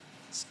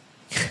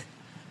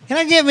Can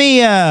I get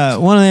me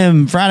one of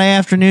them Friday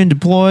afternoon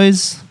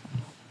deploys?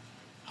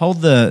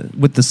 Hold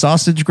with the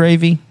sausage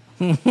gravy.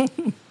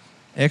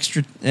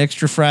 extra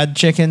fried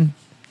chicken.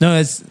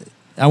 No,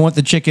 I want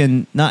the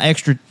chicken, not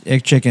extra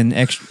chicken.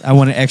 I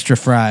want it extra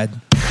fried.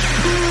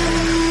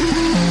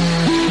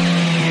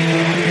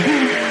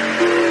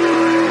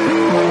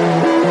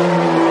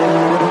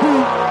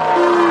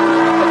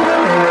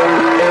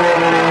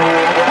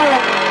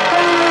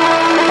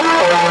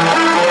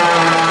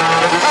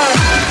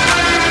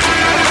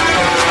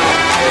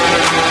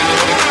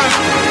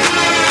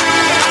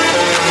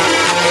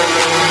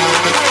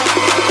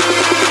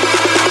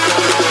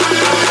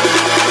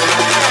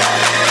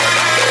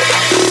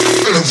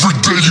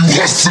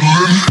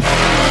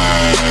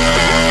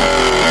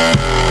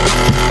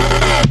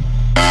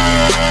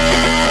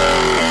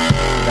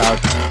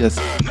 Just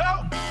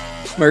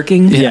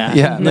smirking.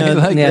 Yeah.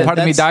 Part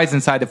of me dies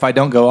inside if I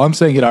don't go. I'm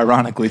saying it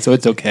ironically, so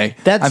it's okay.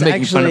 I'm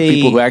making fun of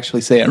people who actually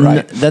say it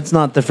right. That's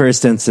not the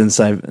first instance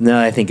now that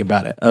I think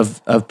about it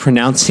of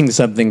pronouncing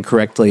something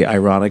correctly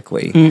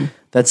ironically.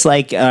 That's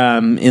like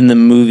in the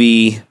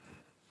movie.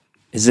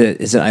 Is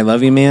it I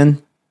Love You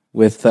Man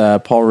with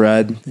Paul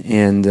Rudd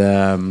and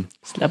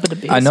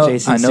I know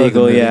Jason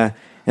Segel, yeah,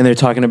 and they're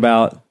talking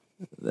about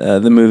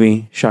the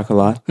movie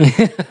Chocolat.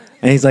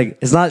 And he's like,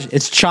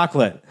 it's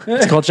chocolate.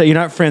 It's called you're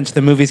not French.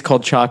 The movie's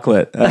called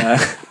Chocolate.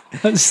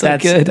 That's so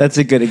good. That's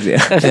a good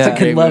example.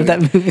 I love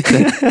that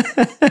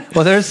movie.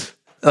 Well, there's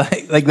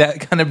like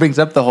that kind of brings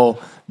up the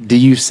whole, do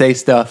you say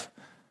stuff?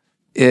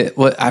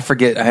 I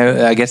forget.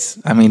 I guess,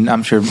 I mean,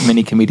 I'm sure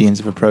many comedians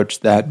have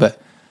approached that,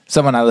 but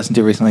someone I listened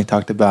to recently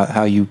talked about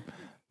how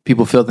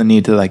people feel the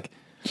need to, like,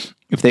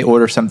 if they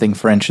order something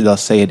French, they'll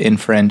say it in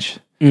French.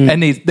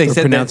 And they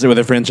said pronounce it with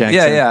a French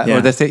accent. Yeah.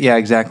 Or they say,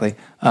 exactly.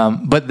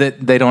 But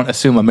that they don't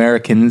assume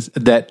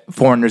that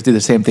foreigners do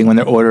the same thing when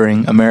they're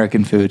ordering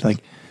American food. Like,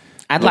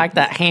 I'd like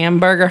that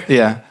hamburger.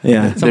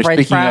 Yeah. Some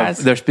French fries.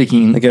 They're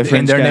speaking like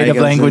in their native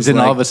language, and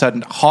all of a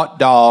sudden, hot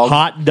dog.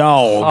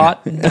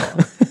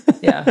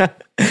 Yeah.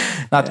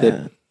 Not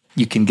that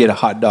you can get a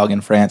hot dog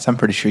in France. I'm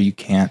pretty sure you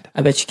can't.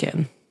 I bet you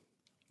can.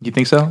 You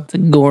think so? It's a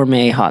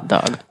gourmet hot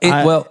dog.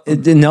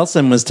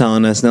 Nelson was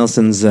telling us.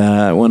 Nelson's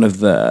one of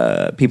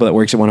the people that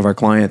works at one of our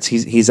clients.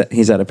 He's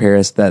out of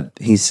Paris. That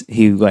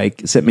he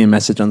like sent me a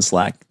message on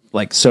Slack,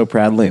 like so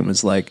proudly, and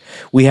was like,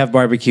 "We have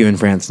barbecue in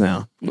France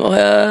now."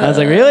 I was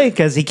like, "Really?"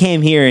 Because he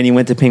came here and he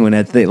went to Penguin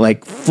Heads. They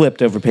like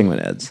flipped over Penguin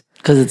Heads.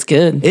 Because it's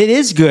good. It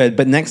is good,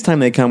 but next time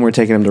they come, we're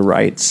taking them to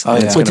Wright's.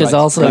 Which is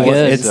also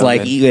good. It's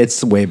like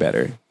it's way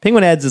better.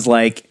 Penguin Heads is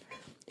like.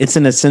 It's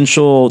an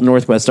essential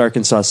Northwest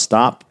Arkansas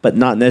stop, but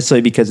not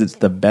necessarily because it's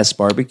the best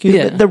barbecue.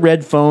 Yeah. The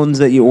red phones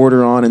that you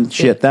order on and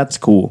shit, that's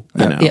cool.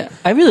 Yeah.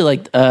 I really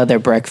like their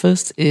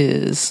breakfast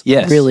is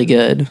really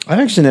good. I've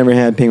actually never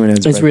had Penguin Heads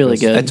It's breakfast. really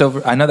good. It's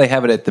over. I know they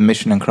have it at the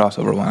Mission and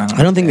Crossover one.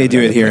 I don't think they do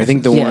it here. I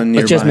think the one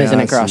nearby it's just Mission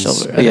and us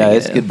Crossover.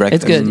 It's good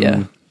breakfast. It's good,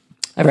 yeah.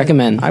 I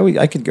recommend.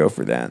 I could go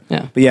for that.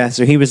 Yeah. But yeah,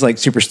 so he was like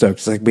super stoked.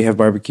 It's like, we have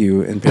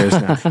barbecue in Paris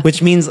now.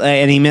 Which means,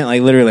 and he meant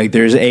like literally, like,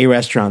 there's a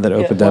restaurant that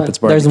opened up. It's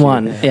barbecue. There's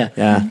one.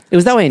 Yeah. It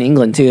was that way in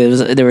England too.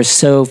 There were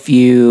so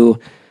few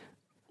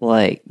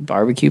like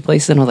barbecue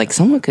places, and I was like,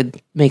 someone could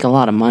make a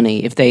lot of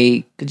money if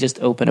they could just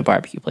open a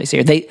barbecue place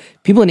here.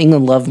 People in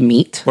England love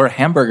meat. Or a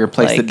hamburger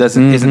place that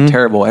isn't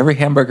terrible. Every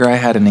hamburger I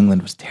had in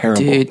England was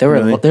terrible. Dude,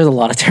 there's a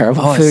lot of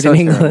terrible food in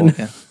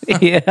England.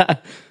 Yeah.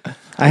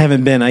 I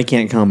haven't been. I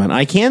can't comment.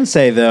 I can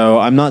say, though,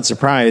 I'm not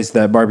surprised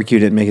that barbecue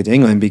didn't make it to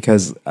England,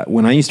 because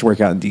when I used to work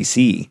out in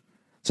D.C.,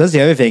 so that's the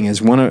other thing, is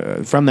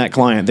from that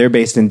client, they're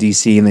based in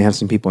D.C. and they have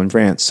some people in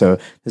France. So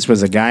this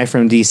was a guy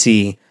from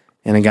D.C.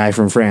 and a guy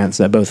from France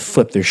that both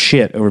flipped their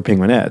shit over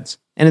Penguin Heads.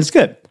 And it's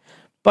good.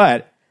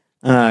 But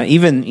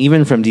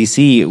even from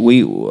D.C.,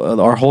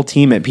 our whole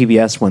team at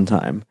PBS one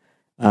time,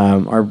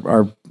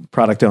 our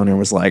product owner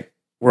was like,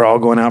 we're all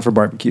going out for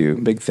barbecue.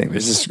 Big thing.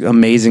 There's this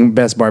amazing,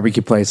 best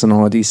barbecue place in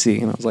all of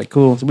DC. And I was like,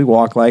 cool. So we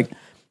walk like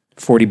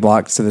 40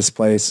 blocks to this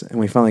place, and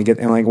we finally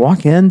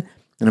walk in,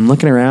 and I'm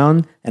looking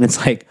around, and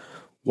it's like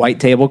white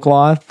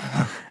tablecloth.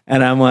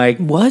 And I'm like,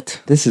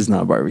 what? This is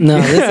not barbecue. No,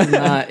 this is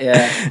not,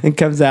 yeah. It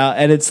comes out,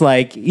 and it's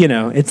like,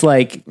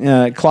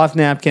 cloth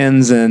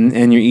napkins, and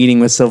you're eating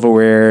with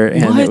silverware.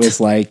 And it was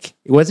like,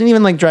 it wasn't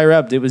even like dry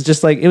rubbed. It was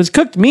just like, it was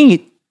cooked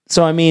meat.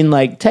 So, I mean,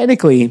 like,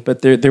 technically,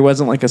 but there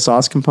wasn't like a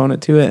sauce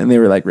component to it. And they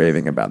were like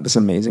raving about this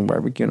amazing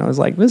barbecue. And I was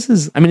like,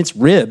 it's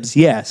ribs,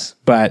 yes,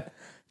 but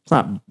it's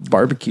not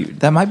barbecued.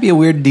 That might be a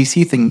weird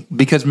DC thing,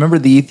 because remember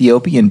the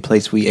Ethiopian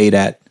place we ate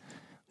at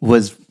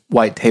was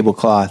white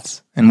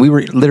tablecloths, and we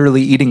were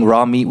literally eating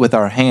raw meat with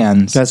our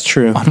hands. That's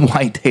true. On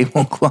white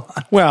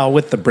tablecloth. Well,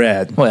 with the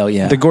bread. Well,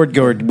 yeah. The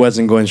gourd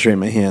wasn't going straight in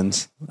my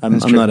hands. I'm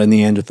not a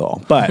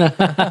Neanderthal,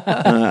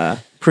 but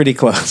pretty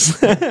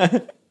close.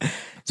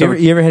 So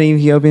you ever had any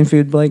Ethiopian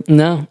food, Blake?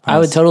 No, I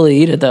would totally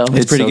eat it though.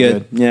 It's pretty so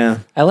good. Yeah,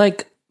 I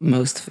like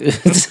most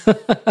foods.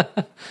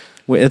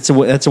 That's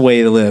a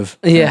way to live.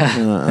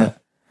 Yeah.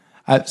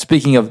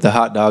 Speaking of the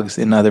hot dogs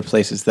in other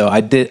places, though,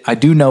 I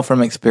do know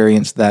from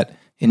experience that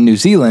in New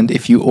Zealand,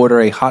 if you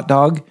order a hot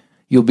dog,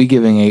 you'll be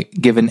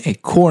given a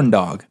corn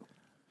dog.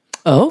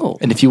 Oh.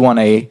 And if you want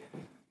a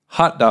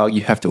hot dog,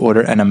 you have to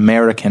order an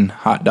American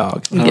hot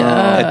dog.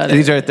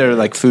 These are at their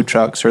like food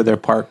trucks or their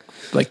park,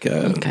 like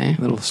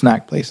little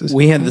snack places.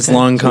 We had this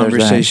long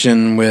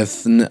conversation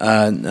with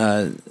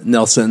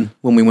Nelson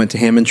when we went to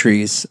Ham and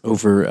Trees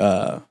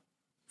over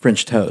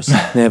French toast.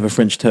 They have a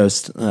French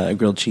toast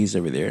grilled cheese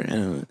over there,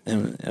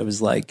 and I was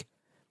like,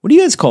 "What do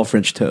you guys call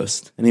French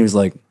toast?" And he was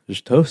like,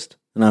 "Just toast."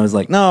 And I was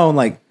like, "No,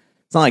 like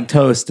it's not like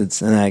toast."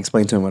 And I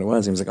explained to him what it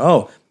was. He was like,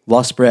 "Oh,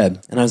 lost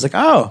bread." And I was like,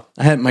 "Oh,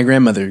 my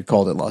grandmother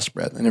called it lost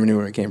bread. I never knew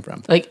where it came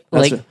from."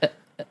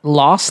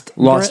 Lost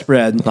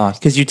bread.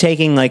 Because you're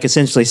taking like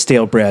essentially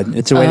stale bread.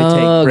 It's a way to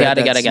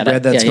take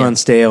bread that's gone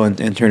stale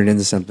and turn it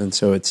into something.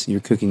 So you're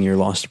cooking your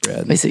lost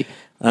bread. I see.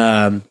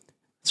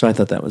 So I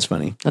thought that was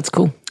funny. That's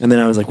cool. And then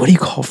I was like, "What do you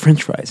call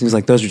French fries?" He was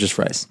like, "Those are just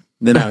fries."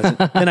 Then I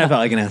felt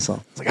like an asshole.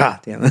 I was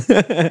like, damn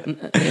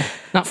it.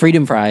 Not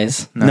freedom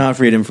fries. No. Not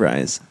freedom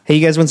fries. Hey,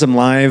 you guys want some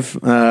live,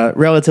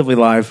 relatively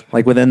live,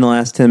 like within the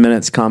last 10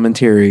 minutes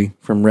commentary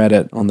from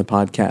Reddit on the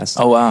podcast?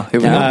 Oh, wow. Here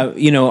we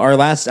go. Our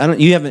last, have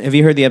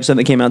you heard the episode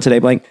that came out today,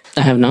 Blake?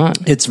 I have not.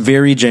 It's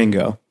very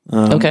Django.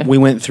 Okay. We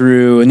went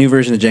through a new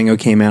version of Django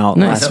came out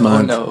last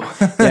month. Oh,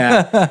 no.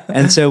 Yeah.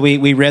 And so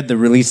we read the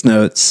release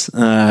notes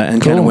and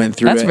kind of went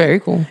through it. That's very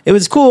cool. It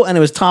was cool and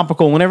it was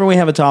topical. Whenever we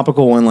have a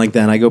topical one like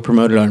that, I go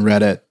promote it on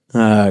Reddit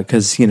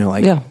because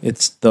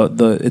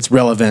it's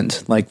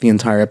relevant. Like the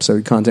entire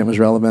episode content was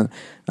relevant.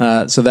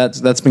 So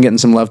that's been getting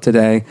some love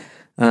today.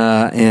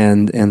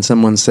 And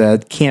someone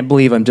said, "Can't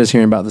believe I'm just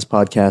hearing about this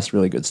podcast.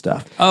 Really good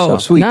stuff." Oh, so,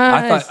 sweet!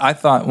 Nice. I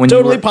thought when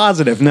totally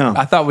positive. No,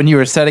 I thought when you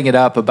were setting it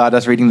up about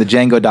us reading the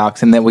Django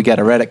docs, and then we got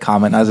a Reddit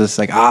comment, I was just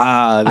like,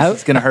 this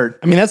is gonna hurt.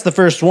 I mean, that's the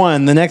first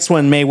one. The next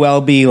one may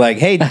well be like,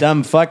 "Hey,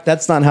 dumb fuck,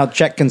 that's not how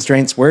check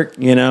constraints work."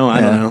 I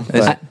don't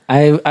know.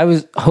 I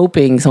was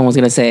hoping someone was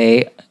gonna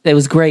say it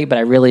was great, but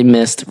I really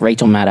missed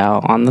Rachel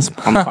Maddow on the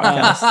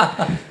podcast.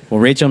 Well, the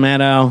Rachel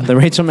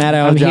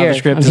Maddow of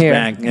JavaScript is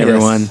back,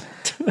 everyone. Yes.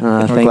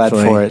 We're glad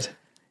for it.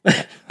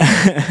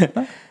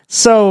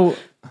 So,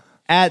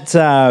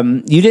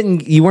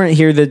 you weren't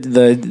here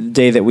the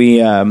day that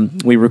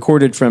we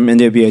recorded from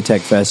NWA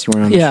Tech Fest.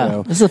 We're on the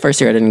show. This is the first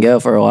year I didn't go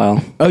for a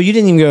while. Oh, you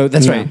didn't even go.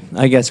 That's right.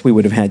 I guess we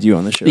would have had you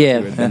on the show. Yeah, if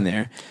you would have been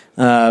there.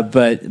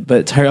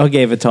 But Tyrel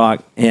gave a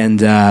talk, and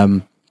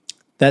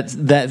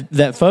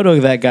that photo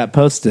that got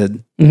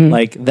posted,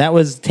 like that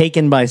was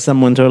taken by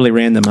someone totally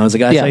random. I was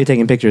like, I saw you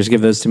taking pictures.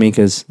 Give those to me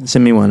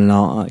send me one,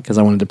 and because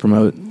I wanted to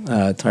promote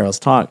Tyrel's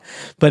talk.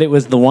 But it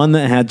was the one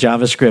that had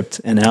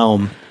JavaScript and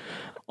Elm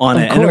on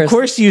it, and of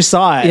course you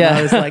saw it. Yeah. And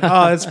I was like,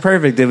 oh, it's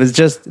perfect. It was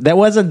just that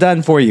wasn't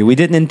done for you. We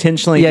didn't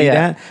intentionally do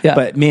that. Yeah.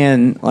 But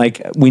man,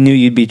 like we knew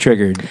you'd be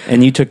triggered,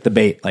 and you took the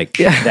bait like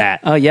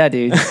that. Oh yeah,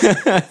 dude.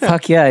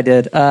 Fuck yeah, I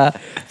did. Well,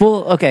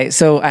 okay.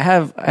 So I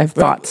have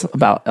thoughts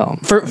about Elm.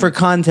 For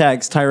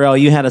context, Tyrel,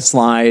 you had a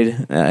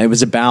slide. It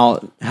was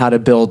about how to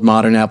build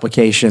modern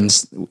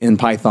applications in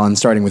Python,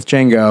 starting with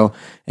Django,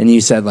 and you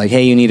said like,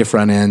 hey, you need a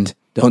front end.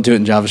 Don't do it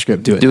in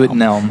JavaScript. Do it in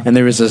Elm. And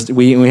there was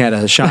we had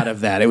a shot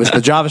of that. It was the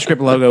JavaScript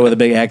logo with a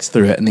big X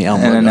through it, and the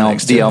Elm logo.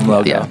 The Elm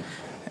logo. Yeah.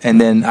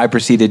 And then I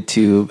proceeded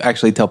to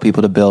actually tell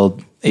people to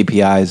build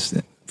APIs,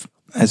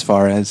 as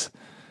far as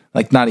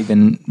like not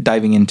even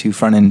diving into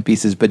front end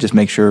pieces, but just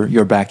make sure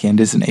your back end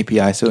is an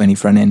API, so any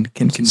front end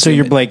can consume so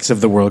your Blakes of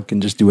the world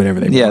can just do whatever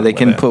they want. Yeah, they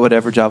can put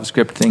whatever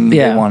JavaScript thing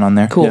they want on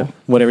there. Cool. Yeah.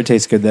 Whatever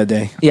tastes good that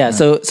day. Yeah.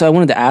 So I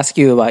wanted to ask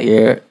you about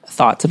your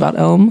thoughts about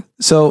Elm.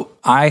 So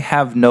I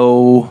have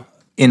no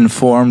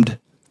informed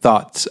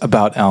thoughts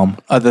about Elm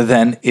other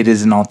than it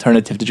is an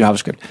alternative to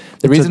JavaScript.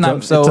 The reason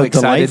I'm so excited,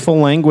 delightful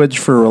language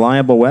for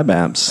reliable web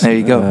apps. There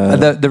you go.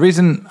 The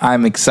reason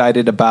I'm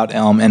excited about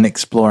Elm and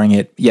exploring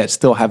it, yet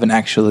still haven't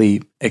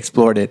actually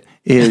explored it,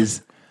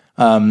 is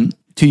 2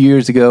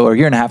 years ago or a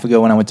year and a half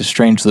ago when I went to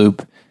Strange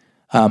Loop,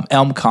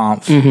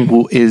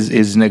 ElmConf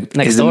is an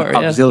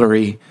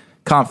auxiliary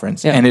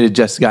conference, and it had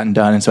just gotten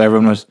done, and so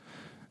everyone was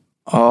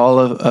all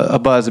a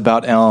buzz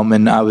about Elm,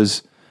 and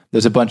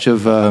there's a bunch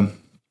of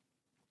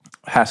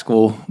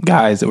Haskell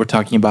guys that were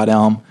talking about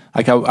Elm.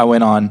 Like I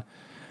went on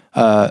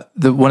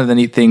one of the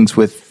neat things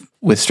with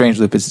Strange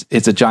Loop is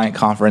it's a giant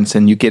conference,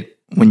 and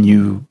when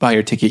you buy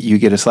your ticket, you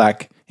get a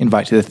Slack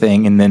invite to the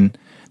thing, and then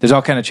there's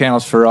all kind of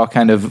channels for all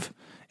kind of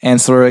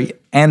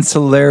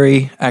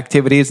ancillary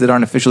activities that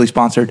aren't officially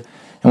sponsored.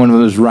 And one of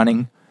them was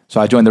running,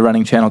 so I joined the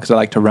running channel because I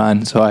like to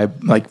run. So I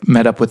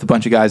met up with a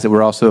bunch of guys that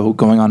were also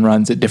going on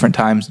runs at different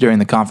times during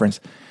the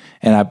conference,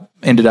 and I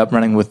ended up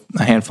running with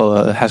a handful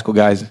of Haskell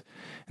guys.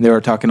 And they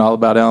were talking all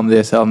about Elm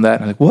this, Elm that.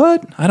 And I was like,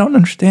 what? I don't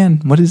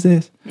understand. What is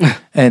this?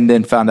 And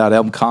then found out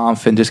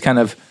ElmConf and just kind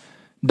of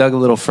dug a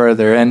little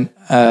further. And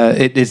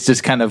it's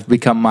just kind of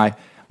become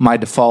my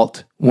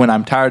default when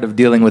I'm tired of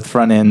dealing with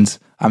front ends.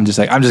 I'm just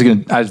like, I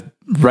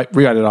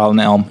rewrite it all in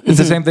Elm. It's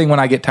the same thing when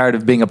I get tired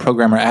of being a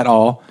programmer at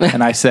all.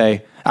 And I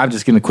say, I'm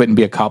just going to quit and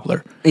be a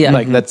cobbler. Yeah.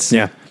 Like that's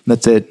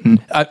it.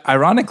 And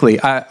ironically,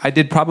 I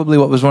did probably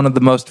what was one of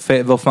the most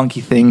Fayetteville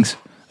funky things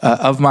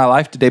of my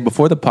life today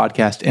before the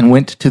podcast, and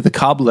went to the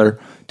cobbler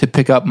to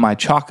pick up my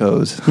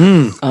Chacos.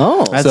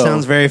 Oh, That So-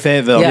 sounds very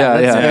Fayetteville. Yeah.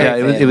 that's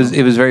very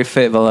It was very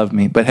Fayetteville of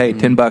me. But hey,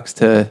 $10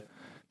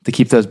 to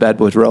keep those bad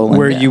boys rolling.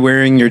 Were you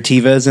wearing your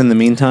Tivas in the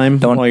meantime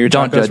while your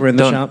tacos judge, were in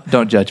the shop?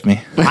 Don't judge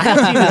me. I have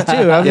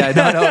Tivas too. Yeah,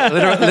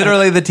 no.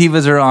 Literally, the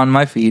Tivas are on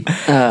my feet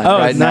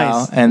right now,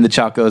 nice. and the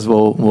Chacos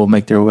will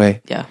make their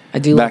way. yeah. I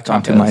do Back like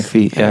onto tacos. my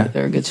feet, yeah.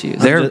 They're good shoes.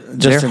 They're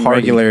Just in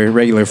hardy.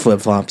 regular flip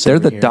flops. They're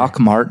the Doc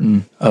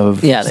Martin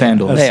of yeah,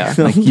 sandals. They are.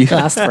 Like you,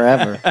 Last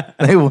forever.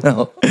 they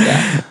will.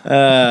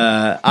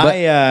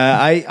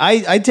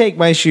 I take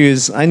my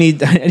shoes. I need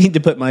to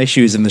put my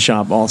shoes in the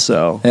shop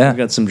also. Yeah. I've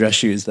got some dress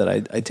shoes that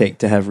I take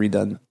to have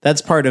redone.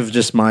 That's part of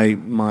just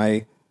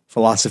my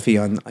philosophy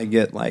on. I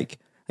get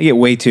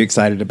way too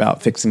excited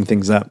about fixing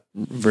things up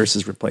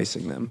versus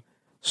replacing them.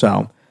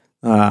 So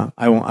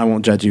I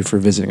won't judge you for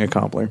visiting a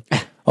cobbler.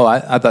 Oh,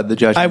 I thought the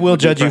judge. I will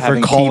judge you for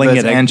having calling Tevas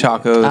it a- and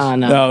Chacos.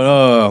 No.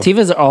 No.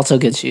 Tevas are also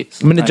good shoes.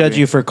 I'm going to judge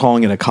you for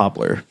calling it a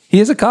cobbler. He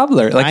is a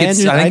cobbler. Like I I know.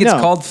 think it's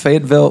called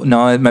Fayetteville.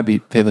 No, it might be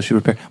Fayetteville Shoe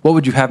Repair. What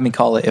would you have me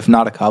call it if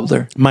not a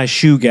cobbler? My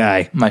shoe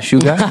guy. My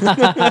shoe guy.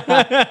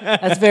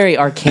 That's very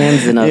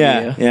Arkansan of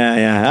you.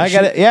 Yeah. I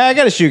got it. Yeah, I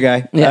got a shoe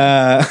guy.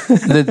 Yeah.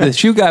 The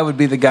shoe guy would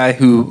be the guy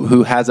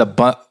who has a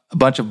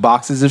bunch of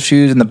boxes of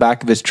shoes in the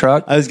back of his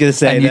truck. I was gonna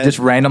say and you that- just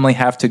randomly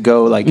have to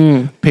go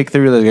pick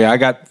through.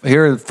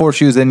 Here are 4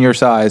 shoes in your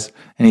size,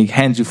 and he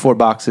hands you 4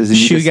 boxes. And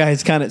you shoe just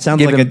guys kind of sounds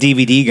give like a him-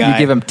 DVD guy. You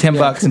give him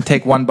 $10 and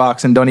take 1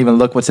 box and don't even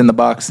look what's in the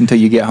box until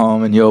you get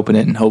home and you open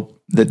it and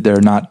hope that they're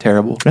not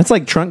terrible. That's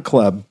like Trunk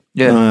Club.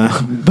 Yeah.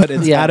 But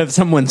it's Yeah. out of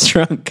someone's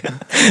trunk.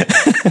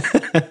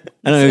 I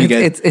don't know if you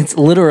guys. It's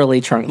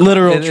literally trunk.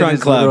 Literal It Trunk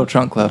is Club. literal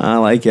Trunk Club. I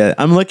like it.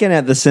 I'm looking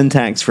at the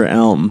syntax for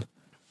Elm.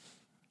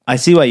 I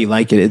see why you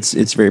like it.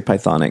 It's very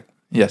Pythonic.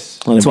 Yes.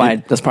 That's probably why I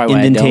don't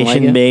like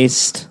indentation it.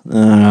 based.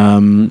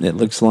 It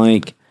looks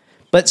like.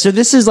 But so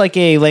this is like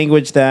a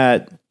language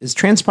that is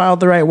transpiled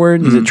the right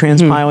word? Is it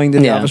transpiling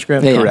to Yeah.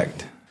 JavaScript? Yeah.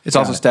 Correct. It's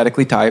also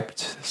statically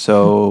typed,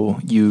 so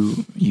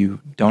you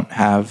don't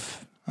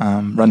have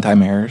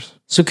runtime errors.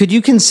 So could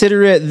you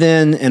consider it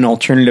then an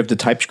alternative to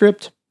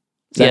TypeScript?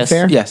 Is that Yes.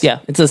 fair? Yes. Yeah.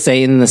 It's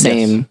in the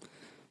same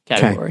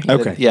category.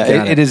 Okay. Yeah,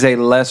 Got it is a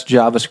less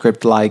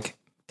JavaScript like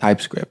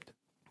TypeScript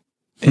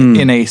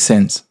in a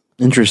sense.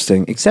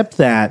 Interesting. Except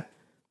that.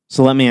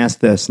 So let me ask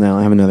this now.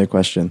 I have another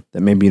question that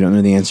maybe you don't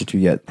know the answer to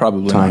yet.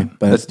 Probably Ty, not.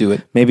 but Let's do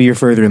it. Maybe you're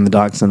further in the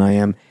docs than I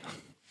am.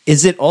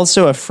 Is it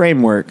also a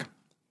framework?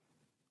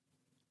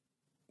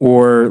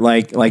 Or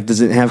like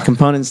does it have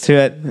components to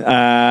it?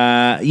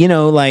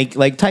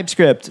 Like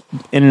TypeScript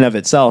in and of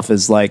itself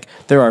is like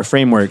there are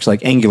frameworks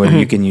like Angular.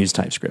 You can use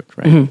TypeScript,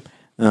 right?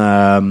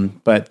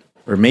 But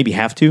or maybe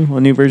have to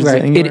on new versions of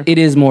Right. Angular. It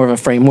is more of a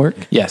framework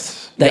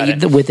Yes.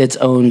 with its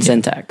own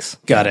syntax.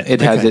 Got it.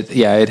 It has it.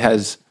 Yeah, it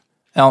has.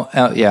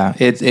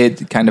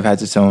 It kind of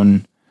has its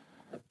own.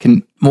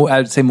 I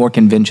would say more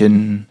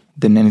convention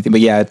than anything,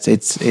 but yeah,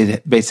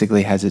 it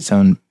basically has its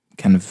own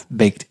kind of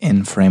baked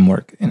in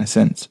framework in a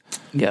sense.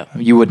 Yeah.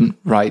 You wouldn't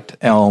write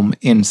Elm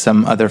in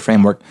some other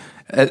framework,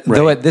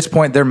 though. At this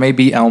point, there may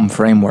be Elm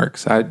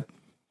frameworks. I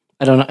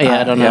don't know.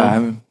 Yeah, I don't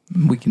know.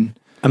 We can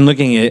I'm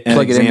looking at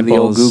plug it into the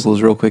old examples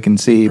Googles real quick and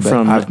see, but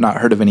I've not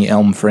heard of any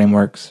Elm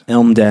frameworks.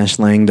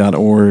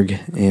 elm-lang.org,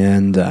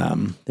 and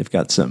they've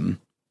got some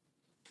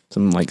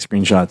like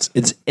screenshots.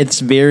 It's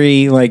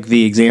very like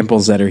the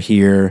examples that are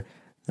here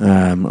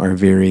are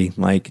very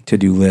like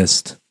to-do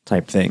list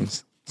type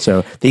things.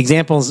 So the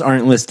examples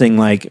aren't listing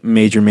like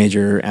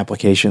major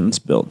applications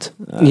built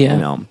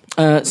in Elm.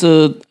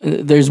 So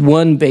there's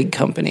one big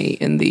company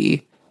in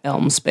the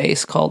Elm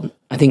space called,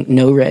 I think,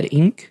 No Red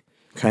Inc.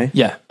 Okay.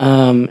 Yeah,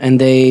 And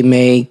they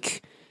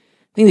make,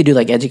 I think they do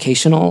like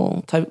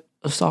educational type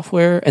of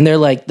software, and they're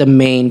like the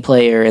main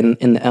player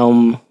in the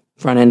Elm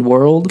front end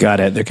world. Got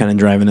it. They're kind of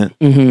driving it.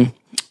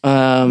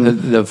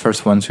 the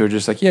first ones who are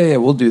just like, yeah,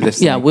 we'll do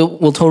this. Yeah, thing.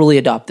 we'll totally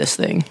adopt this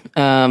thing.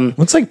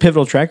 Looks like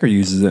Pivotal Tracker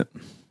uses it.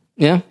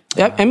 Yeah.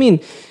 I mean,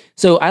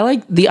 so I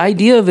like the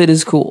idea of it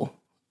is cool.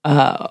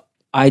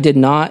 I did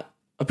not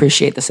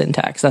appreciate the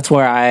syntax. That's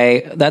where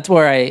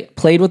I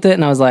played with it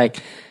and I was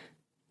like,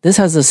 this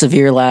has a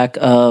severe lack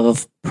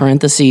of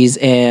parentheses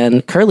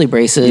and curly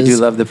braces. You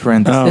do love the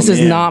parentheses. This is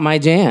man. not my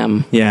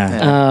jam.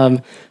 Yeah.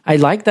 I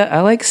like that.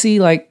 I like C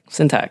like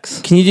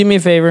syntax. Can you do me a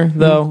favor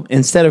though?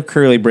 Instead of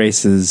curly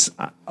braces,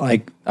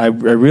 I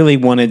really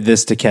wanted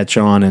this to catch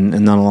on, and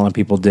not a lot of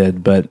people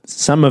did. But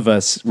some of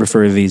us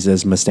refer to these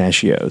as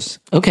mustachios.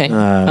 Okay.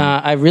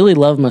 I really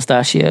love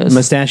mustachios.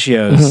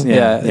 Mustachios.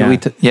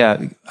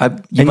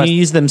 And You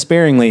use them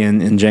sparingly in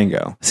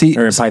Django. See,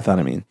 or in Python,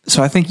 I mean.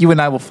 So I think you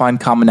and I will find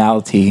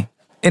commonality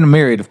in a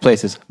myriad of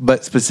places,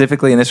 but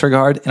specifically in this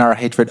regard, in our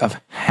hatred of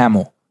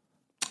Hamel.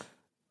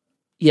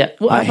 Yeah.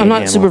 Well, I hate I'm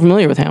not YAML. super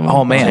familiar with Hamel.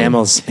 Oh man,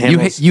 Hamel's-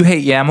 You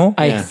hate YAML?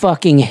 I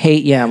fucking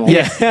hate YAML.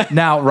 Yeah.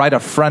 Now write a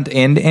front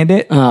end in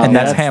it, and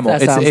that's Hamel.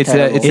 that sounds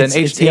terrible. It's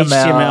an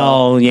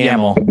HTML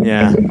YAML.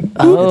 Yeah.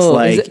 Oh,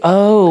 like- is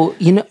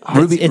it, you know,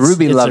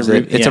 Ruby it's loves a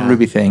it. It's a yeah.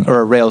 Ruby thing or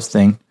a Rails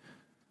thing.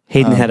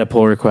 Hayden had a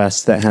pull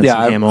request that had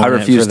some HAML. I in it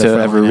refuse for the to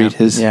front ever one. read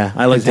his. Yeah,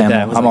 I looked his at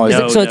that. HAML. Was I'm like, always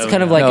no, So it's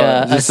kind of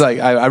like just like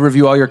I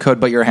review all your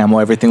code, but your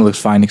HAML. Everything looks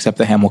fine except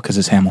the HAML because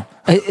it's HAML.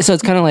 So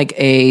it's kind of like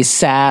a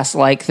SaaS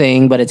like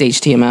thing, but it's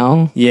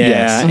HTML. Yeah,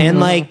 Yes. and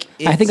like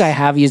I think I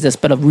have used this,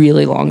 but a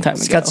really long time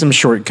ago. it's got some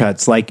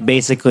shortcuts. Like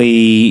basically,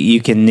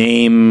 you can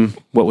name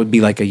what would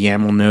be like a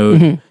YAML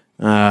node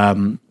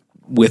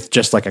with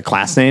just like a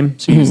class name.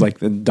 So you use like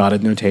the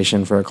dotted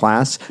notation for a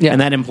class, Yeah.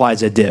 and that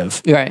implies a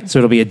div. Right. So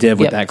it'll be a div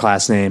with Yep. that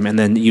class name, and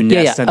then you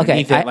nest yeah.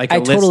 underneath Okay. it like I a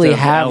list totally of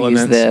have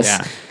elements. used this.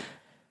 Yeah.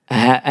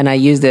 And I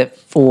used it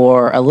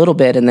for a little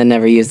bit and then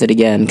never used it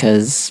again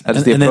because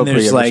That's the And then appropriate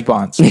there's like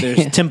response. there's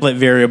template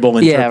variable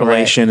Yeah, right.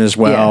 interpolation as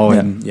well, Yeah.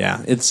 and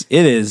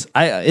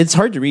it's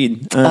hard to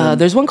read.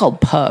 there's one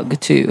called Pug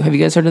too. Have you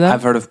guys heard of that?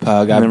 I've heard of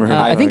Pug. I've never heard of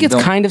I think it's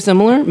kind of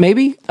similar.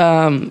 Maybe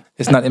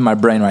It's not in my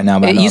brain right now.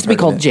 But I it know used to I've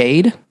be heard of called it.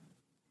 Jade.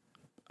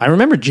 I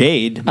remember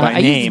Jade by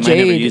I name. used Jade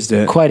I never used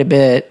it. quite a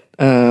bit,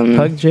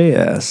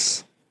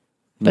 Pug.js.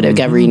 but it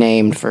got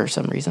renamed for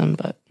some reason.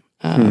 But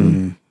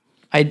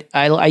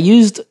I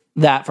used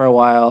that for a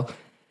while,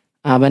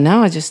 but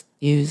now I just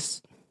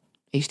use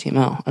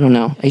HTML. I don't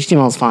know.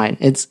 HTML is fine.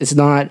 It's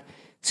not.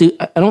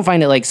 I don't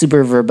find it like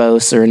super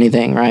verbose or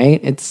anything. Right?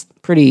 It's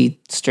pretty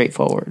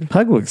straightforward.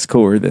 Pug looks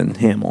cooler than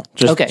HAML.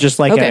 Okay. Just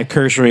like Okay. a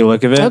cursory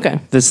look of it. Okay.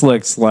 This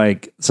looks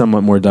like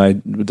somewhat more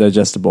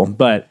digestible,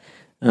 but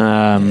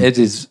It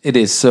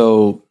is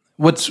so.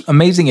 What's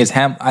amazing is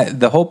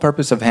the whole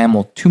purpose of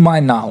HAML, to my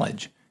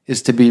knowledge,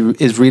 is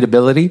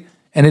readability,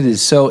 and it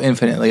is so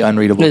infinitely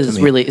unreadable. It to is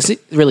me. really. Is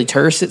it really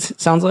terse? It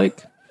sounds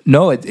like.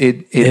 No, it's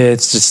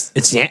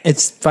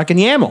fucking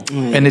YAML.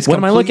 and it's What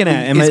am I looking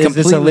at? Is this a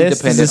completely list? Is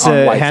dependent this on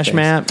a white hash space.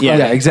 map? Yeah.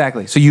 Yeah.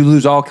 Exactly. So you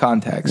lose all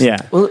context. Yeah.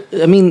 Well,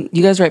 I mean,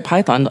 you guys write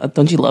Python.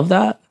 Don't you love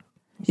that?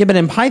 Yeah, but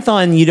in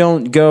Python you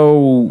don't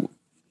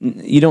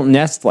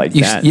nest like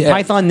that. yeah.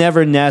 Python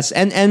never nests,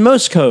 and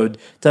most code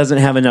doesn't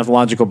have enough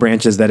logical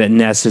branches that it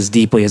nests as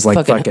deeply as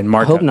like fucking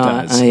markup hope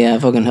not. does. Yeah,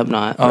 fucking hope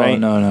not. Oh Right.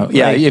 no.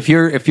 Yeah, Like- if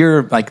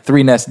you're like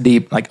 3 nests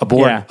deep, like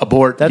Yeah.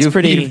 abort. That's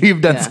pretty- You've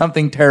done Yeah.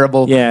 something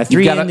terrible. Yeah, You've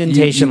 3 gotta-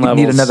 indentation you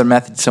need levels. another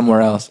method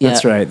somewhere else. Yeah.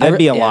 That's right. That'd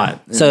be a lot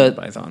in So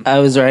Python. I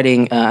was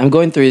writing. I'm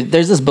going through.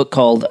 There's this book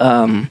called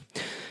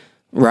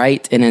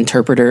 "Write an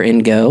Interpreter in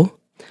Go,"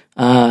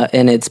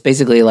 and it's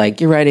basically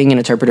like you're writing an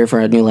interpreter for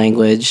a new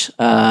language,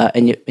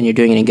 and you're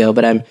doing it in Go.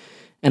 But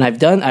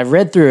I've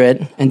read through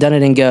it and done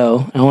it in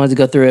Go. I wanted to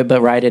go through it,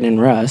 but write it in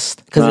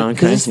Rust because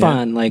okay, it's yeah.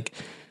 fun. Like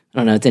I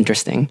don't know, it's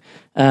interesting.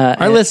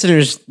 Our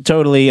listeners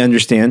totally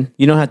understand.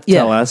 You don't have to Yeah.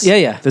 tell us.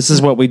 Yeah. This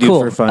is what we do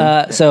for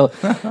fun. So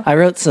I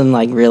wrote some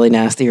like really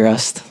nasty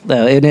Rust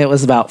though, and it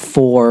was about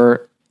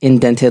 4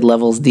 indented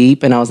levels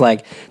deep, and I was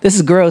like, "This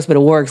is gross, but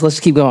it works. Let's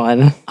just keep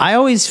going." I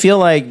always feel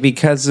like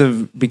because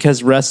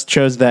Rust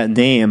chose that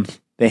name,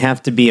 they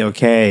have to be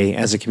okay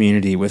as a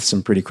community with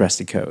some pretty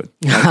crusty code.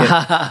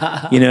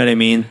 Like you know what I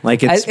mean?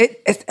 Like it's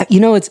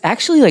It's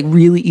actually like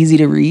really easy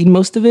to read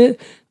most of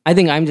it. I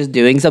think I'm just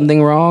doing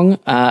something wrong,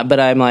 but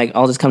I'm like,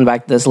 I'll just come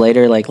back to this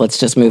later. Like, let's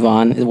just move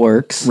on. It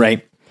works.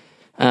 right.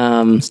 Story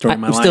of my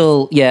I'm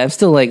life. I'm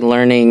still like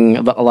learning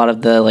about a lot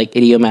of the like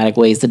idiomatic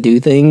ways to do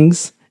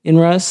things in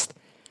Rust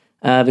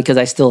because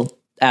I still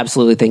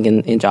absolutely think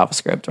in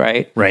JavaScript,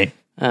 right? Right.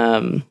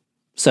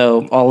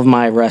 So all of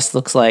my Rust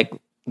looks like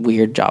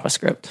weird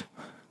JavaScript.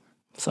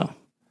 So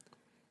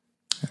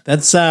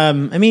That's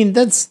that's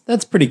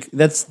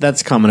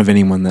common of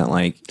anyone that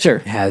like Sure.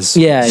 has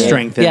Yeah,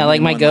 strength. in like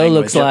my one Go language.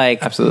 looks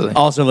like Absolutely.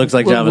 Also looks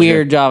like JavaScript.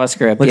 weird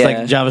JavaScript. Looks yeah. like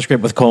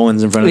JavaScript with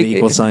colons in front of the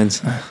equal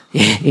signs.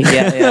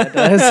 yeah, it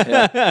does.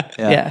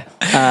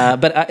 Yeah.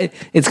 But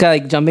it's kind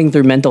of like jumping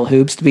through mental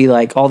hoops to be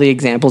like all the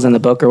examples in the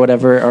book or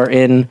whatever are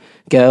in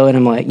Go, and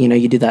I'm like,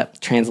 you do that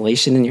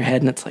translation in your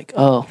head, and it's like,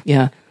 oh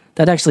yeah,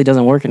 that actually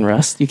doesn't work in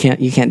Rust. You can't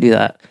do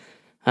that.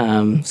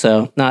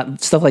 So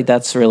not stuff like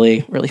that's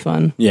really really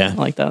fun. Yeah. I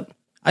like that.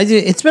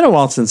 It's been a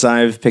while since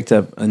I've picked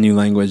up a new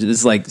language. This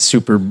is like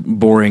super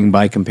boring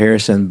by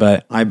comparison,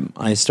 but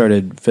I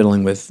started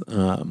fiddling with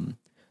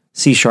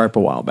C# a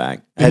while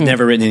back. I had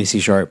never written any C#,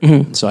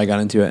 so I got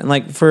into it. And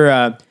like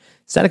for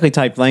statically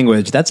typed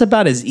language, that's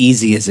about as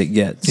easy as it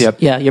gets. Yep.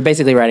 Yeah, you're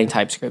basically writing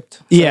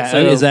TypeScript. Yeah,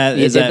 is that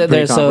they're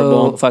pretty so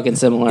comparable? fucking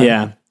similar.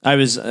 Yeah, I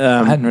was.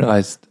 I hadn't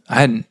realized. I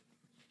hadn't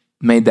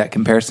made that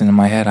comparison in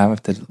my head. I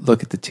have to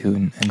look at the two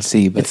and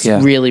see. But It's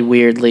really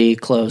weirdly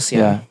close.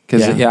 yeah,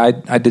 because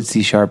I did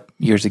C#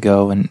 years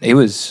ago, and it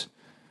was.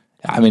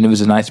 I mean, it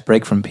was a nice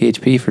break from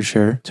PHP for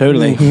sure.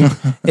 Totally.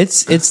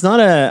 It's not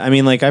a. I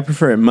mean, like I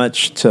prefer it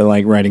much to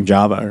like writing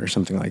Java or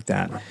something like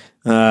that.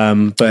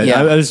 But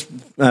Yeah. I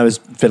was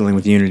fiddling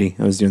with Unity.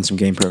 I was doing some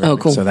game programming.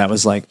 Oh, cool. So that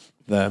was like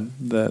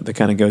the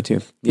kind of go to.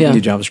 You Yeah. can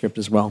do JavaScript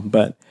as well,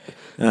 but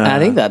I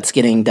think that's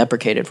getting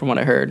deprecated from what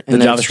I heard. The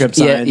JavaScript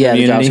side Yeah, of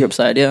the Unity? JavaScript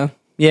side. Yeah.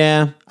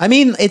 yeah. I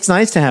mean, it's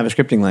nice to have a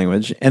scripting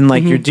language, and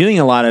like you're doing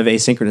a lot of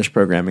asynchronous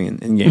programming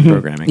and game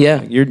programming.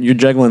 Yeah. Like, you're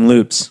juggling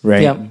loops,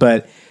 right? Yeah.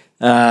 But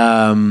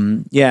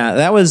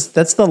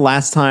that's the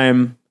last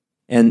time,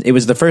 and it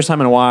was the first time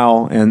in a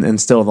while,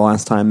 and still the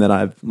last time that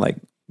I've like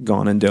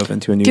gone and dove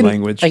into a new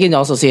language. I can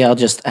also see how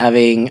just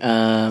having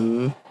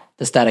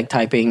the static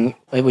typing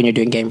when you're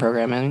doing game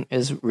programming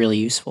is really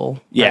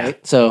useful. Yeah.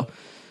 Right? So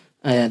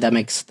that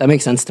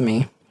makes sense to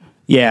me.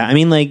 Yeah, I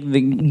mean, like the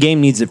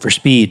game needs it for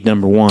speed,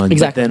 number one.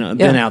 Exactly. But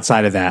then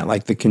outside of that,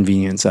 like the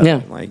convenience of Yeah.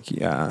 it, like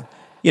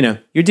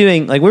you're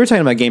doing like we were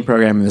talking about game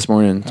programming this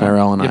morning.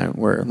 Tyrel and I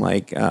were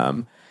like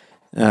a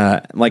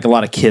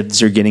lot of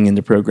kids are getting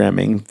into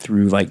programming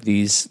through like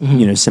these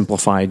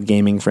simplified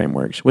gaming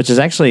frameworks, which is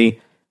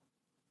actually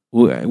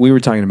we were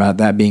talking about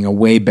that being a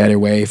way better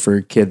way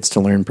for kids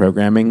to learn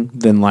programming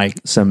than like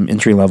some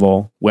entry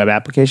level web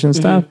application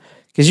stuff,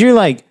 because you're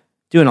like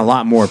doing a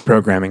lot more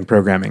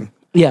programming.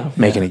 Yeah.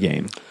 Making a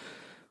game.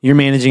 You're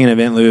managing an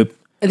event loop.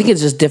 I think it's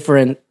just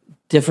different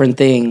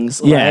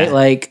things. Yeah. Right?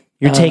 Like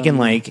You're taking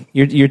like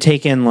you're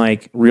taking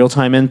like real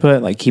time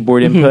input, like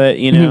keyboard input.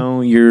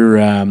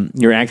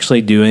 You're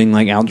actually doing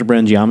like algebra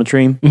and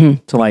geometry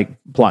to like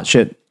plot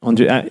shit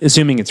onto,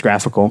 assuming it's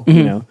graphical,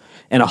 and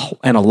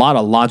a lot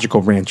of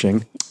logical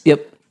branching.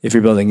 Yep. If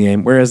you're building a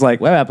game, whereas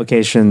like web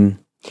application,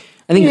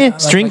 I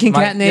think string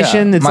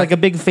concatenation. It's like a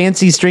big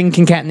fancy string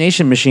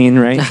concatenation machine,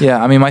 right?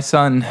 Yeah, I mean, my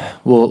son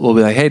will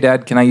be like, "Hey,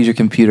 Dad, can I use your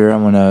computer? I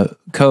want to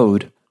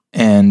code,"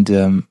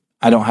 and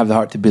I don't have the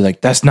heart to be like,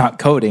 "That's not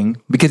coding,"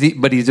 because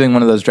he's doing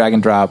one of those drag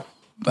and drop.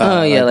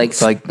 like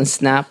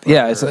Snap.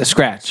 Yeah, it's a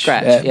Scratch.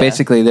 Yeah.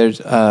 Basically,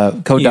 there's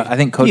code. I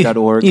think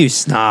code.org. You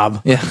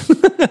snob. Yeah,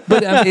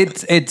 but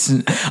it's.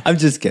 I'm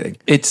just kidding.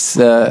 It's.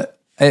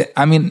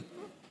 I mean,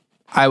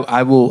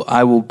 I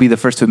will be the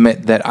first to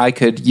admit that I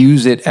could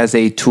use it as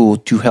a tool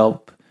to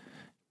help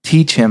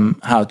teach him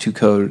how to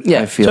code.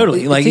 Yeah, I feel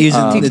totally. Like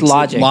using teach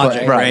logic,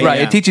 right? Right.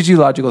 Yeah. It teaches you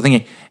logical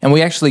thinking. And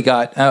we actually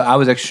got.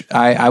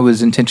 I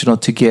was intentional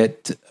to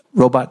get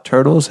Robot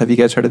Turtles. Have you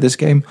guys heard of this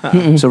game?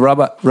 So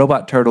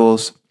Robot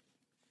Turtles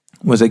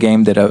was a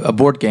game that a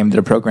board game that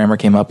a programmer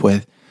came up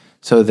with,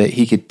 so that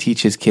he could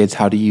teach his kids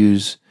how to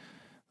use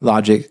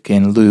logic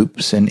and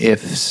loops and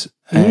ifs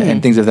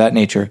and things of that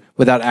nature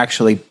without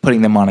actually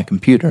putting them on a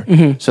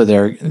computer. So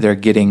they're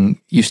getting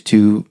used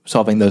to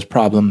solving those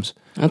problems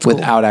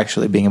without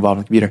actually being involved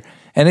in the computer.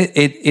 And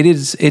it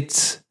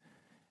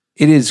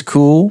is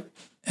cool,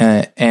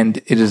 and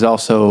it is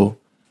also,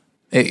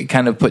 it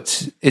kind of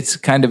it's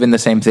kind of in the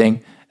same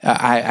thing.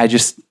 I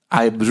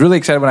was really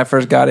excited when I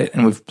first got it,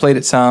 and we've played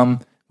it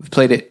some. We've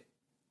played it.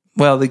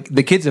 Well,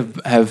 the kids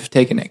have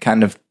taken it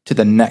kind of to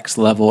the next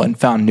level and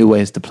found new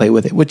ways to play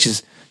with it, which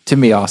is, to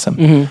me,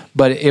 awesome.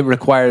 But it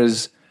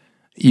requires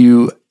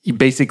you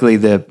basically,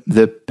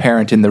 the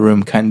parent in the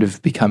room kind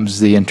of becomes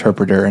the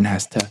interpreter and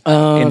has to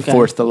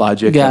enforce the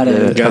logic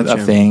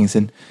of things.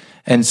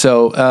 And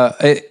so,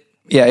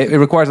 it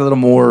requires a little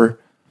more,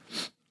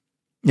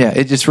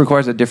 it just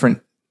requires a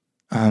different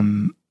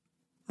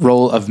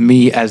role of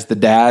me as the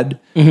dad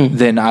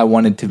than I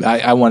wanted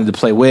to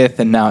play with.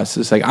 And now it's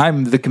just like,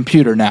 I'm the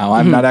computer now.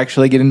 I'm not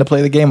actually getting to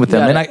play the game with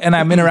them. And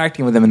I'm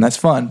interacting with them, and that's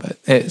fun. But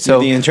You're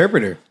the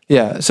interpreter.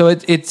 Yeah. So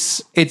it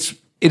is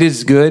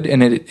good,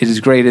 and it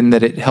is great in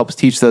that it helps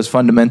teach those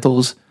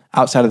fundamentals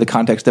outside of the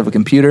context of a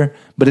computer,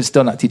 but it's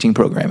still not teaching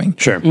programming.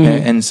 Sure.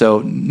 And so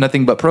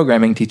nothing but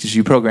programming teaches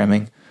you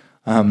programming.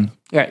 Right.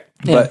 Yeah.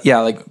 But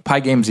like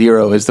Pygame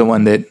 0 is the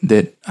one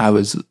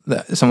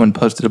that someone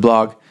posted a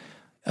blog,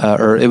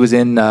 or it was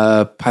in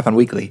Python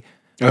Weekly.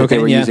 Okay.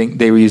 They were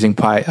using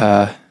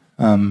Pygame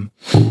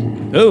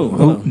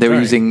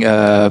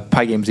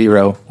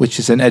 0, which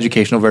is an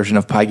educational version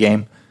of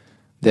Pygame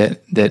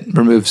that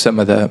removes some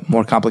of the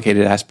more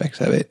complicated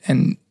aspects of it,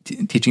 and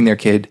teaching their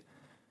kid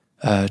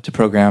to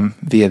program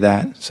via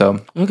that. So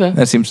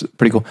that seems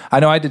pretty cool. I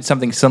know I did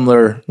something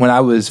similar when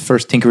I was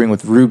first tinkering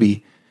with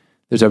Ruby.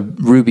 There's a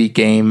Ruby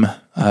game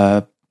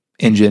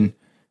engine,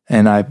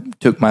 and I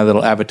took my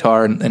little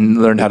avatar and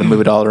learned how to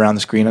move it all around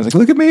the screen. I was like,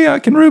 look at me, I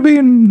can Ruby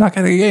and knock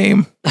out a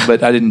game.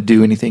 But I didn't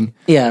do anything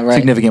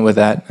significant with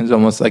that. It was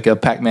almost like a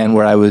Pac-Man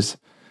where I was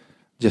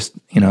just,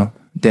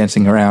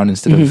 dancing around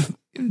instead of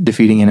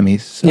defeating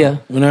enemies. So. Yeah.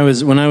 When I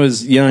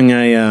was young,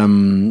 I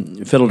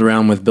fiddled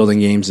around with building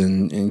games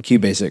in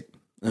QBasic.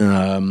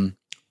 And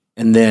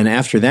then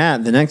after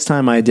that, the next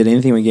time I did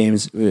anything with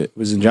games, it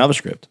was in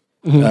JavaScript.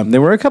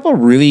 There were a couple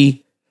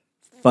really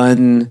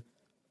fun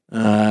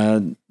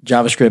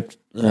JavaScript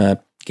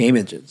game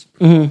engines.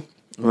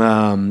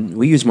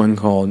 We used one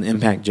called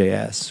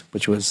Impact.js,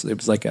 which was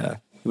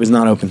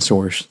not open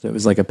source. It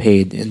was like a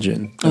paid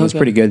engine. It was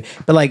pretty good,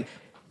 but like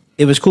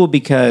it was cool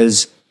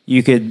because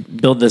you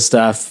could build this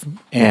stuff,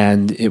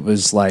 and it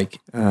was like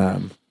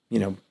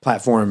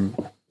platform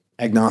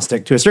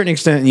agnostic to a certain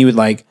extent, and you would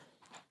like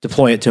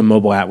deploy it to a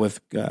mobile app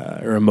with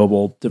or a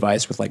mobile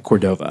device with like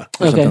Cordova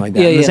or something like that.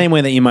 The same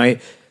way that you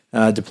might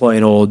deploy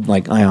an old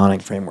like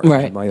Ionic framework,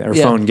 or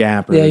Phone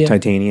Gap or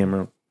Titanium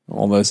or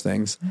all those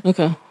things.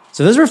 Okay.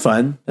 So those were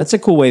fun. That's a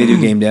cool way to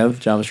do game dev,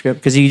 JavaScript,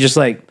 because you just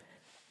like,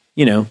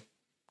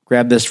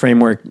 grab this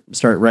framework,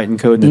 start writing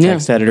code in the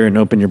text editor, and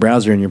open your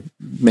browser, and you're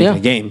making a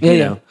game.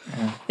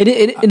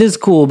 It is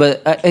cool,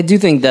 but I do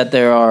think that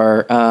there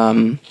are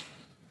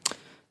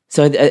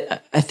So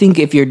I think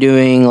if you're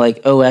doing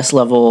like OS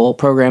level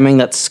programming,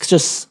 that's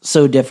just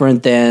so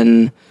different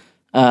than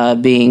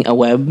being a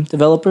web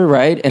developer,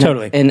 right? And,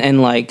 Totally.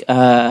 And like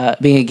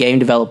being a game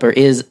developer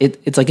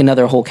it's like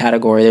another whole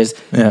category. There's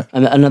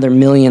another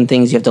million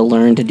things you have to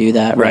learn to do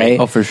that, right?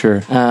 Oh, for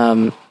sure.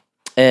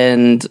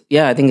 And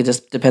yeah, I think it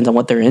just depends on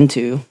what they're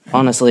into,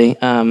 honestly.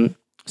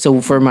 So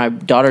for my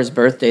daughter's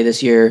birthday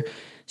this year,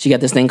 she got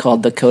this thing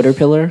called the Coder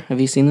Pillar. Have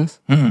you seen this?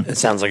 It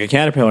sounds like a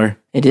caterpillar.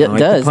 It I like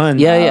does. the pun.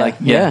 Yeah. I like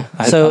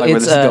where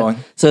this is going.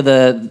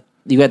 So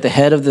you got the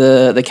head of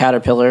the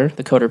caterpillar,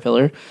 the Coder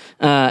Pillar,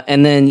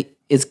 and then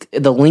it's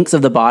the links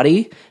of the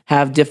body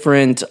have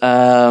different.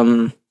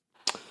 They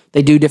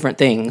do different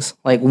things.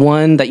 Like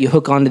one that you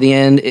hook onto the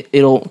end,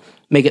 it'll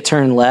make it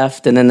turn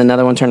left, and then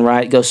another one turn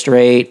right, go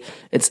straight.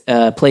 It's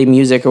play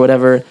music or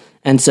whatever.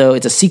 And so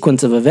it's a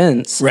sequence of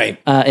events, Right.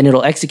 And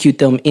it'll execute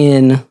them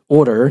in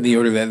order. The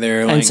order that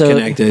they're like And so,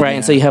 connected. right?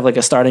 And so you have like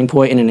a starting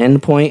point and an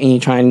end point, and you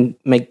try and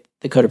make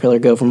the caterpillar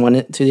go from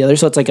one to the other.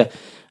 So it's like a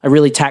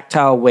really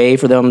tactile way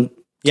for them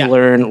to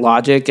learn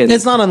logic. And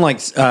It's not unlike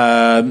Switch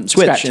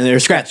or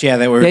Scratch, that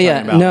we were talking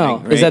about. No,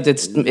 right? except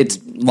it's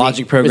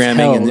logic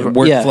programming and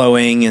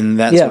workflowing and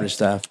that sort of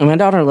stuff. And my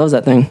daughter loves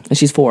that thing, and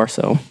she's 4.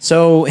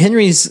 So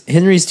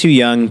Henry's too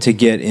young to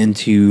get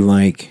into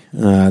like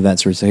that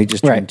sort of stuff. He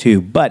just turned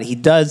 2, but he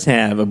does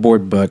have a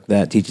board book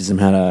that teaches him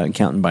how to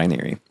count in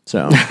binary.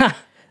 So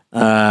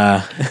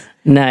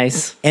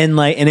nice. And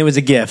it was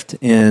a gift.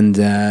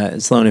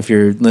 And Sloan, if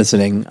you're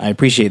listening, I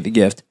appreciate the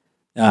gift.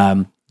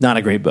 Not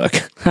a great book.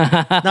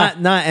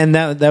 And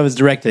that was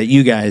directed at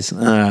you guys.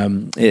 I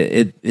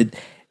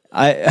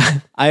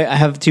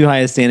have too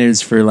high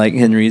standards for like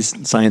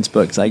Henry's science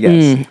books, I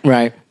guess.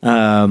 Right.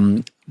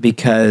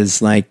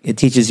 Because like it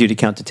teaches you to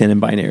count to 10 in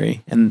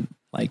binary, and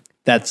like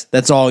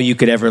that's all you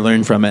could ever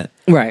learn from it.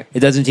 Right. It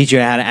doesn't teach you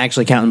how to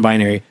actually count in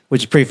binary,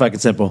 which is pretty fucking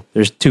simple.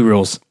 There's 2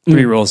 rules,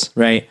 3 rules,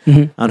 right?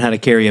 On how to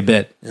carry a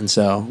bit. And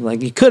so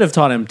like you could have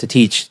taught him to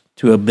teach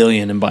to 1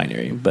 billion in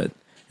binary, but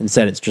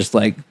instead it's just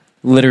like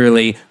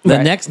literally the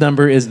next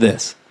number is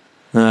this.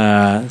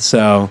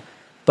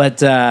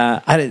 But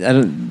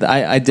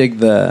I dig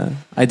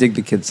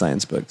the kids'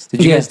 science books.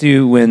 Did you guys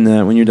do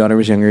when your daughter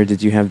was younger?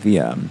 Did you have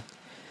the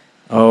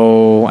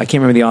I can't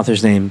remember the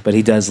author's name, but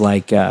he does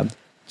like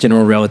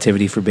general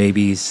relativity for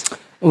babies.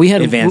 We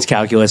had advanced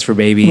calculus for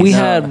babies. We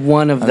had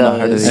one of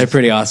those. They're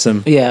pretty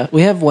awesome. Yeah,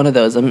 we have one of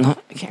those. I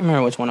can't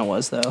remember which one it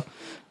was though.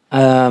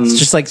 It's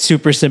just like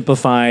super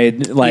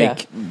simplified,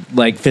 like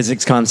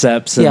physics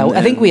concepts. And,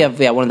 I think we have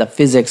one of the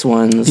physics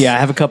ones. Yeah, I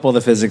have a couple of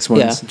the physics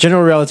ones. Yeah.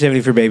 General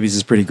relativity for babies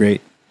is pretty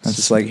great. It's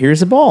just like,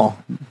 here's a ball.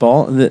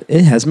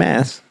 It has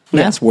mass.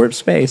 Mass warps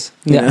space.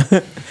 You know?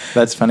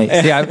 That's funny.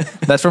 Yeah,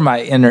 that's where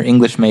my inner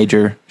English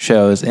major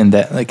shows. In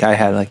that, like, I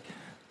had like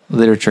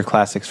literature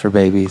classics for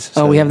babies.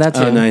 So we have that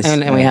too. Oh, nice.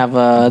 And we have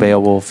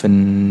Beowulf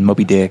and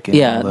Moby Dick.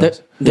 And all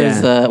those.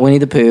 There's Winnie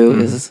the Pooh.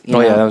 Is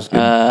that was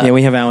good.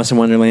 We have Alice in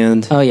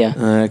Wonderland. Oh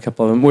yeah, a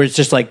couple of them where it's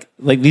just like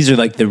these are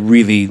like the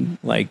really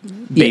like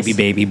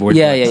baby board.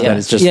 Yeah. That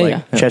it's just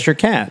Cheshire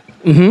Cat.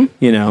 Mm-hmm.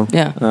 You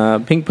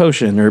know, Pink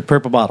Potion or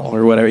Purple Bottle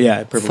or whatever.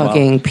 Yeah, Purple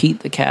Fucking Bottle. Pete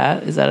the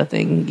Cat. Is that a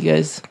thing you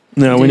guys?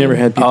 No, we never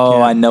had Pete the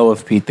Cat. I know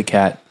of Pete the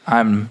Cat.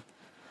 I'm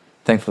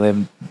thankfully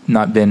have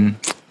not been.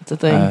 It's a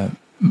thing.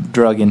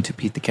 Drug into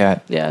Pete the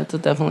Cat. Yeah, it's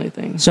definitely a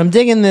thing. So I'm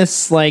digging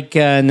this like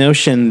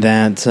notion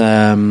that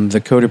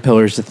the Coder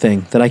Pillar is a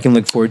thing that I can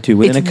look forward to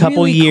within It's a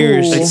couple really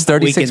years. cool. It's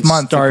 36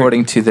 months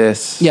according to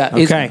this. Yeah,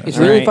 Okay. it's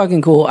really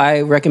fucking cool.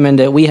 I recommend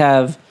it.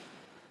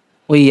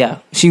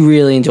 She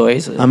really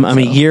enjoys it. I'm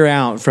a year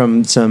out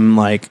from some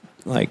like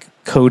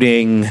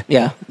coding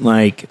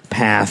like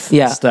path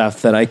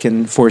stuff that I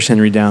can force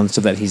Henry down so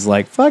that he's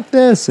like, fuck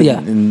this,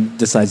 and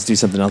decides to do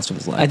something else with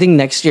his life. I think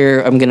next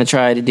year I'm going to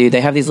try to do,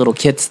 they have these little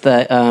kits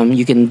that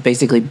you can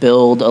basically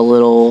build a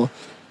little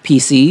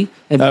PC.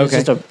 It's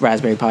just a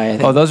Raspberry Pi, I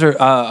think. Oh, those are,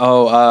 what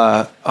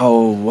are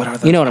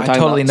those? You know what I'm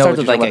talking totally about. Know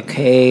Starts what with you're like a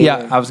K.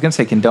 Yeah, I was going to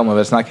say Condoma, but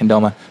it's not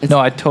Condoma. No,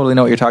 I totally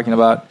know what you're talking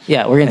about.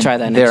 Yeah, we're going to try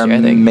that next year,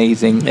 I think.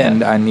 Amazing,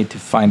 and I need to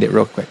find it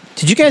real quick.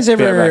 Did you guys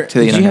ever,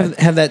 did you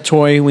have that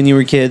toy when you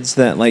were kids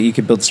that like you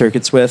could build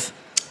circuits with?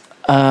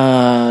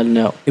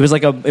 No. It was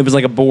like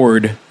a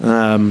board,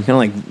 kind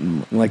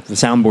of like the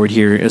soundboard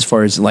here as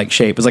far as like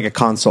shape. It was like a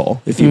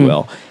console, if you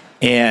will.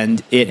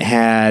 And it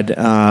had, it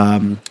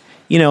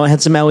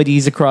had some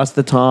LEDs across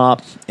the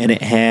top, and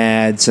it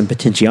had some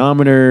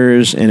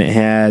potentiometers, and it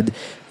had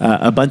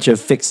a bunch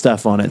of fixed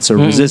stuff on it. So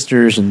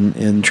resistors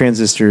and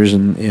transistors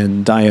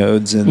and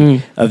diodes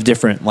and of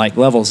different like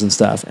levels and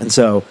stuff. And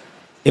so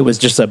it was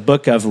just a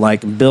book of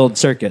like build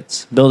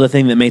circuits, build a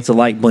thing that makes a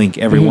light blink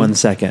every 1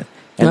 second.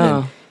 And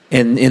then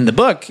and in the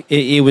book,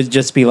 it would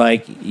just be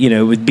like,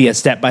 it would be a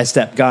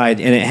step-by-step guide,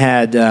 and it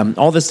had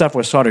all this stuff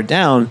was soldered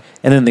down,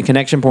 and then the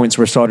connection points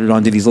were soldered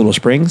onto these little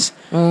springs.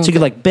 So you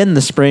could like bend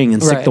the spring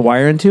and stick the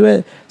wire into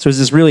it. So it was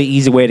this really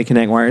easy way to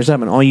connect wires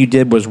up, and all you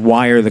did was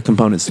wire the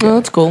components together. Oh,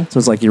 that's cool. So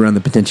it's like you run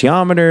the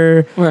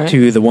potentiometer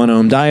to the 1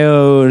 ohm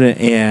diode,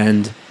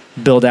 and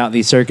build out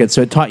these circuits.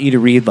 So it taught you to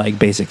read like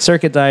basic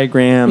circuit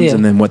diagrams Yeah.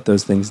 and then what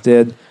those things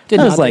did. Did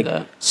That not was do like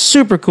that.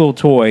 super cool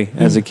toy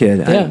as a kid.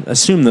 Yeah. I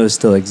assume those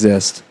still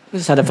exist. I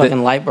just had a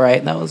fucking light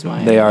bright. That was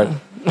my. They are.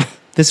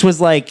 This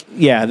was like a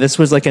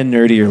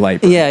nerdier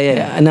light bulb.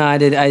 Yeah. No, I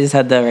did. I just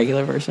had the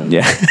regular version.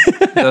 Yeah.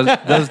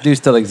 Those do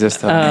still exist.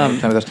 Kano.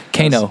 That's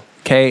it.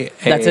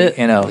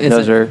 K-A-N-O. Is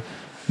Those it? are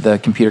the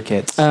computer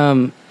kits.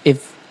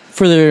 If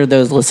for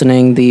those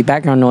listening, the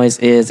background noise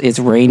is it's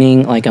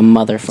raining like a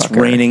motherfucker. It's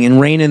raining, and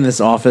rain in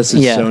this office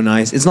is Yeah. so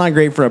nice. It's not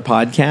great for a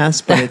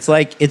podcast, but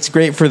it's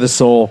great for the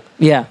soul.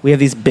 Yeah. We have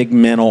these big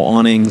metal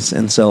awnings,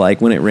 and so like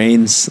when it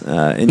rains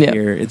in Yep.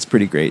 here, it's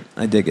pretty great.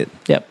 I dig it.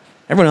 Yep.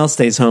 Everyone else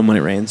stays home when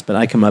it rains, but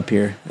I come up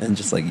here and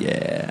just like,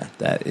 yeah,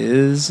 that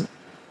is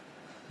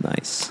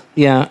nice.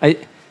 Yeah.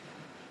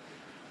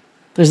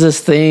 There's this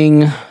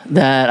thing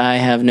that I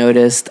have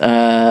noticed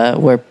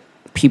where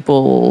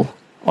people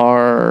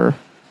are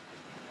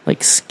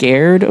like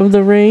scared of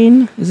the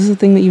rain. Is this a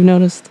thing that you've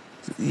noticed?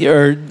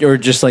 Or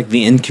just like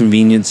the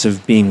inconvenience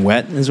of being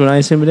wet is what I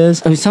assume it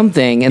is. I mean,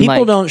 something. And People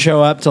like, don't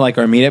show up to like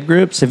our meetup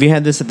groups. Have you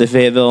had this at the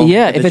Fayetteville?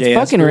 yeah, the if it's JS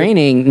fucking group?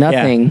 raining,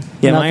 nothing.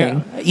 Yeah,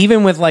 nothing.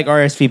 even with like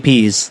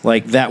RSVPs,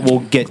 like that will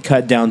get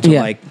cut down to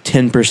Yeah. like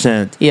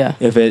 10%. Yeah.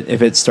 if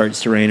it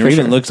starts to rain, or For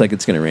even sure. looks like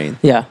it's going to rain.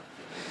 Yeah.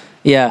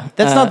 Yeah.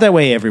 That's not that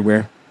way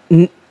everywhere.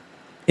 In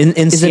Is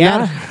it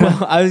Seattle, not?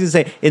 well, I was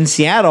going to say in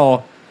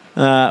Seattle,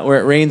 where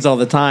it rains all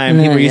the time,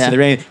 people are used Yeah. to the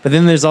rain. But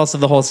then there's also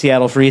the whole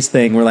Seattle freeze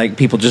thing, where like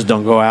people just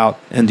don't go out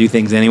and do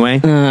things anyway.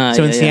 So in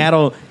yeah.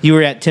 Seattle, you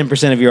were at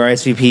 10% of your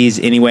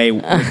RSVPs anyway,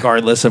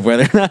 regardless of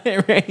whether or not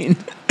it rained.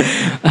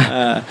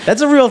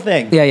 That's a real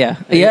thing. Yeah.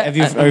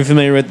 Are you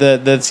familiar with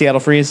the Seattle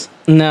freeze?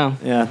 No.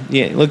 Yeah,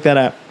 look that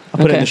up.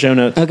 I'll put it in the show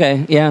notes.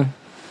 Okay. Yeah.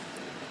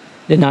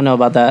 Did not know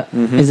about that.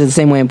 Is it the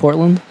same way in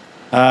Portland?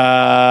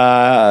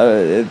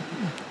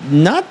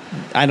 Not.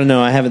 I don't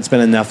know. I haven't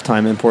spent enough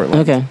time in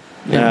Portland. Okay.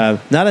 Yeah.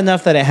 Not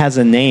enough that it has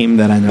a name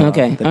that I know.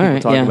 Okay, Of, that all people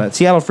right, talk yeah. about.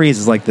 Seattle freeze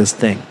is like this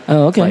thing.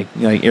 Oh, okay.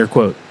 Like air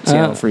quote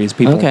Seattle freeze.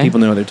 People okay.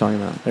 know what they're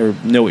talking about. They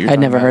know what you're. I'd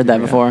talking never about. heard that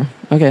Yeah. before.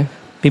 Okay.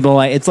 People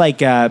it's like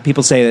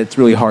people say that it's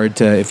really hard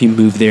to, if you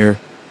move there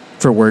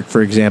for work,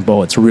 for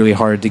example, it's really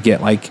hard to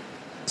get like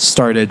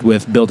started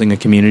with building a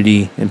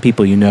community and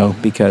people you know,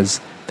 because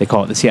they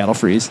call it the Seattle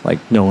freeze. Like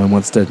no one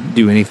wants to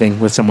do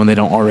anything with someone they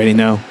don't already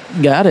know.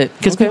 Got it.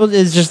 Because people,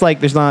 it's just like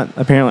there's not,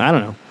 apparently, I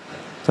don't know,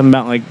 something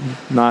about like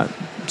not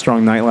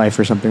strong nightlife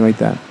or something like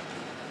that.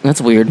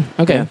 That's weird.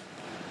 Okay. Yeah.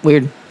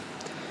 Weird.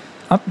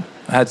 I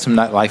had some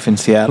nightlife in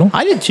Seattle.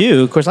 I did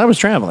too. Of course, I was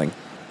traveling.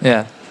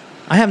 Yeah.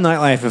 I have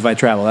nightlife if I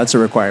travel. That's a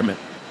requirement.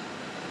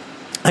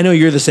 I know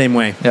you're the same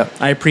way. Yep.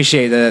 I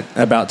appreciate that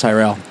about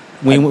Tyrel.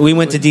 We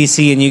went to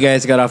DC and you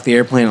guys got off the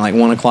airplane at like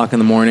 1 o'clock in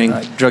the morning.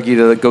 I drug you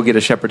to go get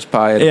a shepherd's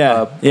pie at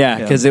a pub. Yeah,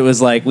 because it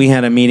was like we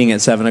had a meeting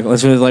at 7 o'clock.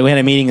 So it was like we had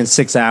a meeting in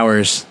 6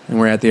 hours and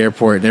we're at the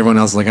airport and everyone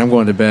else was like, I'm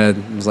going to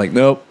bed. I was like,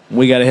 nope,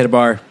 we got to hit a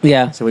bar.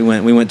 Yeah. So we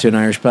went to an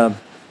Irish pub.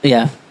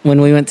 Yeah. When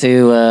we went to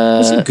It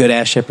was a good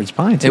ass shepherd's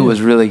pie too. It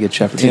was really good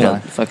shepherd's dude, pie. I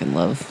fucking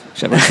love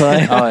shepherd's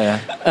pie. Oh,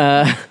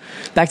 yeah.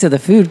 Back to the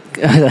food.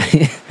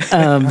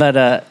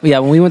 Yeah,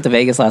 when we went to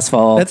Vegas last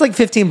fall. That's like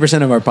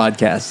 15% of our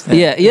podcast.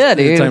 yeah,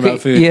 dude. Talking about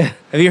food. Yeah.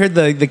 Have you heard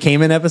the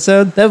Cayman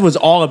episode? That was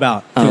all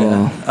about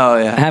food. Oh,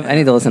 yeah. I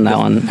need to listen to that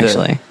one,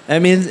 actually. I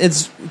mean,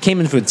 it's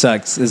Cayman food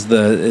sucks is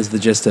the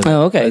gist of it.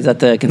 Oh, okay. Is that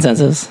the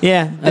consensus?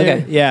 Yeah.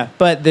 Okay. Yeah,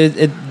 but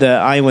the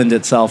island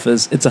itself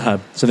it's a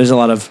hub, so there's a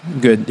lot of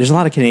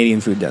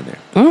Canadian food down there.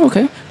 Oh,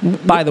 okay.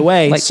 By the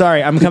way, Like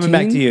sorry, I'm coming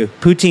back poutine? to you.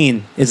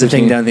 Poutine is a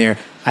thing Poutine. down there.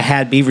 I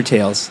had beaver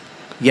tails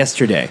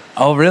yesterday.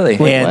 Oh, really?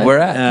 And, Where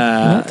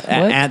at? What?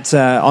 At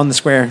on the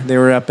square. They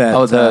were up at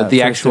the First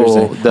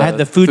actual- Thursday. the I had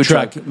the food food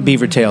truck truck.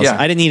 beaver tails. Yeah.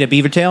 I didn't eat a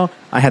beaver tail.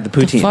 I had the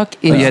poutine. Fuck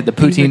Oh, you had the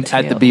poutine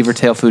at the Beaver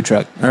Tail food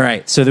truck. All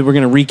right, so then we're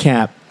going to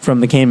recap from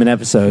the Cayman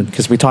episode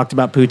because we talked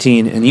about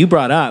poutine, and you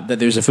brought up that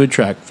there's a food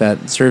truck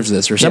that serves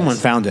this, or someone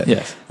found it.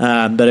 Yes.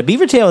 But a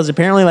beaver tail is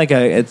apparently like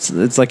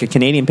it's like a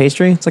Canadian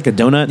pastry. It's like a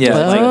donut. Yeah.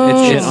 with, like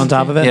Oh. shit on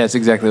top of it. Yeah, it's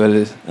exactly what it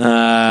is.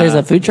 There's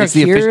a food truck It's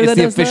the, here it's that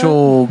the does that?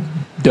 official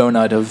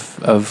donut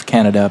of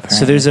Canada, apparently.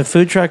 So there's a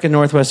food truck in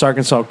Northwest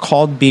Arkansas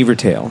called Beaver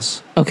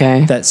Tails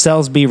Okay. that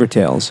sells beaver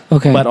tails,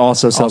 Okay. but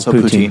also sells Also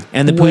poutine. poutine.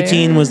 And the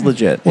poutine was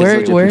legit. Where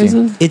legit where is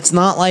poutine. it? It's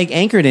not like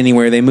anchored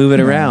anywhere. They move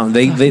it around.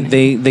 They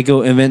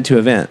go event to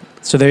event.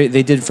 So they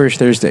did First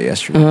Thursday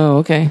yesterday. Oh,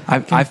 okay.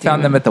 I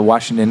found them at the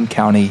Washington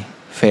County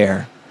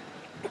Fair.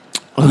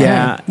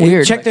 Yeah,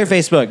 Weird. Check their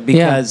Facebook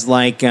because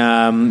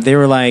they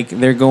were like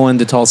they're going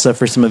to Tulsa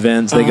for some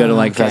events. They go to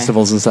like okay.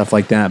 festivals and stuff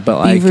like that. But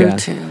like, Beaver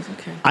tails.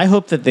 Okay. I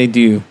hope that they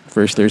do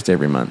First Thursday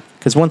every month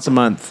because once a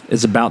month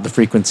is about the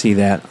frequency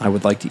that I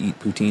would like to eat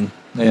poutine.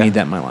 I Yeah. need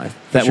that in my life.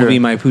 That Sure. will be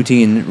my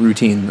poutine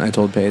routine. I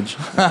told Paige.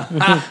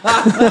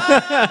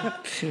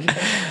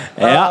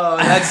 Oh,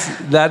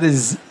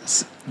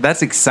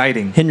 that's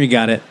exciting. Henry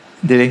got it.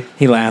 Did he?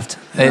 He laughed.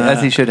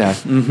 As he should have.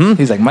 Mm-hmm.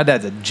 He's like, my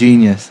dad's a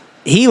genius.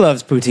 He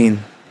loves poutine.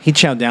 He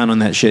chowed down on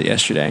that shit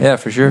yesterday. Yeah,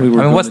 for sure. We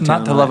were I mean, what's going to not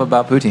town to on love that.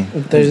 about poutine?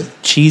 There's,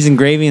 Cheese and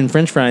gravy and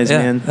French fries,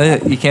 Yeah,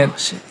 man. you can't.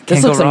 this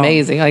can't looks go wrong.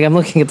 amazing. Like I'm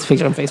looking at the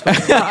picture on Facebook.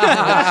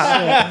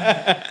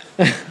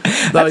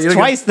 That's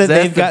twice that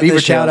they've got the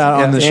shout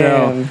out on the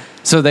show. Damn.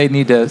 So they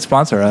need to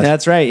sponsor us.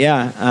 That's right.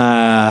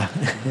 Yeah.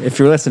 If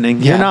you're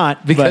listening, you're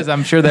not because but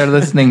I'm sure they're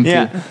listening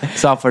Yeah. to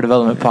software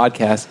development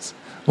podcasts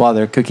while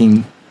they're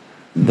cooking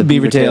the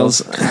beaver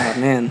tails. Oh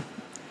man,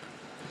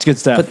 It's good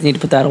stuff. need to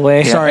put that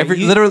away. Yeah, Sorry,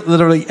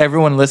 literally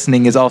everyone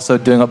listening is also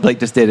doing what Blake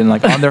just did and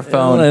like on their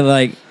phone,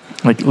 like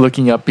like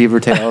looking up beaver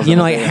tails. you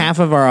know, like half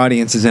of our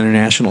audience is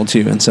international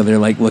too, and so they're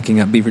like looking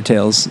up beaver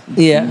tails,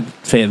 Yeah,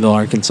 Fayetteville,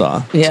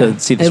 Arkansas. Yeah. To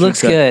see the It street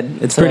looks cut.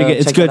 good. It's So pretty good.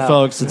 It's check good, it out.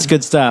 folks. It's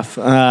good stuff.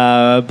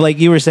 Blake,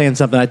 you were saying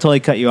something. I totally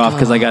cut you off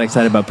because I got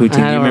excited about poutine. Do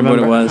you I don't remember what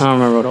it was? I don't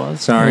remember what it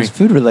was. Sorry. It's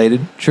food related,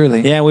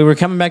 surely. Yeah, we were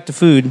coming back to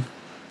food.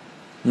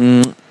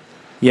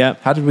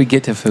 Yep. How did we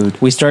get to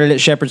food? We started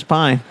at Shepherd's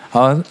Pie.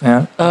 Oh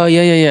yeah. Oh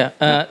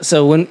yeah.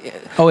 So when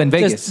Oh, in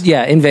Vegas.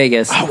 in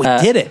Vegas. Oh, we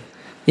did it.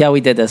 Yeah,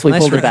 we did this. We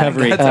Nice pulled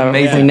recovery. it back. That's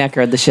amazing. We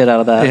neckered the shit out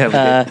of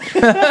that.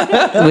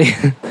 Yeah, we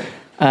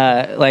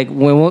like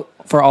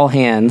for all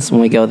hands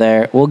when we go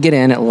there, we'll get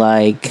in at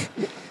like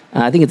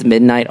I think it's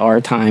midnight our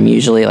time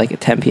usually, like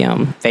at 10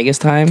 p.m. Vegas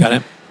time. Got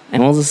it.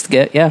 And we'll just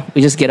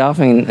we just get off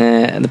in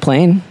the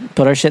plane,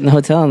 put our shit in the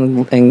hotel,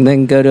 and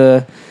then go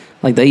to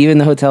like even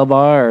the hotel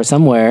bar or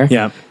somewhere.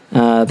 Yeah.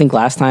 I think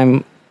last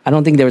time, I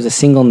don't think there was a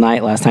single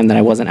night last time that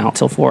I wasn't out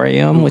till 4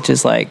 a.m., which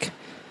is like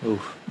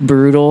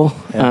brutal.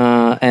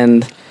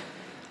 And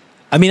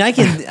I mean, I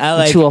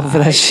like too old for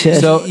that shit.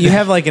 So you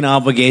have like an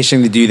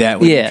obligation to do that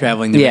when you're Yeah.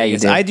 traveling to Yeah,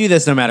 Vegas. you do. I do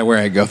this no matter where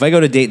I go. If I go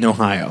to Dayton,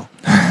 Ohio,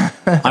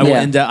 I will Yeah.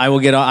 end up, I will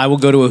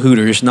go to a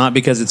Hooters, not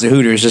because it's a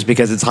Hooters, just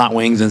because it's hot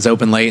wings and it's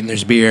open late and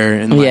there's beer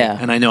and like, Yeah.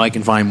 and I know I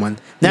can find one.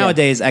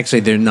 Nowadays,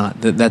 actually, they're not.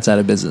 That's out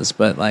of business.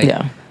 But like,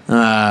 Yeah.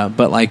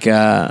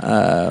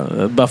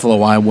 Buffalo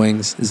Wild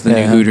Wings is the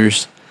new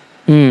Hooters.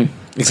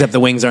 Except the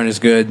wings aren't as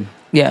good.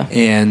 yeah.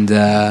 And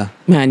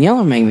Man, y'all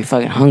are making me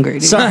fucking hungry,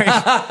 dude.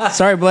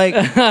 sorry, Blake.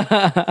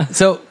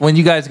 So when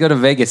you guys go to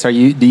Vegas, do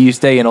you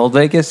stay in Old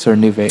Vegas or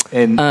New Vegas?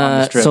 On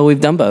the Strip? So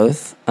we've done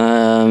both,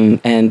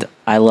 and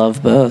I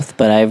love both,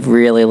 but I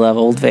really love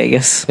Old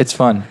Vegas. It's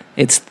fun.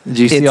 It's Did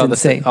you see it's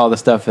insane. all the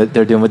stuff that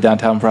they're doing with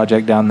Downtown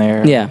Project down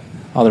there? Yeah.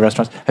 All the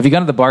restaurants. Have you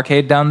gone to the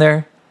Barcade down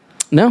there?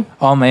 No,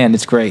 Oh man,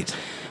 it's great.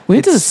 we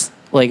went to this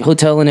like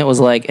hotel, and it was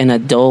like an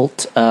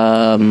adult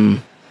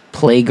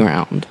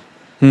playground.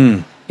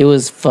 It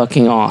was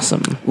fucking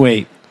awesome.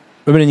 Wait,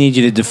 we're gonna need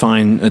you to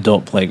define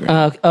adult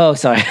playground. Oh,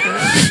 sorry.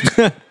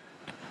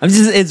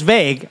 It's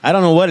vague. I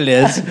don't know what it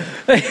is.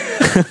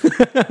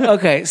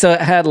 Okay, so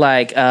it had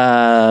like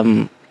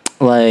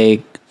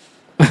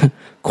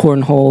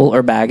cornhole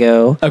or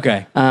bago.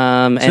 Okay.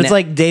 And So it's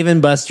like Dave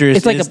and Buster's.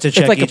 it's like is a to it's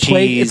Chuck like E. a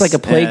play Cheese it's like a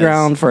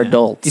playground for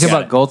adults. You talking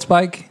about Gold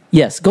Spike?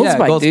 Yes, Gold Yeah,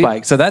 Spike, Gold dude.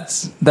 Spike. So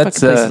that's Fucking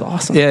place is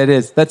awesome. Yeah, it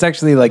is. That's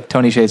actually like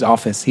Tony Hsieh's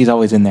office. He's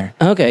always in there.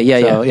 Okay, yeah,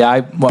 So, yeah.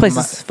 I Place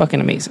is fucking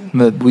amazing.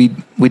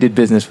 we did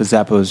business with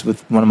Zappos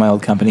with one of my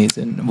old companies,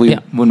 and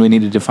when we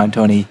needed to find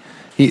Tony,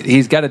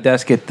 he's got a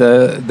desk at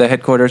the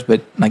headquarters,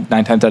 but like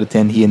 9 times out of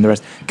 10, he and the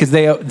rest, because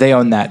they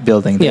own that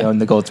building, they Yeah. own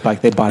the Gold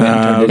Spike, they bought it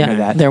and turned it Yeah, into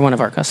that. they're one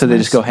of our customers. So they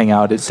just go hang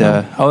out. It's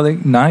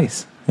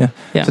nice. Yeah.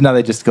 Yeah. So now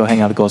they just go hang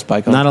out at Gold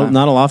Spike. All the time.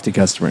 Not a Lofty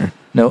customer.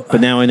 No.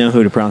 But now I know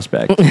who to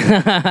prospect.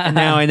 And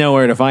now I know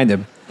where to find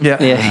him.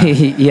 Yeah. Yeah,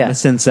 yeah. Let's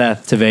send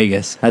Seth to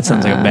Vegas. That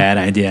sounds like a bad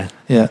idea.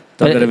 Yeah. Don't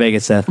But go to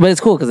Vegas, Seth. But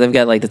it's cool because they've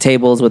got like the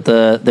tables with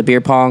the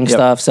beer pong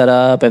stuff set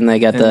up, and they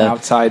got And the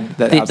outside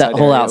that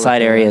whole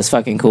outside area is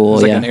fucking cool.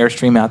 There's like Yeah, an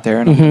Airstream out there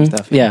and all that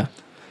stuff. yeah,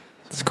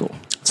 it's cool.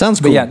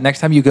 Sounds But cool. yeah, next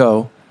time you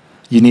go,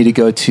 you need to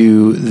go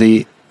to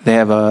they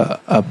have a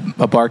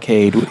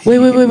barcade.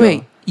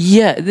 Wait.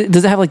 Yeah,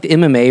 does it have like the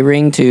MMA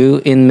ring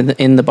too in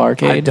the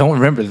barcade? I don't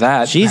remember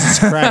that. Jesus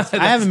Christ.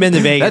 I haven't been to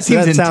Vegas.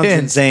 That seems sounds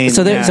intense. insane.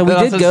 So there- Yeah. so we That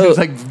did also go- seems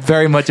like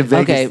very much a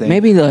Vegas Okay, thing.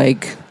 maybe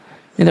like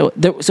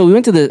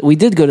so we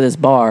did go to this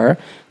bar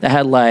that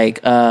had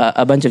like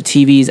a bunch of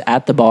TVs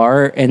at the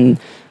bar and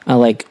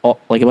like a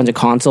bunch of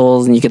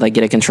consoles, and you could like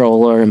get a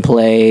controller and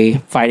play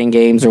fighting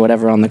games or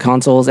whatever on the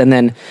consoles, and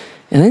then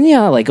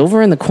yeah, like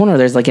over in the corner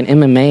there's like an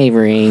MMA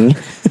ring.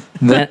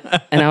 and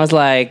I was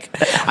like,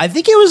 I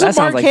think it was a That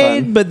sounds like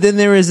barcade, fun. but then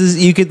there was this,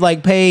 you could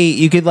pay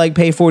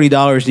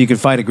 $40 and you could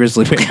fight a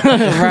grizzly bear.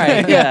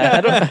 right, yeah. I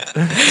don't,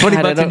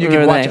 $20 I and don't you can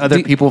remember watch that.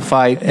 other people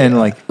fight and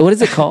like What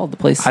is it called? The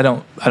place? I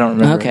don't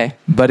remember. Okay.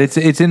 But it's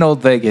in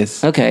Old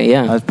Vegas. Okay,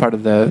 yeah. As part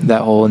of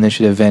that whole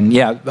initiative, and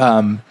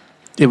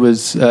it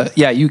was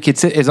you could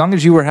sit as long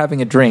as you were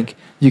having a drink,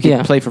 you could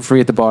Yeah. play for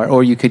free at the bar,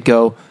 or you could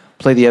go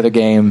play the other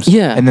games.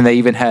 Yeah. And then they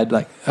even had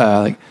like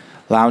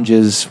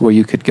lounges where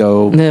you could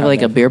go. And they have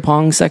like a beer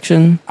pong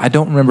section. I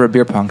don't remember a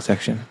beer pong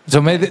section.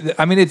 So maybe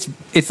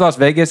it's Las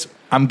Vegas.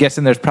 I'm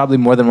guessing there's probably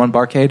more than one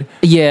barcade.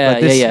 Yeah,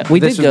 But this- yeah. We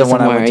this did was go the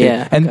one I somewhere. went to.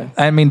 Yeah, And okay.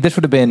 I mean, this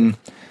would have been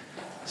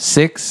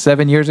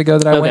 6-7 years ago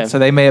that I Okay. went. So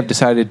they may have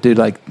decided to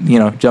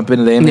jump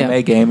into the MMA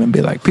Yeah. game and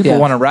be like, people Yeah.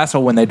 want to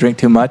wrestle when they drink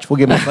too much. We'll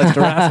give them a place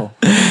to wrestle.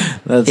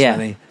 That's Yeah.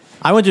 funny.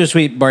 I went to a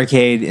sweet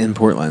barcade in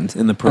Portland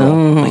in the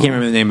Pearl. I can't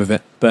remember the name of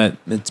it, but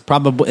it's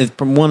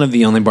one of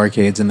the only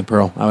barcades in the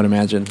Pearl, I would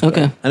imagine.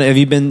 Okay. But, have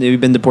you been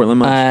to Portland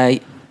much?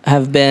 I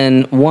have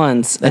been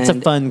once. That's a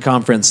fun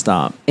conference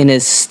stop. And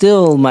it's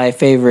still my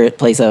favorite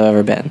place I've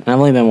ever been. And I've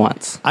only been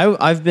once.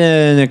 I've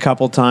been a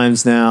couple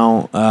times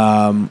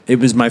now. It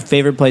was my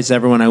favorite place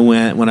ever when I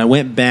went. When I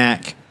went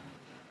back,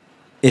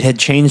 it had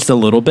changed a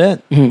little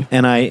bit,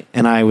 and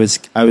I was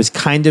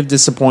kind of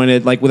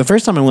disappointed. Like, the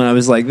first time I went, I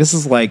was like, this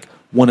is like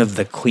one of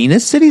the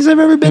cleanest cities I've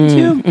ever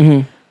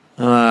been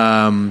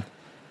to.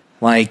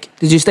 Like,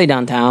 did you stay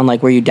downtown?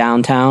 Like, were you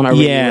downtown, or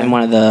were you in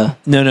one of the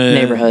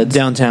neighborhoods?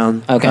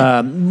 Downtown.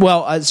 Okay.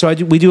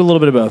 We do a little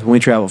bit of both when we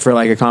travel for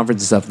like a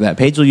conference and stuff like that.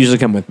 Paige will usually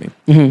come with me.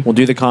 We'll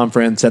do the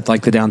conference at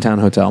like the downtown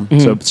hotel.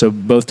 So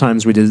both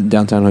times we did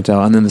downtown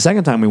hotel, and then the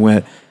second time we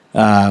went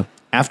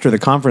after the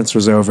conference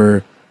was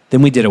over.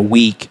 Then we did a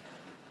week,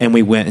 and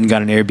we went and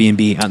got an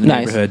Airbnb out in the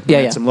neighborhood.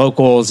 Yeah, Some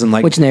locals and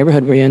like. Which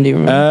neighborhood were you in? Do you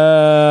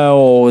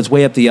remember? It's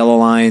way up the yellow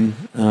line.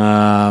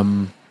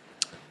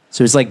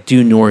 So it's like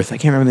due north. I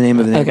can't remember the name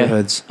of the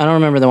neighborhoods. I don't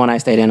remember the one I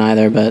stayed in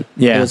either, but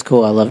it was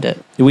cool. I loved it.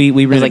 We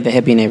it was like the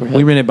hippie neighborhood.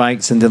 We rented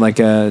bikes and did like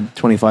a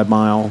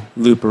 25-mile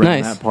loop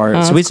around that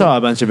part. So we saw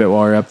a bunch of it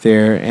while we were up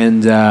there,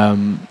 and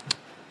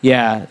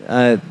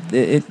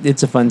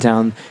it's a fun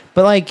town.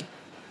 But like,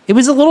 it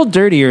was a little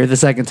dirtier the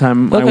second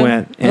time I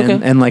went,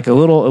 and like it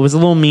was a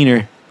little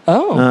meaner.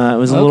 Oh, it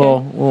was a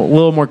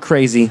little more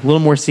crazy, a little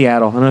more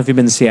Seattle. I don't know if you've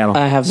been to Seattle.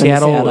 I have.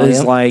 Seattle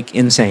is like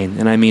insane,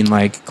 and I mean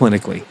like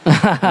clinically.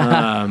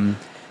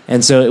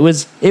 And so it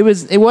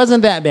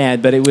wasn't that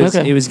bad, but it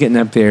was getting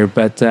up there.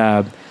 But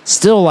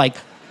still, like,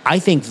 I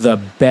think the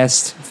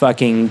best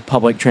fucking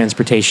public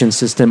transportation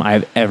system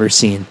I've ever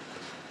seen.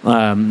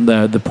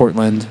 The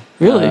Portland,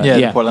 really,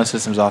 the Portland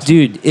system's awesome,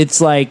 dude.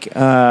 It's like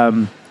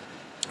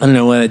I don't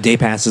know what a day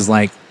pass is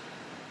like.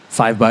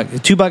 $5,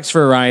 $2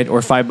 for a ride, or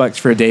 $5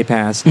 for a day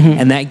pass,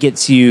 and that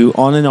gets you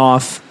on and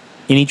off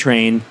any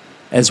train,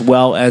 as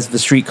well as the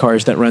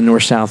streetcars that run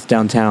north south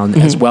downtown,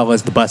 as well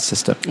as the bus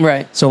system.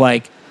 Right. So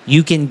like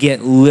you can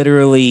get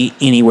literally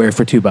anywhere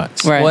for $2.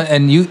 Right. Well,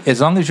 and you,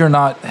 as long as you're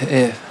not,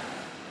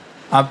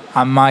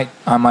 I might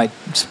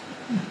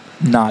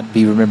not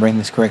be remembering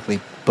this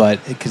correctly,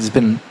 but because it's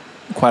been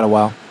quite a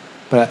while,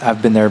 but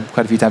I've been there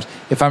quite a few times.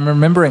 If I'm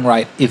remembering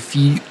right, if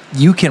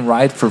you can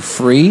ride for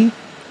free.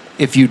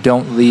 If you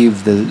don't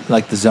leave the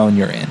zone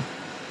you're in,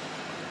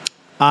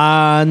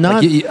 I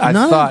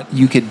thought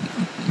you could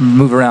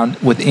move around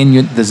within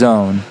the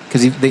zone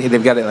because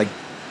they've got it like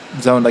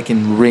zoned like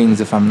in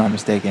rings, if I'm not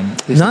mistaken.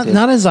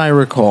 Not as I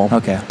recall.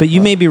 Okay, but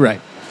you may be right.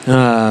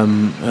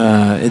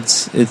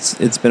 It's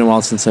been a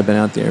while since I've been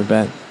out there,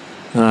 but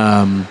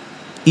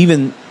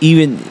even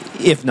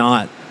if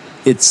not,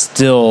 it's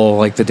still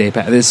like the day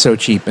pass. It's so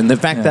cheap, and the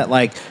fact that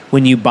like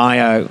when you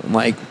buy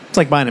it's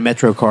like buying a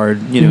Metro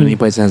card, any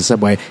place that has a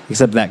subway,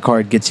 except that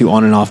card gets you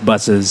on and off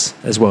buses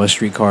as well as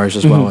streetcars,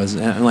 as well as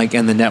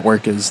and the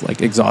network is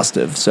like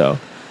exhaustive. So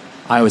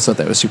I always thought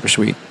that was super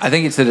sweet. I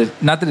think it's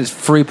not that it's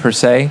free per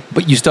se,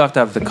 but you still have to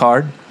have the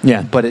card.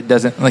 Yeah. But it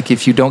doesn't, like,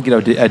 if you don't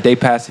get a day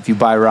pass, if you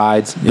buy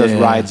rides, those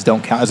rides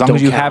don't count. As long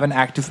as you have an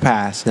active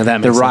pass, the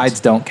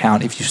rides don't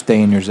count if you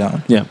stay in your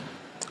zone. Yeah.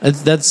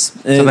 That's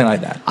something like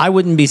that. I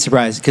wouldn't be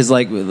surprised because,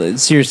 like,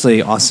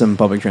 seriously, awesome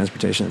public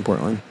transportation in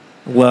Portland.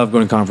 Love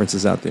going to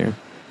conferences out there.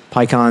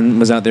 PyCon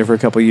was out there for a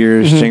couple of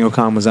years. Django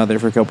Con was out there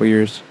for a couple of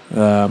years.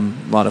 A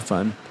lot of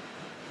fun.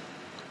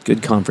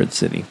 Good conference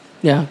city.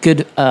 Yeah,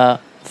 good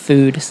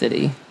food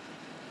city.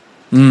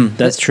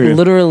 That's true.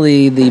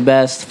 Literally the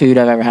best food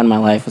I've ever had in my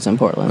life was in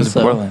Portland.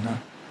 Portland, huh?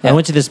 Yeah. I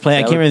went to this place.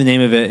 I can't remember the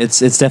name of it. It's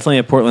definitely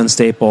a Portland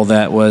staple.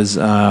 That was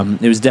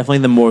it was definitely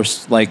the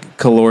most like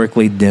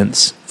calorically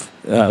dense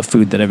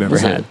food that I've ever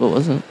had. What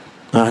was it?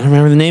 I don't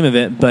remember the name of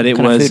it, but what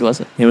kind of food was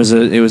it?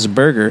 It was a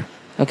burger.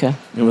 Okay.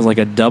 It was like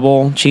a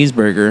double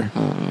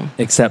cheeseburger,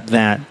 except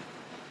that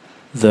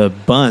the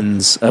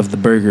buns of the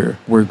burger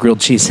were grilled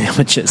cheese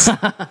sandwiches.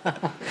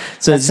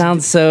 So that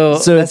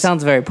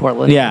sounds very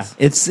Portland. Yeah,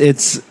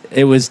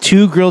 it was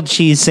 2 grilled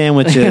cheese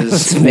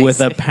sandwiches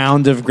with a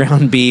pound of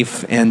ground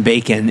beef and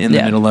bacon in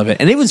the middle of it,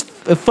 and it was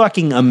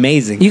fucking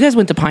amazing. You guys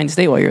went to Pine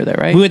State while you were there,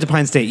 right? We went to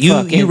Pine State.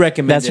 You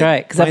recommended. That's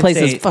right, because that place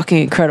is fucking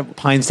incredible.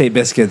 Pine State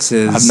biscuits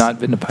is. I've not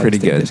been to Pine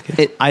State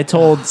biscuits. I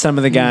told some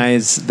of the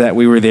guys that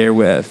we were there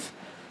with,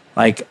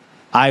 like,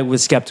 I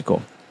was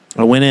skeptical.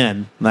 I went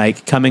in,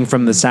 like, coming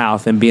from the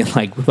South and being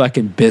like,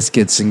 fucking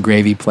biscuits and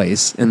gravy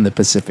place in the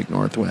Pacific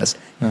Northwest.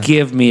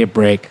 Give me a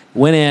break.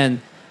 Went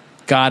in,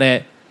 got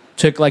it,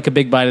 took, like, a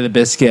big bite of the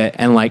biscuit,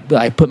 and, like,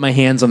 I put my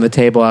hands on the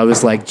table. I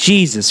was like,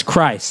 Jesus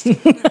Christ.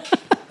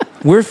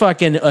 We're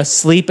fucking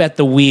asleep at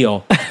the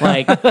wheel.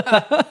 Like,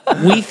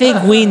 we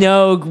think we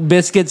know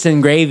biscuits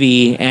and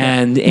gravy,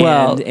 and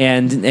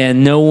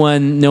no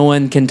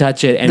one can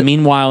touch it. And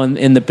meanwhile,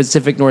 in the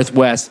Pacific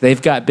Northwest,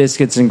 they've got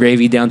biscuits and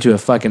gravy down to a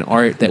fucking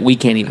art that we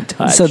can't even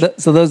touch. So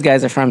those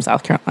guys are from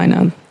South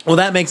Carolina. Well,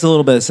 that makes a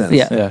little bit of sense.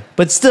 Yeah.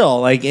 But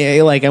still, like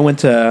I went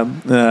to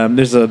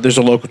there's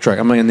a local truck.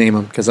 I'm not gonna name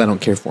them because I don't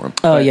care for them.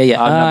 Oh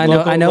yeah.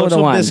 I know the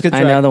one.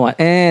 I know the one.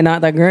 Not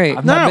that great.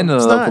 I've not been to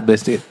the local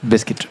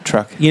biscuit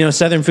truck. You know,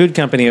 Southern Food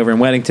Company over in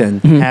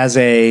Weddington has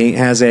a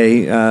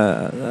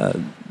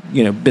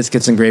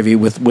biscuits and gravy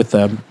with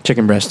a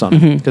chicken breast on it,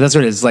 because that's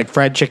what it is. It's like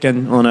fried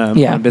chicken on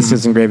a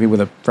biscuits and gravy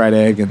with a fried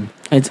egg, and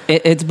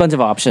it's a bunch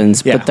of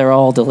options, but they're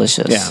all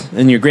delicious. Yeah,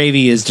 and your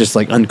gravy is just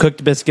like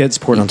uncooked biscuits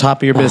poured on top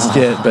of your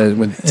biscuit, but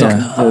with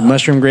the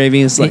mushroom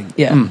gravy, it's like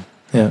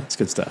it's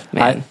good stuff.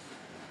 Man.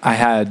 I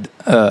had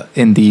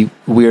in the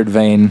weird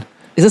vein.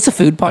 Is this a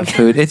food podcast?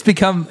 Food. It's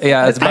become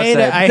It's I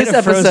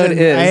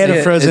had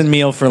a frozen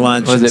meal for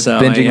lunch. Was it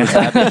binging with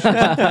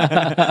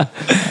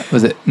Babish?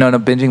 Was it no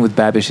binging with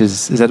Babish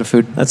is that a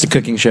food? That's a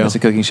cooking show. That's a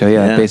cooking show.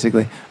 Yeah.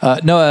 Basically.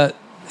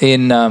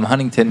 In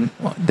Huntington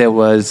there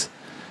was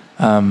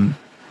a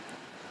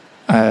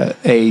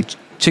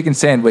chicken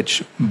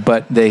sandwich,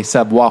 but they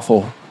sub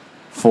waffle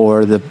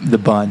for the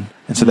bun.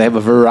 And so they have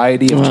a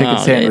variety of chicken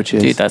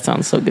sandwiches. Dude, that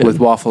sounds so good. With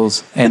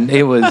waffles. And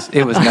it was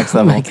next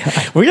level.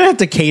 We're going to have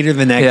to cater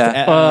the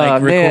next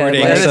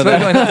recording. So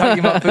talking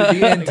about food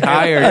the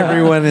entire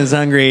everyone is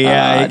hungry.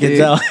 Yeah, you can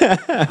tell.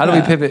 How do we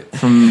pivot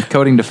from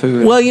coding to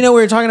food? Well, we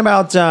were talking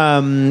about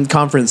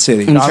conference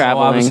cities.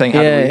 Traveling. I was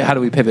saying, how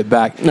do we pivot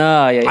back?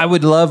 I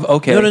would love,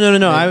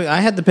 No.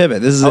 I had to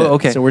pivot. This is it.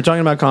 Okay. So we're talking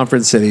about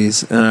conference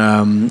cities.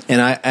 And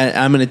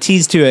I'm going to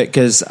tease to it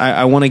because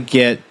I want to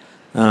get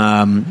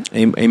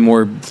a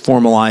more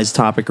formalized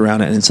topic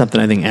around it, and it's something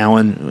I think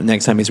Alan,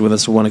 next time he's with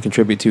us, will want to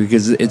contribute to,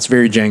 because it's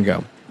very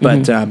Django.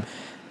 But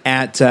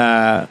at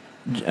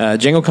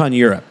DjangoCon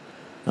Europe,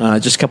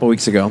 just a couple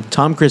weeks ago,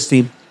 Tom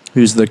Christie,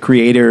 who's the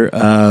creator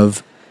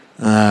of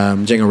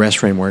Django REST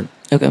framework,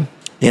 and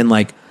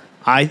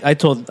I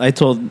told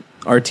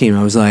our team,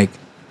 I was like,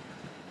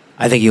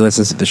 I think he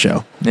listens to the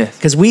show. Yes.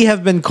 Because we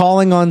have been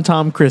calling on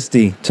Tom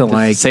Christie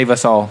to save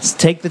us all.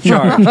 Take the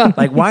charge.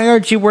 Why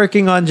aren't you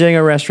working on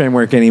Django REST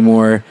framework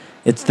anymore?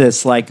 It's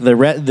this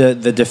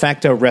the de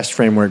facto REST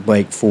framework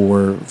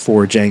for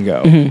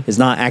Django is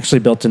not actually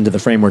built into the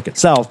framework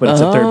itself, but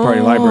it's a third party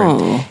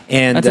library.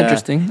 And that's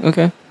interesting.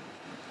 Okay.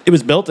 It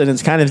was built and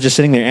it's kind of just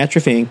sitting there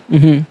atrophying.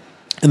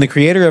 And the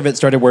creator of it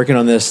started working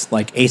on this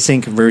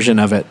async version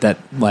of it that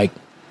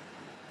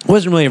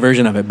wasn't really a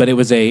version of it, but it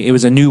was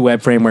a new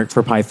web framework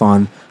for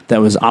Python that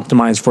was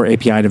optimized for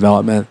API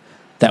development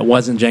that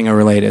wasn't Django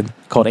related,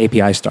 called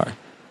API Star.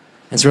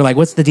 And so we're like,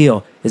 what's the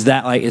deal? Is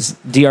that is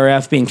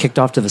DRF being kicked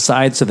off to the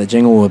side so that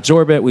Django will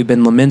absorb it? We've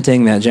been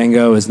lamenting that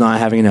Django is not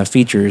having enough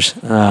features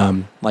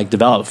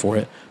developed for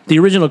it. The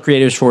original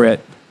creators for it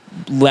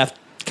left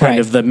kind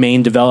of the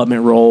main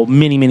development role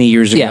many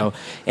years ago,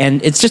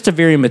 and it's just a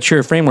very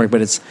mature framework.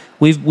 But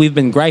we've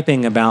been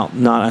griping about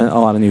not a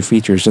lot of new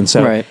features, and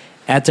so.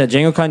 At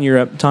DjangoCon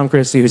Europe, Tom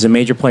Christie, who's a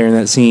major player in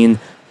that scene,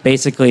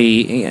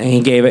 basically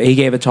he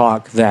gave a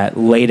talk that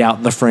laid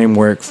out the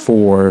framework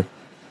for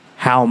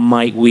how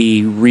might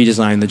we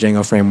redesign the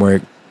Django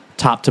framework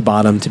top to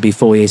bottom to be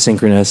fully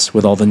asynchronous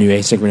with all the new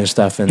asynchronous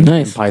stuff in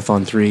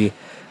Python 3.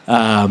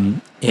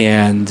 And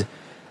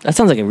that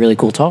sounds like a really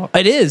cool talk.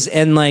 It is,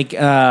 and link to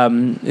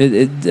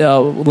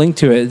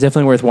it.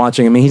 Definitely worth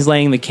watching. I mean, he's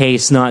laying the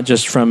case not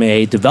just from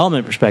a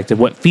development perspective,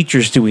 what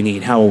features do we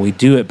need, how will we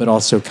do it, but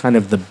also kind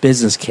of the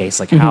business case,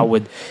 how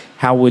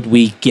would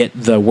we get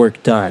the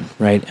work done,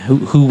 right?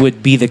 Who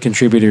would be the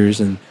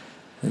contributors? And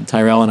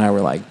Tyrel and I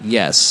were like,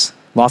 yes,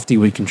 Lofty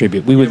would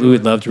contribute. We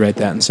would love to write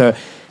that. And so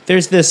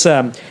there's this.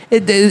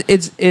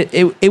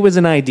 It was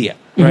an idea.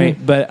 Right,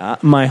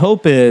 but my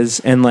hope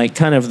is, and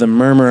kind of the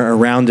murmur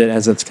around it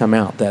as it's come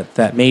out,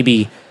 that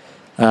maybe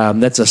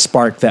that's a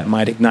spark that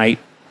might ignite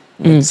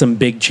some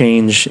big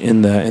change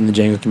in the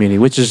Django community,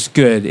 which is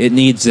good. It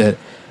needs it.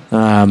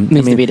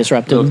 Needs to be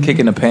disrupted. A little kick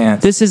in the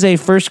pants. This is a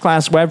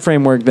first-class web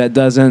framework that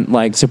doesn't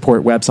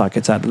support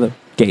WebSockets out of the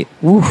gate.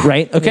 Oof.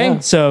 Right? Okay, yeah.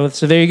 So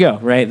there you go.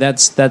 Right?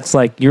 That's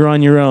you're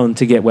on your own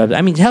to get web.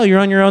 I mean, hell, you're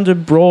on your own to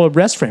roll a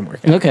REST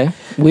framework out. Okay,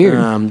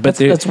 weird. But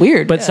that's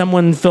weird. But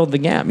someone filled the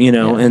gap,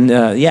 and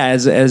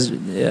as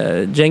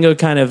Django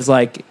kind of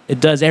it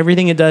does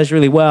everything it does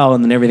really well,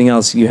 and then everything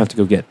else you have to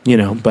go get,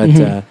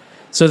 But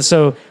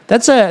so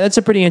that's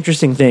a pretty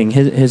interesting thing.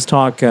 His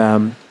talk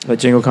at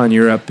DjangoCon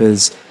Europe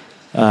is.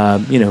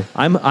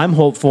 I'm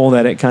hopeful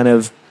that it kind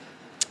of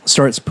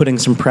starts putting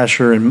some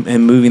pressure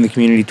and moving the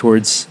community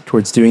towards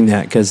doing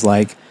that, because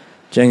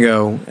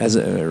Django as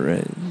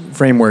a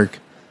framework,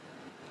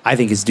 I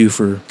think is due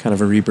for kind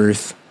of a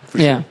rebirth.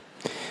 Sure.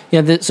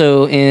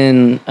 So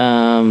in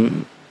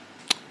in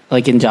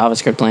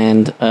JavaScript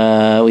land,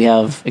 we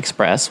have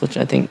Express, which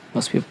I think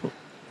most people.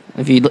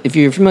 If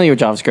you're familiar with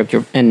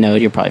JavaScript and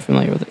Node, you're probably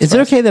familiar with it. Is it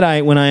okay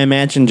that when I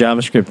imagine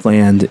JavaScript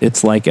land,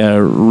 it's like a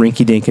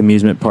rinky-dink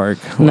amusement park?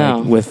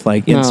 No. With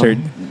insert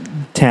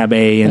tab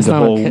A That's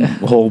into not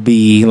whole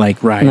B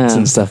like rides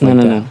and stuff like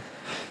that.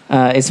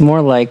 No. It's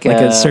more like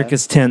A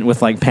circus tent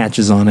with like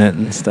patches on it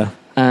and stuff.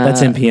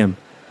 That's NPM.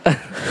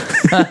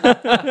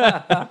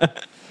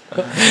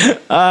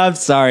 I'm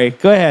sorry.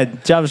 Go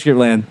ahead, JavaScript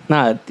land.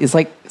 No, it's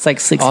like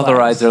Six All the Flags.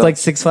 rides are It's like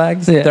Six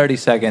Flags. Yeah. 30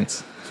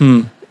 seconds.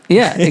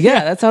 Yeah,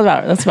 that's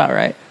about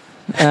right.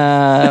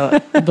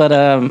 But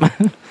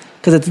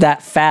because it's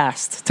that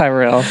fast,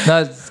 Tyrel.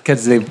 No, it's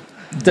because they.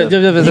 You could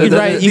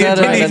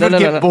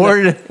get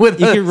bored with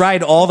You could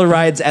ride all the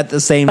rides at the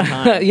same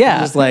time.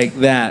 Yeah. Just like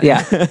that.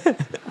 Yeah.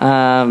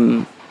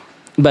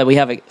 But we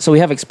have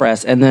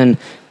Express, and then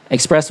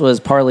Express was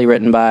partly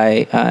written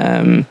by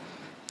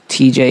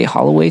TJ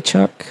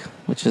Holloway-Chuck,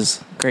 which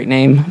is a great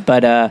name.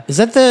 But Is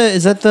that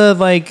the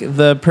like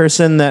the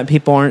person that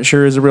people aren't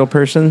sure is a real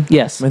person?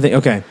 yes, I think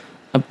okay.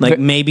 Like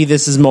maybe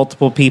this is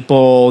multiple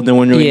people. No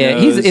one really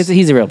knows.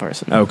 he's a real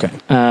person. Okay.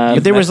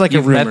 But there was like a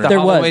You've met rumor. the There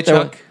was.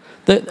 Holloway-Chuck?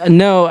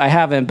 No, I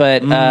haven't.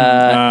 But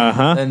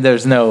And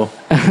there's no.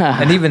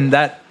 And even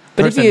that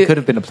But if person you- could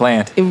have been a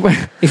plant.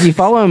 if you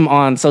follow him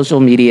on social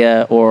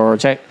media or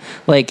check,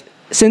 like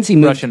since he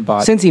Russian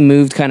bot.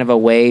 moved kind of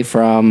away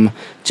from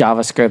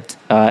JavaScript,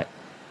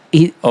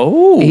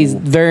 he's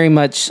very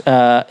much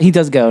he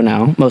does Go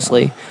now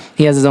mostly.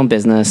 He has his own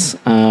business,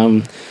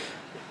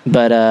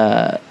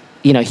 but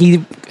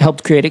he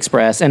helped create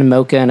Express and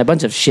Mocha and a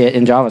bunch of shit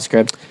in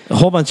JavaScript. A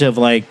whole bunch of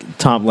like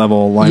top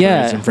level libraries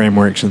Yeah. and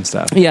frameworks and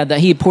stuff. Yeah, that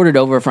he ported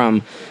over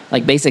from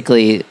like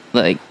basically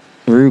like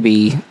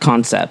Ruby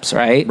concepts,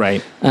 right?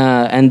 Right.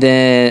 And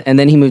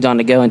then he moved on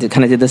to Go and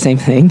kind of did the same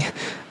thing.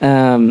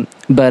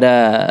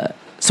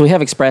 So we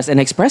have Express, and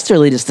Express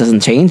really just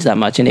doesn't change that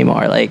much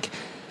anymore. Like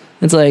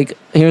it's like,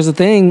 here's the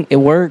thing, it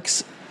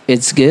works,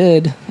 it's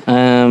good,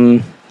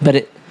 but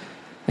it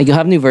like you'll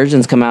have new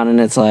versions come out, and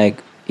it's like,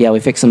 yeah, we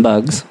fixed some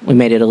bugs, we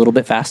made it a little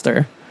bit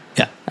faster.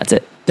 Yeah. That's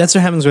it. That's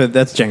what happens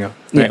that's Django.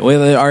 Yeah. Right.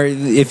 Well,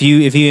 if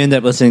you end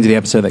up listening to the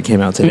episode that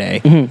came out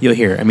today, you'll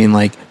hear. I mean,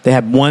 like they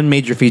had one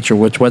major feature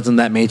which wasn't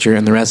that major,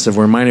 and the rest of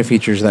were minor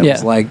features that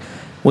was like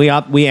we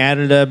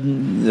added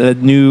a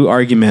new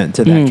argument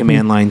to that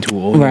command line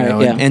tool, Right,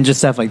 and just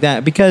stuff like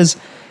that. Because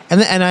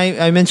and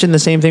I mentioned the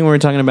same thing when we were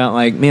talking about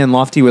like, man,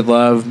 Lofty would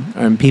love,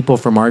 and people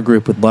from our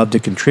group would love to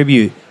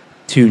contribute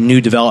to new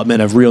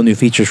development of real new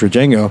features for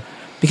Django,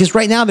 because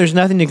right now there's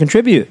nothing to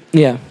contribute.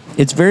 Yeah.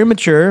 It's very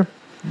mature.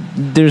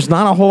 There's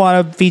not a whole lot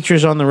of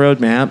features on the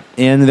roadmap,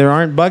 and there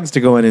aren't bugs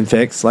to go in and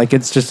fix. Like,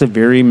 it's just a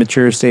very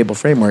mature, stable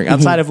framework.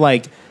 Outside of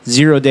like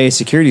 0-day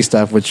security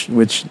stuff, which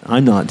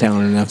I'm not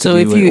talented enough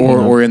to do,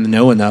 or in the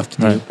know enough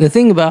to do. The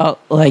thing about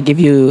like if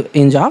you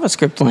in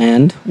JavaScript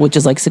land, which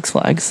is like Six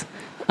Flags,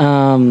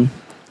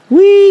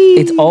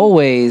 it's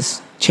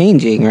always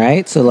changing,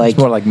 right? So like It's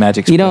more like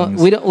Magic we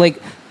Springs. don't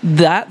like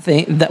that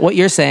thing that what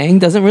you're saying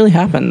doesn't really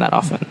happen that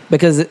often,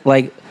 because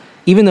like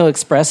even though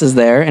Express is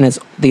there and it's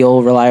the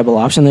old reliable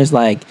option, there's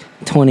like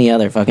 20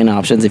 other fucking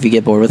options if you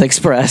get bored with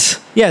Express.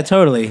 Yeah,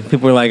 totally.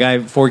 People are like, I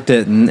forked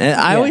it. And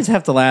I always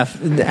have to laugh.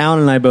 Alan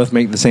and I both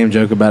make the same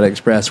joke about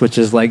Express, which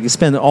is like you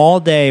spend all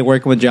day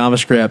working with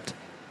JavaScript,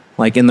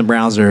 like in the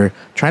browser,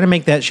 trying to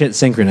make that shit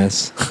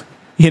synchronous,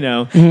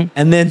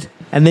 and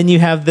then you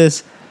have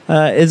this,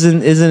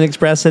 isn't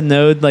Express and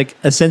Node, like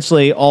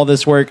essentially all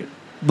this work,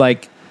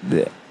 like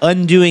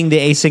undoing the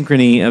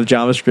asynchrony of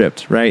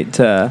JavaScript, right?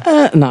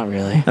 Not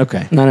really.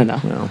 Okay. No.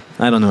 Well,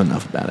 I don't know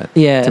enough about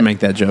it to make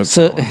that joke.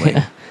 So, probably.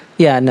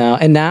 yeah, no.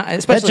 And now, That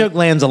especially. joke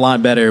lands a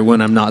lot better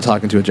when I'm not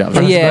talking to a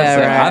JavaScript.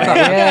 Yeah,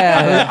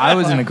 right. I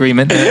was in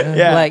agreement.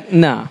 Yeah. Like,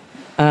 no.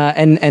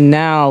 And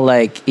now,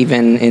 like,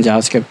 even in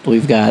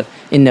JavaScript,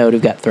 in Node,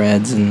 we've got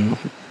threads, and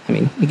I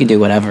mean, you can do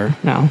whatever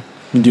now. You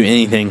can do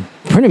anything.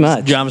 Pretty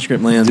much.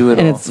 JavaScript lands. Do it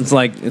And all. It's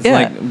like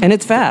and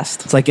it's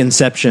fast. it's like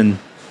Inception.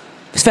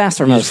 It's fast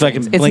for You most just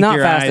fucking things. It's blink not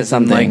your fast eyes at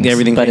some and, like, things,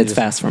 everything but it's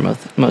changes. fast for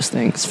most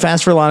things. It's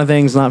fast for a lot of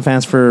things, not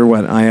fast for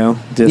what IO.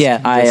 Disk, Yeah,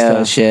 disk IO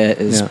stuff. shit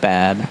is Yeah.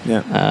 bad.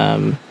 Yeah,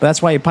 but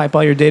that's why you pipe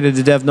all your data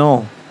to dev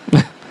null,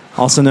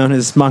 also known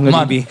as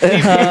MongoDB.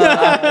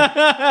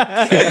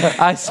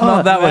 I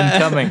smelled that one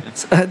coming.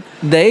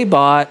 They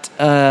bought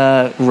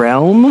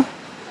Realm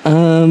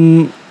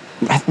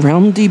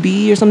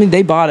DB or something.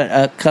 They bought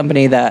a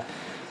company that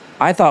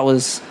I thought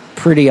was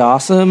pretty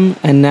awesome,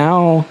 and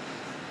now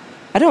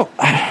I don't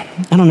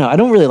know. I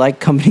don't really like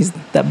companies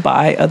that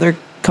buy other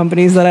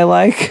companies that I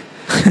like.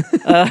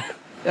 I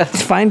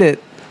find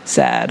it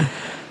sad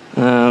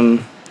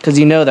because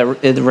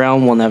that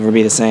Realm will never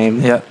be the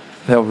same. Yeah,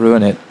 they'll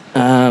ruin it.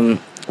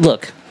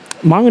 Look,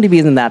 MongoDB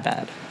isn't that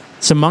bad.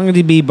 So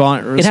MongoDB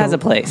bought. It has a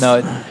place.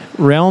 No,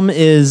 Realm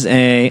is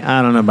I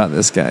don't know about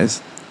this,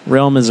 guys.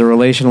 Realm is a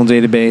relational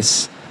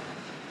database,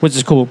 which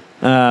is cool.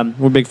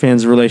 We're big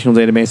fans of relational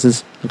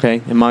databases. Okay,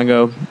 and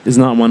Mongo is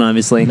not one,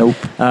 obviously. Nope.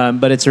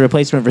 But it's a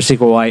replacement for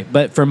SQLite,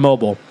 but for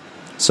mobile.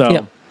 So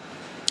Yep.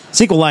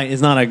 SQLite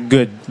is not a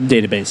good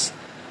database.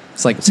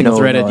 It's like single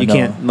threaded. You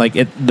can't like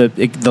it. The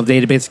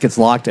database gets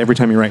locked every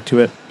time you write to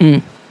it.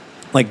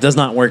 Like does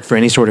not work for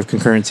any sort of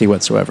concurrency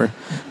whatsoever.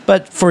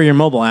 But for your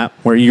mobile app,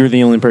 where you're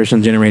the only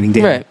person generating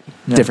data, Right.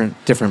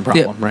 different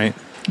problem, right?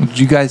 Did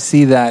you guys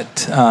see that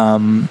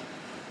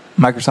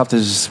Microsoft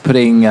is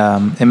putting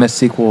MS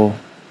SQL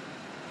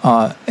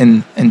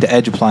into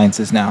Edge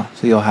appliances now?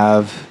 So you'll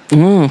have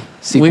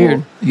SQL.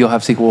 Weird. You'll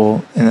have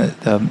SQL in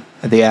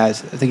the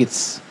as I think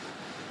it's.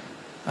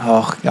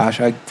 Oh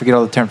gosh, I forget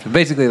all the terms. But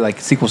basically, like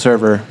SQL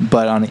Server,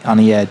 but on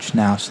the edge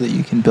now, so that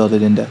you can build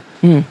it into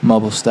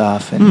mobile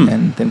stuff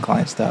and then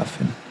client stuff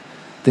and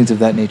things of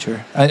that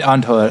nature.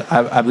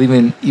 I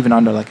believe even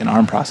onto like an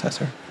ARM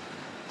processor.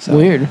 So,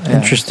 Weird. yeah.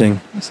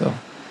 Interesting. So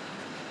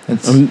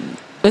it's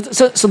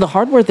So the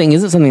hardware thing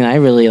isn't something I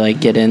really like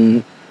get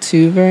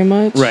into very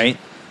much, Right.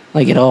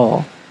 Like at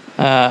all.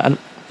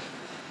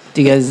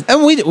 Do you guys? And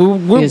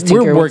guys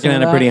tinker we're with working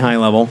some at of a pretty that? high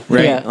level,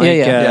 right? Yeah,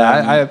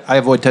 yeah. I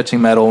avoid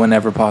touching metal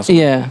whenever possible.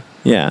 Yeah.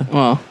 Yeah.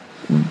 Well,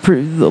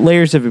 The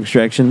layers of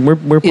abstraction.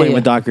 We're playing Yeah.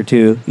 with Docker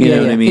too. You Yeah,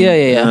 know what yeah. I mean?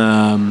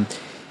 Yeah.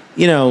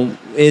 You know,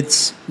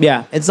 it's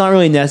not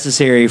really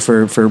necessary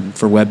for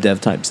web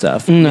dev type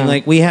stuff. I mean, No.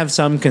 like we have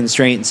some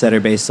constraints that are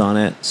based on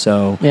it.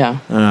 So yeah.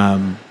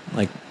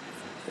 like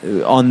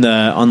on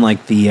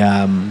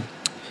the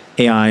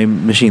AI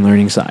machine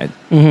learning side,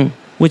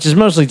 which is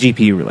mostly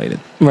GPU related.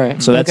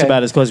 Right. So that's Okay.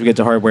 about as close as we get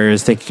to hardware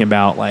is thinking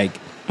about like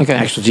Okay.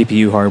 actual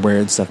GPU hardware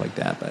and stuff like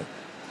that. But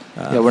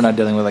Yeah, we're not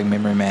dealing with like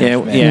memory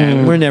management.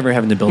 yeah, we're never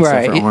having to build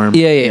Right. stuff for ARM.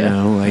 Yeah, yeah, You yeah.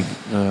 know, like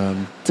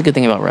It's a good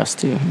thing about Rust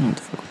too. You don't have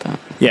to fuck with that.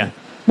 yeah.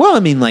 Well, I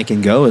mean, like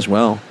in Go as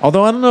well.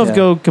 Although I don't know if Yeah.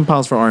 Go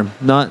compiles for ARM.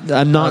 I'm not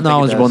I don't think it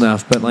knowledgeable does.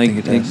 enough, but like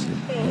think it does.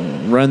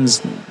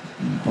 runs.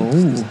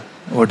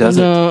 Or does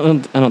it?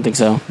 No, I don't think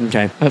so.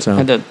 Okay, I so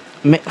had to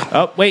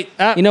oh wait,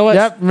 You know what?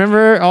 Yep,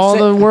 remember all Say-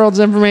 the world's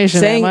information.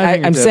 saying at my I'm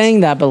fingertips. saying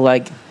that, but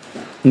like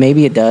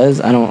maybe it does.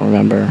 I don't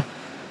remember.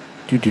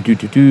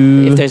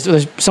 If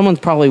there's someone's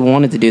probably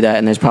wanted to do that,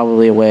 and there's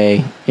probably a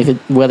way.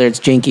 Whether it's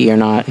janky or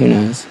not, who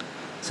knows?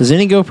 So is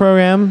any Go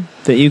program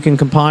that you can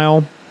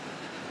compile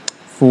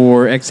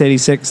for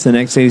x86 and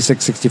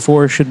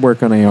x86-64 should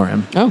work on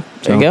ARM. Oh,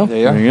 there you go. There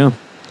you are. There you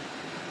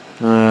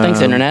go.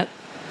 Thanks, Internet.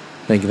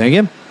 Thank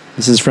you.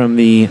 This is from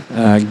the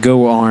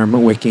Go ARM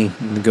wiki,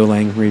 the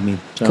Golang README.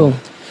 So, Cool.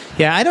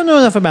 Yeah, I don't know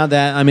enough about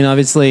that. I mean,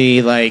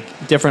 obviously,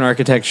 like different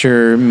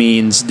architecture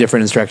means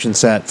different instruction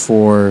set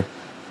for,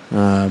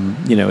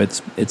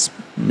 it's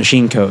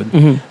machine code.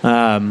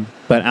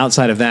 But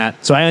outside of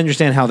that, so I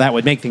understand how that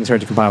would make things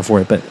hard to compile for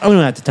it. But I don't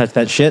have to touch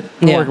that shit.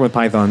 I'm Yeah. working with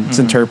Python. It's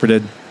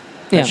interpreted.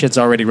 Yeah. That shit's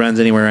already runs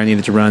anywhere I need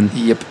it to run,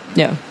 Yep.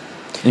 Yeah.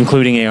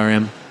 including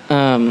ARM.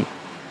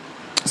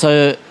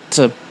 So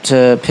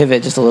to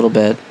pivot just a little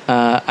bit,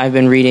 I've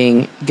been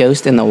reading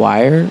Ghost in the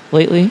Wire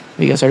lately. Have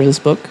you guys heard of this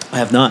book? I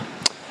have not.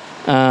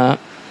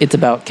 It's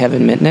about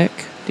Kevin Mitnick.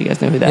 Do you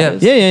guys know who that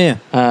Yeah. is?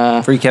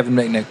 Yeah. Free Kevin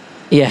Mitnick.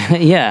 Yeah,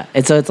 yeah.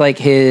 It's like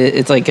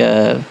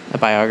a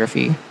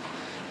biography.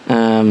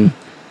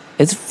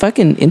 It's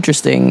fucking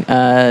interesting.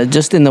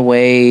 Just in the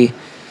way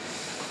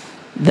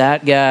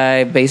that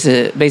guy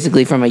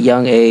basically from a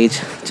young age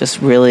just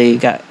really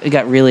got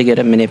really good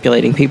at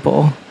manipulating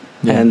people,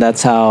 and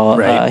that's how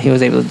Right. he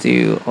was able to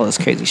do all this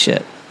crazy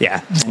shit.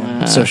 Yeah.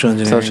 Social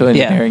engineering. Social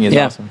engineering is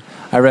Yeah. awesome.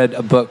 I read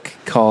a book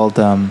called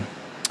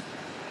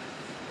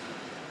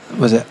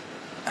was it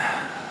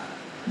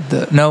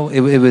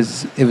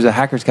it was a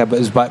hacker's guide, but it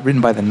was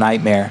written by the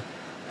Nightmare,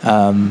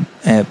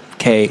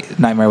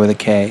 Nightmare with a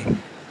K.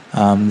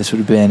 This would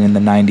have been in the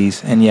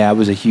 90s, and yeah, it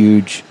was a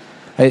huge.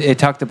 It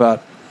talked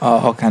about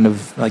all kind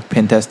of like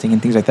pen testing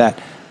and things like that,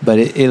 but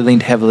it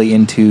leaned heavily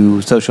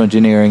into social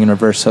engineering and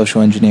reverse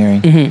social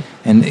engineering,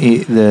 and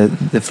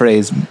the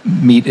phrase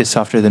 "meat is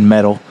softer than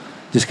metal"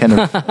 just kind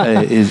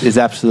of is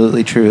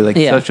absolutely true. Like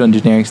Yeah. social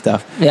engineering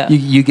stuff, Yeah.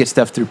 you get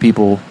stuff through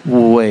people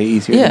way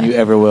easier than Yeah. you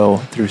ever will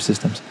through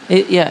systems.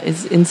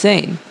 It's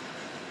insane.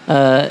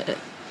 Like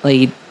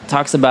he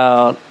talks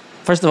about,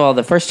 first of all,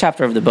 the first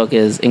chapter of the book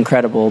is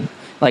incredible.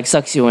 Like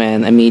sucks you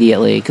in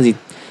immediately because he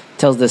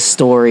tells this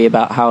story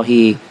about how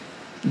he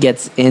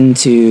gets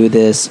into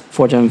this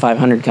Fortune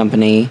 500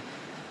 company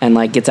and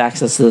like gets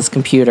access to this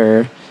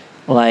computer,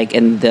 like,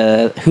 and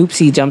the hoops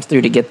he jumps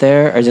through to get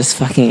there are just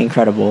fucking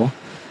incredible.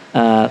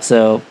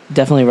 So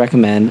definitely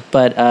recommend.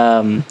 But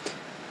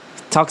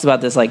talks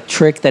about this like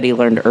trick that he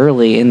learned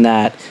early in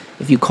that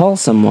if you call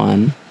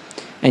someone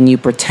and you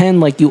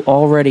pretend like you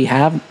already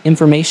have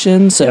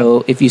information.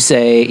 So if you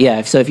say,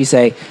 if you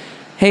say,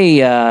 hey,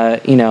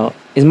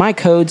 is my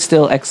code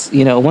still X,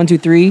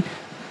 123?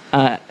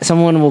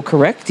 Someone will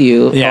correct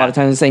you a lot of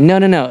times and say, no,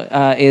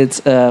 it's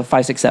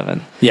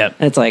 567. Yep.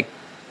 And it's like,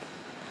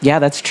 yeah,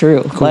 that's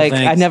true. Like,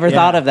 thanks. I never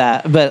thought of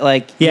that, but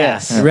like,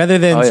 yes. Rather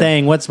than Oh, yeah.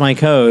 saying what's my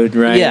code,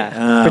 right?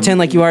 Yeah. Pretend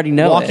like you already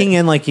know Walking it.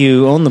 in like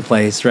you own the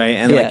place, right?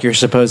 And Yeah. like you're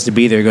supposed to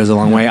be there goes a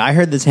long way. I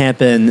heard this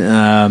happen.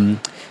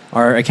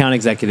 Our account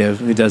executive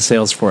who does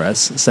sales for us,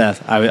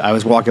 Seth, I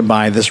was walking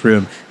by this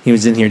room. He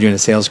was in here doing a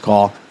sales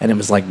call, and it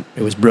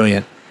was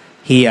brilliant.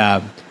 He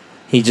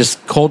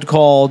just cold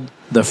called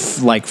the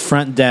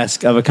front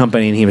desk of a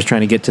company, and he was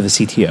trying to get to the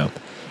CTO.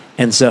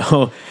 And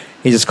so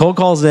he just cold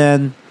calls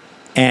in,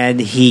 and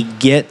he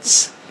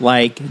gets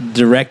like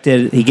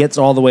directed. He gets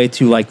all the way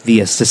to like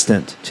the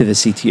assistant to the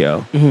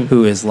CTO,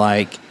 who is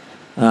like,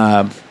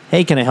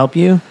 "Hey, can I help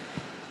you?"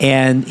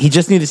 And he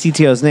just knew the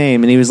CTO's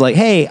name, and he was like,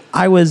 "Hey,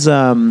 I was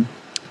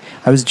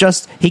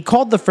just." He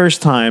called the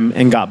first time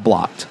and got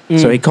blocked.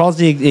 So he calls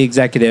the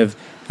executive.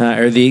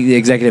 Or the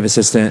executive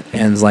assistant,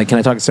 and is like, "Can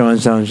I talk to so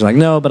and so?" And she's like,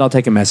 "No, but I'll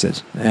take a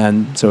message."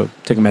 And so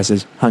took a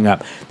message, hung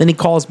up. Then he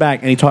calls back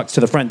and he talks to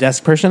the front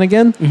desk person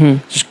again.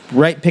 Just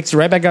picks it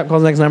right back up,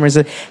 calls the next number, and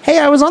says, "Hey,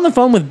 I was on the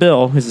phone with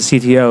Bill, who's the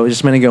CTO,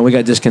 just a minute ago. And we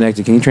got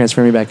disconnected. Can you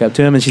transfer me back up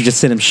to him?" And she just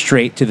sent him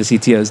straight to the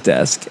CTO's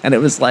desk, and it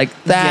was like,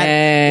 that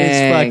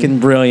is fucking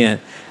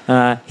brilliant.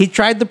 He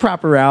tried the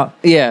proper route,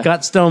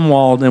 got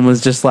stonewalled, and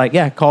was just like,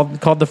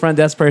 called the front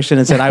desk person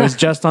and said, "I was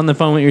just on the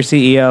phone with your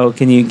CEO.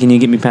 Can you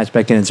get me patched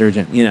back in? It's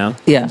urgent." And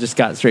just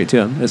got straight to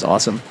him. It was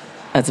awesome.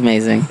 That's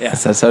amazing. Yeah,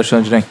 that's social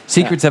engineering.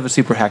 Secrets of a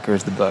Super Hacker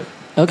is the book.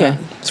 Okay,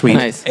 sweet.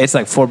 Nice. It's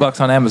like $4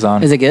 on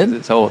Amazon. Is it good?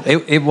 It's old.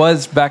 It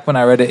was back when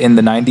I read it in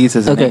the 90s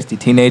as an angsty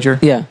teenager.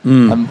 Yeah,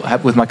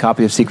 with my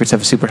copy of Secrets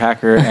of a Super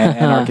Hacker and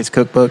Anarchist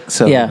Cookbook.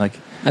 So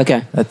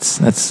okay.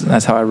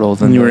 That's how I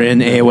rolled. And you were in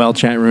AOL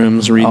chat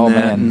rooms reading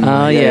that.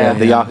 Man.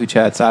 The Yahoo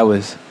chats. I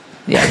was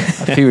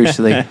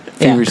furiously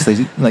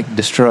like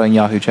destroying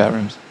Yahoo chat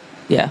rooms.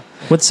 Yeah.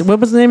 What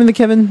was the name of the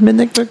Kevin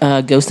Mitnick book?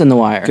 Ghost in the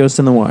Wire. Ghost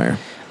in the Wire.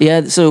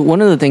 Yeah. So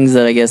one of the things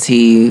that I guess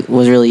he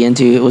was really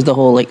into, it was the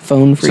whole like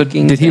phone freaking. So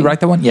did he thing. write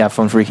that one? Yeah,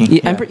 phone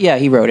freaking. Yeah,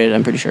 he wrote it.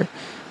 I'm pretty sure.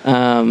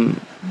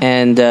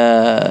 And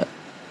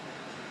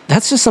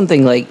that's just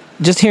something like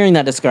just hearing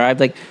that described.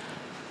 Like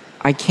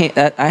I can't.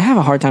 I have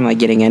a hard time like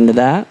getting into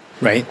that.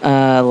 Right.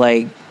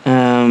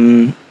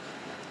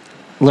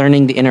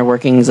 Learning the inner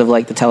workings of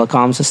like the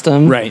telecom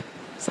system. Right.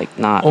 It's like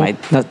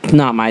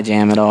not my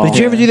jam at all. Did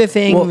you ever do the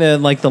thing,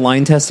 the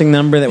line testing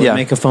number that would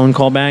make a phone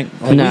call back?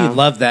 Like, No. We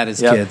loved that as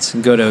kids.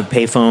 And go to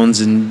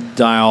payphones and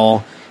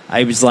dial.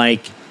 I was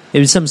like, it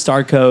was some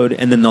star code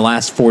and then the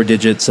last 4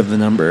 digits of the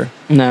number.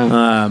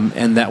 No.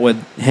 And that would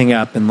hang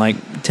up, and like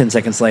 10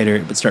 seconds later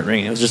it would start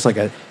ringing. It was just like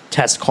a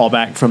test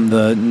callback from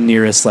the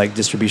nearest like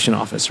distribution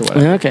office or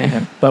whatever.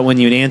 Okay. But when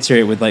you would answer,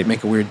 it would like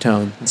make a weird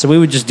tone. And so we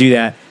would just do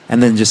that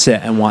and then just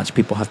sit and watch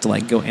people have to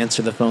like go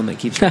answer the phone that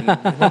keeps ringing.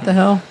 What the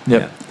hell?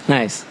 Yep. Yeah.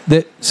 Nice.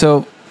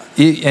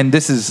 And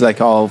this is like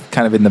all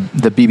kind of in the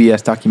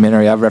BBS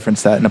documentary. I've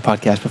referenced that in a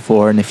podcast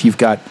before. And if you've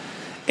got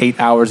 8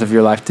 hours of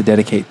your life to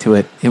dedicate to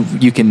it,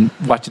 you can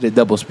watch it at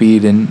double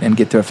speed and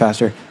get through it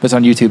faster. But it's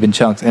on YouTube in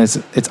chunks, and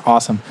it's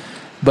awesome.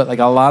 But like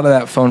a lot of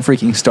that phone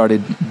freaking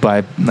started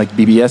by like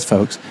BBS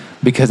folks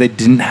because they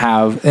didn't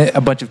have a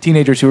bunch of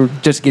teenagers who were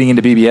just getting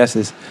into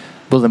BBSs,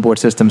 bulletin board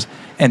systems,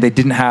 and they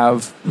didn't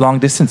have long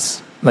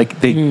distance. Like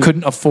they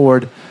couldn't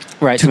afford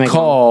to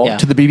call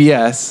to the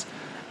BBS.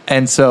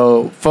 And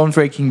so phone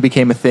freaking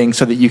became a thing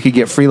so that you could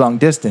get free long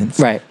distance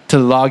to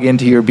log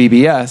into your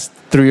BBS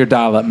through your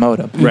dial-up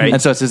modem. Right.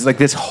 And so it's just like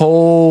this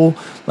whole,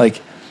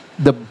 like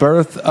the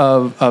birth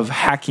of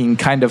hacking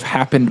kind of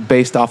happened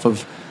based off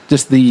of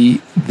just the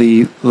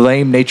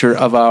lame nature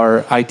of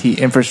our IT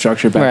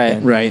infrastructure back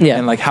then. Right. Yeah.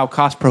 And like how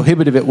cost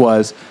prohibitive it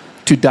was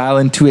to dial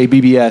into a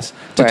BBS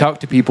to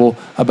talk to people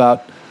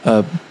about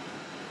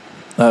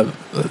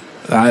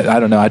I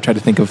don't know. I tried to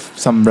think of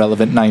some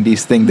relevant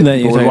 90s thing that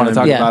people would want to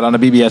talk about on a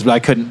BBS, but I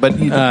couldn't. But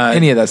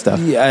any of that stuff.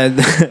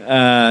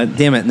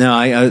 Damn it. No,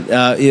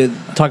 I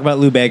talk about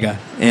Lou Bega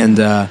and,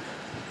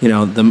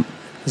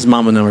 his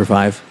Mama Number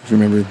 5, if you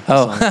remember.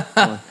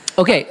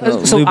 Okay,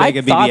 so Lou I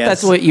Bega thought BBS.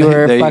 that's what you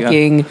were There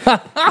you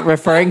fucking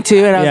referring to,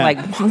 and I was like,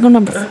 Mongo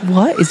number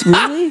what? It's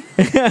really?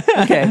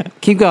 Okay,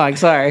 keep going.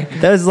 Sorry.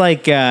 That was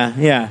like, I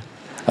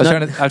was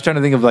trying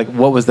to think of like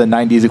what was the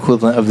 90s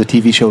equivalent of the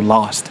TV show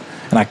Lost,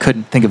 and I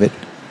couldn't think of it.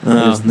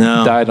 Oh,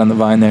 no. Died on the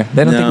vine there.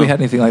 They don't think we had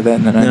anything like that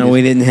in the 90s. No,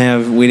 we didn't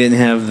have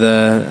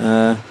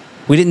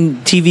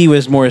TV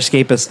was more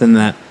escapist than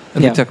that.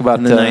 And we talk about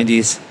in the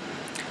 90s.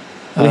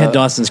 We had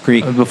Dawson's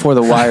Creek. Before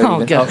The Wire. Oh,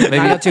 even. God. Maybe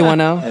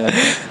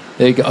 90210.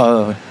 There you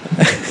go.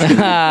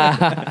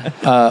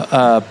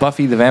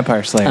 Buffy the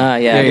Vampire Slayer.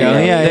 There you go.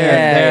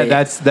 There.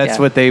 That's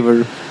what they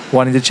were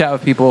wanting to chat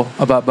with people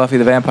about Buffy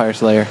the Vampire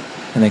Slayer,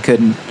 and they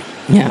couldn't.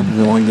 Yeah.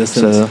 The long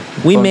distance. So,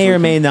 we may or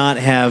may not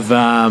have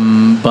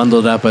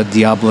bundled up a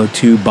Diablo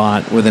 2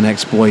 bot with an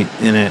exploit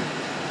in it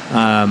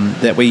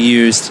that we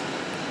used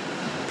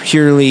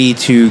purely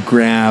to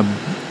grab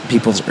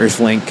people's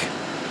Earthlink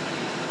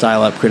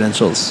dial-up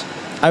credentials.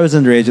 I was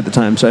underage at the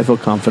time, so I feel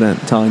confident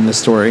telling this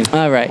story.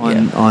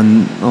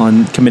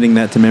 On committing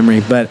that to memory.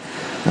 But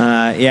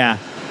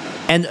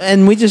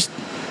and we just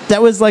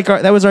that was our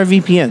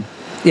VPN.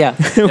 Yeah.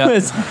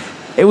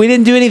 We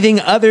didn't do anything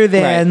other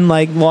than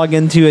like log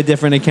into a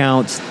different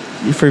account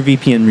for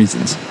VPN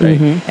reasons, right?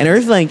 Mm-hmm. And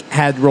Earthlink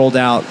had rolled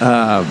out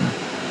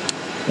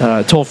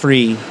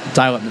toll-free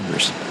dial-up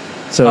numbers.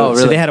 So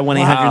they had a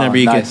 1-800 number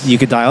you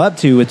could dial up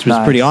to, which was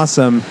pretty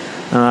awesome.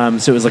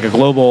 So it was like a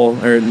global,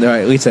 or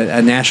at least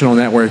a national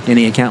network.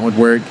 Any account would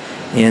work,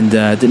 and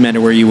didn't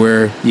matter where you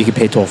were, you could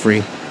pay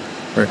toll-free.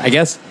 Or I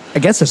guess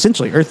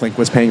essentially Earthlink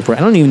was paying for it.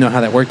 I don't even know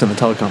how that worked on the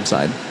telecom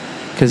side.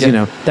 because you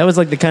know that was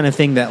like the kind of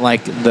thing that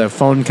like the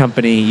phone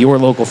company, your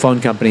local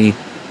phone company,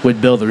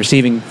 would bill the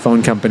receiving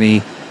phone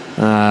company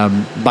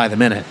by the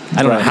minute.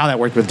 I don't know how that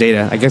worked with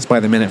data. I guess by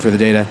the minute for the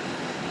data,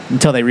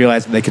 until they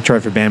realized that they could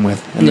charge for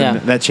bandwidth, and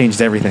then that changed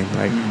everything.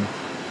 Like,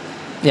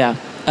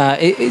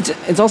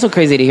 it's also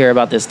crazy to hear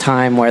about this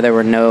time where there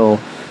were no,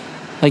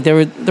 like there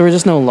were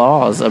just no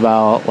laws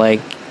about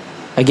like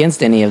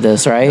against any of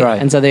this, right?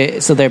 And so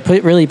they're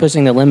really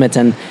pushing the limits.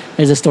 And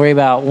there's a story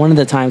about one of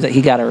the times that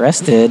he got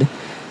arrested,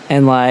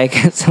 and like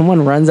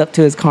someone runs up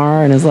to his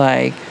car and is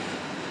like,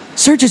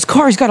 "Search his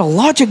car. He's got a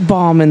logic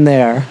bomb in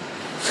there."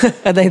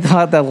 And they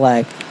thought that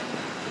like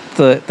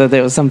that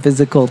there was some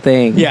physical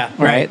thing. Yeah,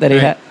 right. That he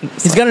had.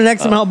 He's got an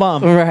XML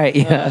bomb. Right.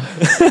 Yeah.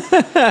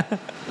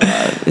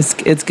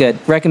 It's good.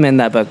 Recommend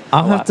that book.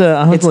 I'll have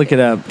to look it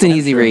up. It's an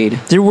easy read.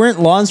 There weren't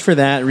laws for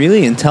that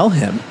really until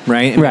him,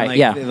 right? I mean,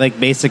 Right. Like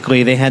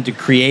basically, they had to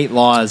create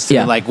laws to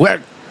be like,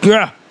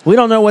 we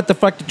don't know what the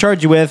fuck to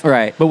charge you with,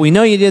 right? But we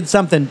know you did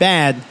something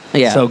bad.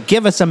 Yeah. So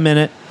give us a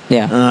minute.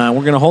 Yeah.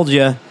 We're gonna hold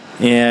you,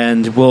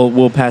 and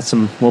we'll pass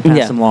some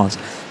laws.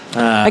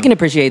 I can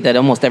appreciate that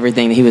almost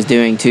everything that he was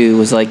doing too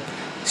was like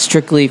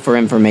strictly for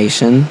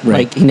information.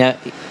 Right.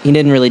 Like he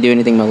didn't really do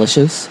anything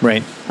malicious.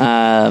 Right.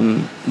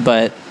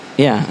 But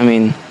yeah, I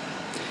mean,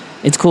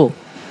 it's cool.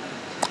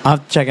 I'll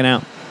have to check it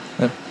out.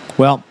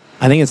 Well,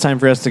 I think it's time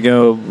for us to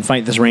go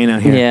fight this rain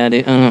out here. Yeah,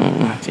 dude.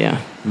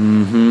 Yeah.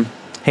 Mm-hmm.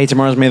 Hey,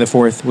 tomorrow's May the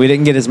 4th. We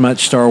didn't get as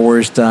much Star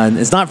Wars done.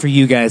 It's not for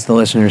you guys, the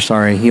listeners.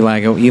 Sorry, he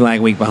lag a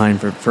week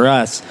behind. For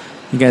us,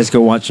 you guys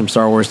go watch some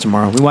Star Wars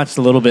tomorrow. We watched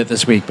a little bit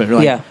this week, but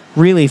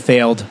really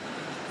failed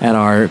at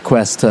our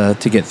quest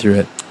to get through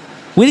it.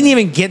 We didn't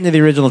even get into the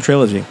original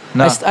trilogy.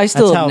 No, I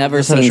still have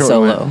never seen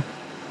Solo.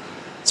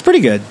 It's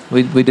pretty good.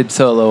 We did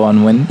Solo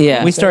on when?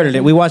 Yeah. We started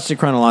it. We watched it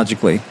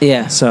chronologically.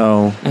 Yeah.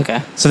 So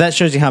okay. So that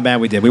shows you how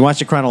bad we did. We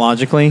watched it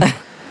chronologically.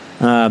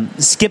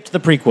 Skipped the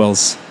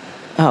prequels.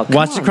 Oh,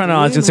 watched it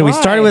chronologically. So we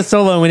started with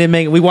Solo and we didn't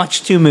make it. We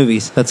watched 2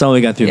 movies. That's all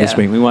we got through this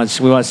week. We watched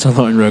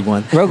Solo and Rogue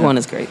One. Rogue One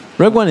is great.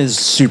 Rogue One is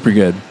super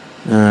good.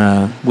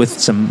 With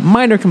some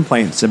minor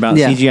complaints about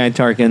CGI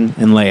Tarkin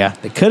and Leia.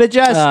 They could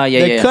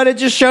have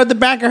just showed the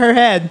back of her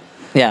head.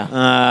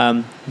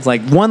 Yeah. It's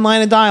like one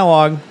line of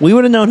dialogue. We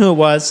would have known who it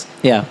was.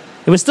 Yeah.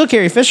 It was still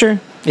Carrie Fisher.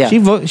 Yeah.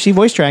 She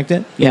voice tracked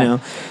it. You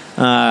know.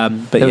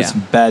 But there was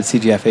some bad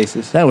CGI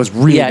faces. That was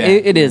really bad.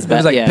 It is bad. It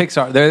was like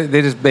Pixar.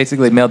 They just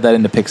basically mailed that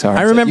into Pixar.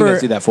 I remember. You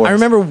guys do that for us. I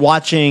remember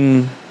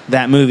watching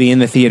that movie in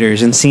the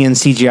theaters and seeing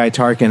CGI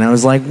Tarkin. I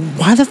was like,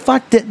 why the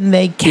fuck didn't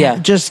they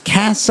just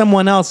cast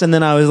someone else? And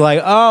then I was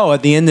like, oh,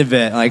 at the end of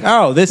it, like,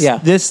 oh,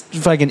 this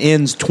fucking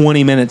ends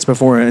 20 minutes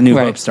before A New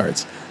Hope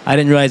starts. I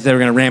didn't realize they were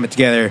going to ram it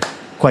together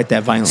quite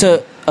that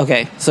violently.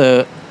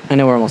 So I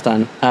know we're almost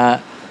done.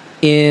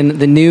 In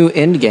the new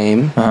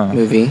Endgame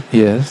movie,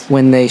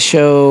 when they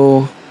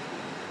show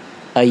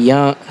a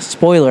young,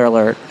 spoiler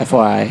alert,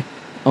 FYI,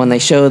 when they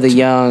show the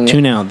young,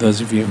 tune out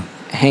those of you,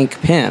 Hank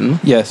Pym,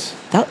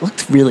 that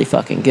looked really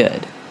fucking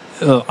good.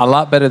 A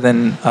lot better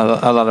than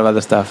a lot of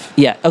other stuff.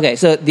 Yeah. Okay.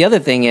 So the other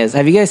thing is,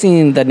 have you guys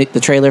seen the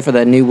trailer for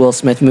the new Will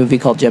Smith movie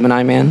called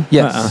Gemini Man?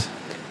 Yes.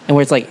 And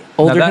where it's like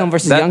older him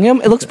versus young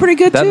him, it looks pretty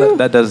good too.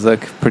 That does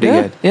look pretty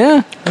good.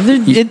 Yeah. They're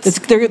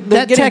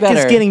that tech better.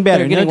 is getting better.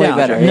 They're getting no way doubt.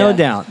 better. No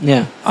doubt.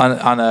 Yeah.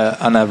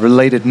 On a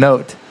related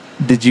note,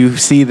 did you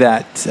see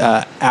that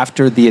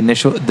after the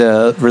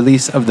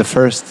release of the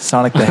first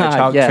Sonic the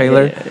Hedgehog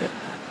trailer,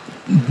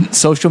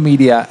 social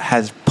media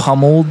has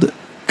pummeled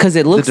because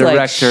it looks the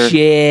director like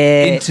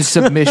shit into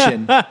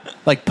submission,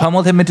 like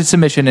pummeled him into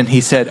submission, and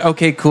he said,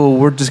 "Okay, cool,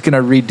 we're just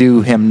gonna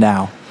redo him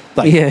now."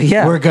 Like,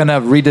 we're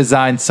gonna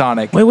redesign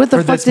Sonic. Wait, what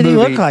the fuck did he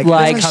look like?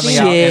 Like coming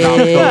shit. out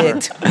in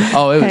October.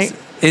 Oh,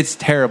 it's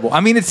terrible.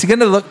 I mean, it's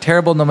gonna look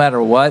terrible no matter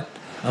what.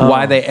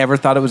 Why they ever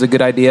thought it was a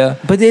good idea?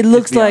 But it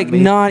looks like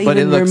not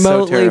even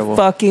remotely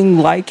fucking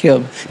like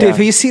him. Dude, have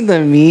you seen the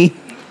meme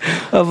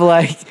of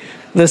like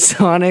the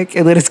Sonic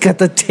and then it's got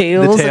the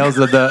tails? The tails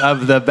of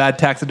the bad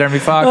taxidermy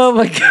fox. Oh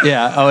my god.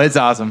 Yeah. Oh, it's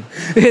awesome.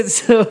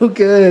 It's so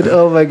good.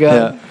 Oh my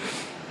god.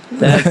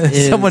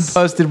 Someone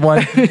posted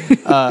one.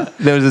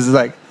 There was this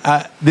like,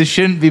 this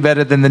shouldn't be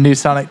better than the new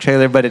Sonic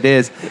trailer, but it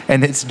is,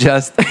 and it's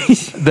just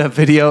the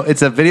video.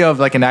 It's a video of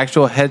like an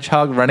actual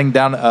hedgehog running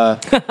down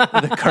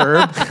the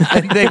curb,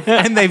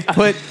 and they've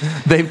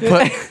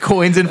put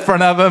coins in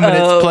front of him, and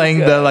it's playing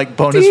the like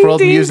bonus ding, world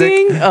ding, music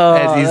ding.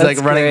 as he's like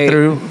running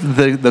through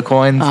the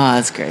coins. Oh,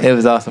 that's great. It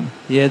was awesome.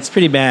 Yeah, it's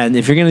pretty bad.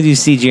 If you're gonna do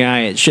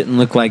CGI, it shouldn't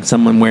look like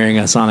someone wearing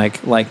a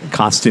Sonic like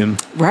costume.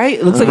 Right?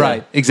 It looks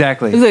like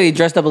exactly. Looks like he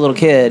dressed up a little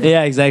kid.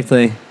 Yeah,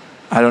 exactly.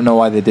 I don't know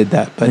why they did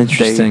that, but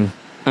interesting.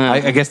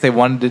 I guess they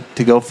wanted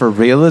to go for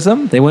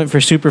realism. They went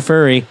for super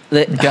furry.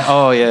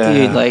 Oh yeah,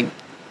 dude, like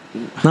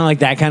not like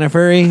that kind of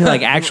furry,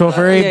 like actual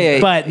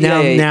furry. But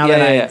now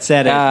that I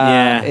said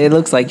it, it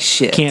looks like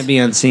shit. Can't be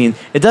unseen.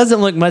 It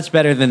doesn't look much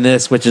better than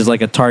this, which is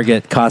like a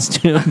Target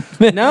costume.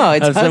 No,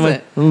 it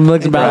doesn't.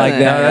 Looks about like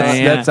that.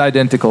 No, that's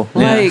identical.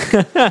 Like,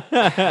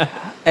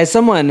 as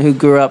someone who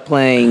grew up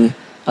playing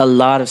a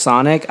lot of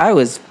Sonic, I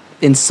was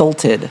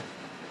insulted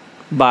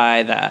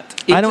buy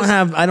that. I don't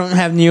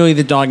have nearly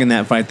the dog in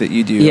that fight that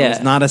you do. Yeah. I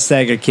was not a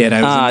Sega kid.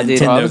 I was a dude,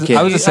 Nintendo kid.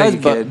 I was a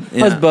Sega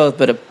kid. I was both,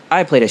 but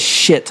I played a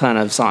shit ton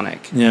of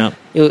Sonic. Yeah.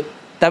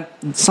 That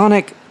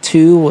Sonic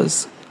 2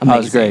 was amazing. Oh, it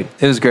was great.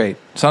 It was great.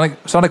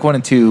 Sonic 1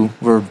 and 2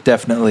 were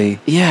definitely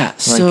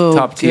so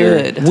top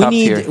tier. good.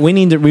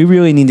 We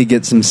really need to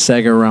get some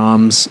Sega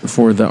ROMs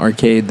for the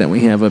arcade that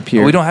we have up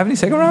here. Oh, we don't have any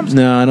Sega ROMs?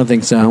 No, I don't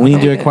think so. We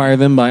need to acquire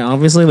them by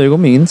obviously legal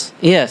means.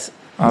 Yes.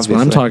 That's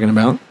what I'm talking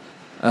about.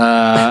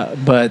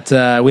 But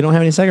we don't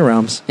have any Sega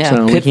ROMs. Yeah,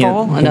 so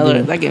Pitfall,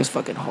 that game's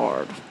fucking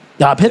hard.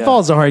 Pitfall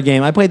is a hard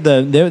game. I played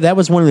that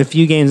was one of the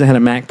few games that had a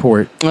Mac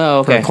port. Oh,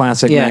 okay. For a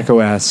classic Mac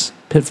OS.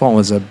 Pitfall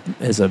is a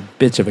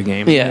bitch of a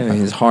game. Yeah.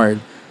 It's hard.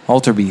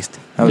 Alter Beast.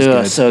 That was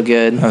good. So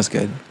good. That was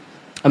good.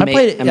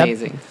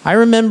 Amazing. I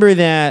remember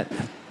that.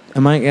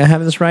 Am I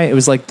having this right? It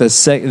was like the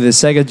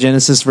Sega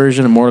Genesis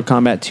version of Mortal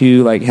Kombat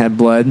 2 like had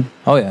blood.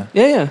 Oh yeah.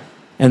 Yeah.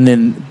 And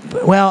then,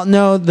 well,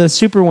 no, the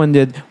Super one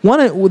did.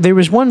 There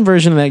was one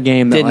version of that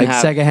game that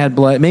Sega had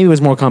blood. Maybe it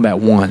was Mortal Kombat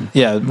 1.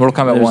 Yeah,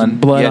 Mortal Kombat 1.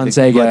 Blood on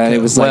Sega. And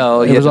it was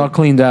it was all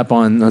cleaned up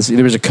on.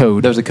 There was a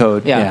code. There was a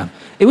code. Yeah.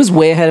 It was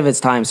way ahead of its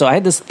time. So I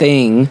had this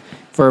thing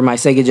for my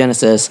Sega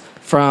Genesis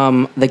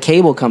from the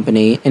cable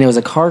company, and it was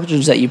a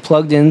cartridge that you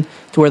plugged in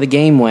to where the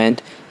game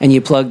went, and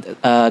you plugged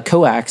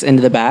coax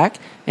into the back,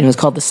 and it was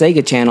called the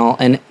Sega Channel,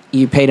 and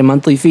you paid a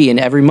monthly fee, and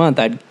every month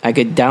I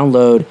could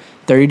download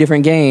 30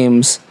 different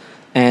games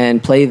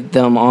and play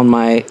them on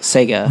my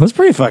Sega. That's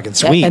pretty fucking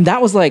sweet. And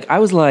that was I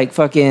was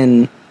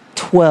fucking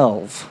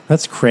 12.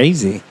 That's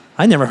crazy.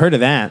 I never heard of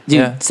that.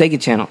 Dude,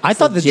 Sega Channel. I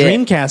thought the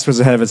Dreamcast was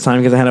ahead of its time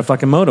because it had a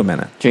fucking modem in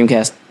it.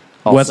 Dreamcast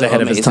was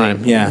ahead of its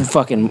time. Yeah.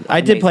 Fucking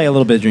I did play a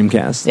little bit of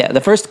Dreamcast. Yeah,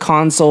 the first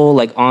console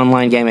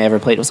online game I ever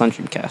played was on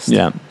Dreamcast.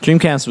 Yeah.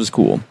 Dreamcast was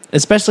cool.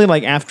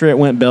 Especially after it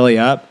went belly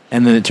up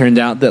and then it turned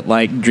out that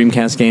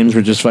Dreamcast games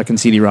were just fucking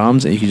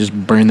CD-ROMs and you could just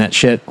burn that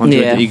shit onto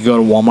it. You could go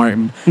to Walmart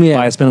and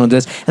buy a spin-on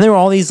disc. And there were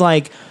all these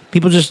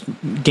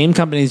game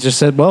companies just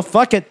said, well,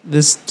 fuck it.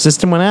 This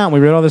system went out and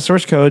we wrote all the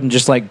source code and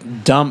just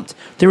dumped.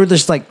 There were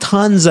just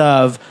tons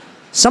of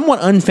somewhat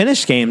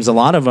unfinished games, a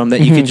lot of them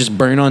that you could just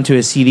burn onto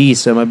a CD.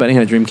 So my buddy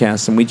had a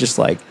Dreamcast and we just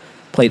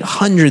played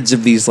hundreds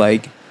of these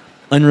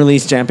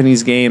unreleased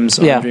Japanese games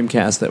on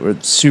Dreamcast that were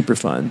super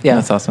fun. Yeah,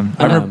 that's awesome.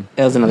 I remember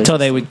that was another until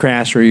they would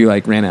crash or you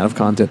ran out of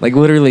content.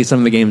 Literally some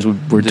of the games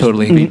were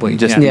totally complete.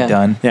 Just be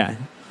done. Yeah.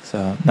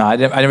 So no, I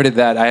never did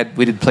that.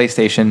 We did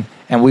PlayStation,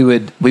 and we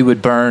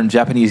would burn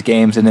Japanese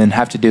games, and then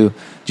have to do.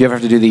 Do you ever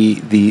have to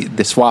do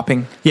the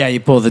swapping? Yeah, you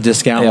pull the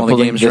disc out while the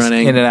game's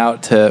running in and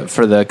out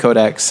for the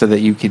codecs, so that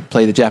you could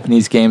play the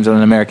Japanese games on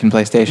an American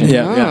PlayStation.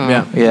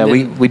 Yeah.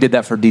 We did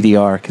that for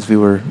DDR because we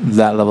were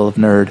that level of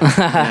nerd.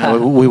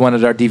 We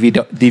wanted our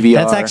DVR.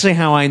 That's actually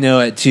how I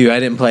know it too. I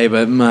didn't play,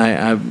 but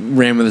I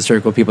ran with a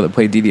circle of people that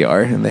played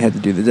DDR, and they had to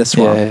do the disc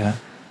swap. Yeah.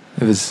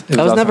 It was I was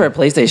awesome. never a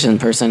PlayStation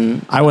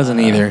person. I wasn't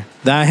either.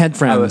 I had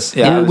friends.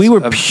 We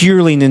were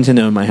purely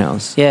Nintendo in my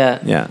house. Yeah.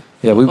 Yeah.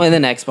 Yeah, and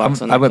then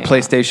Xbox. I went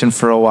PlayStation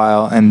for a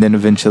while, and then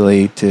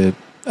eventually to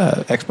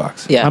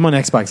Xbox. Yeah, I'm on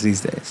Xbox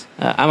these days.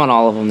 I'm on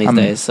all of them these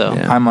days. So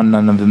I'm on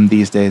none of them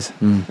these days.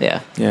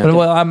 Yeah. But,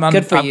 well, I'm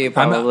good for you.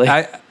 Probably.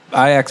 I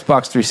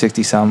Xbox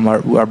 360 some.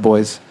 Our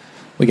boys,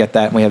 we got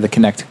that, and we have the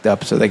Kinect hooked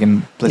up, so they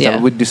can play. Yeah.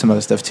 We do some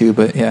other stuff too,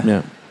 but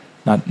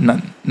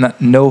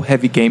not no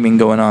heavy gaming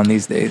going on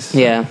these days.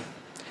 Yeah.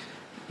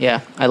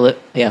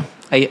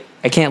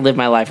 I can't live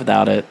my life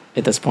without it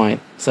at this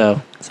point.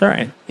 So it's all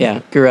right.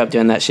 Yeah, grew up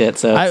doing that shit.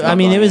 So I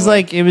mean, it was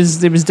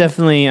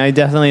definitely. I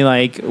definitely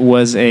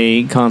was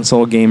a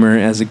console gamer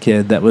as a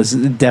kid. That was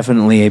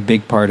definitely a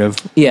big part of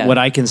what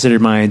I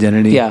considered my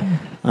identity. Yeah.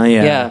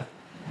 And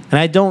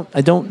I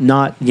don't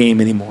not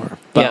game anymore.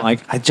 But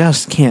I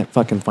just can't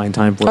fucking find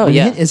time for it. Oh,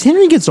 yeah. As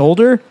Henry gets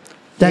older,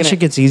 that shit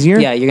gets easier.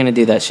 Yeah, you're gonna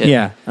do that shit.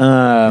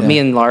 Yeah. Me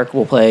and Lark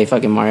will play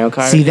fucking Mario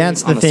Kart. See,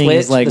 that's the thing.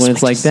 Is when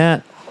it's like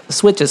that. The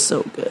Switch is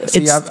so good.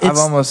 See, I've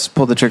almost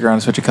pulled the trigger on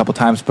the Switch a couple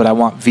times, but I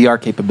want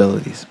VR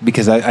capabilities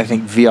because I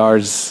think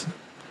VR's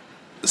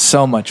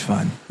so much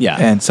fun,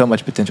 and so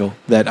much potential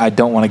that I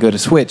don't want to go to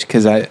Switch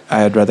because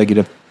I'd rather get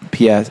a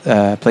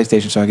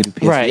PlayStation so I could do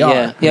PSVR.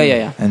 Right?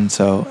 Yeah. And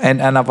so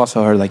and I've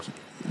also heard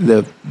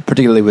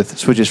particularly with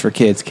Switches for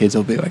kids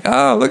will be like,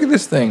 oh, look at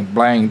this thing,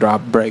 blang,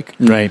 drop, break.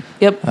 Right.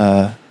 Yep.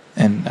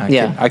 And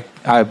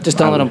I just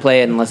don't let them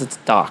play it unless it's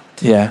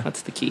docked. Yeah,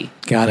 that's the key.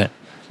 Got it.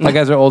 My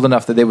guys are old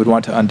enough that they would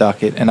want to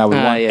undock it, and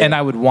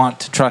I would want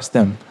to trust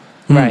them.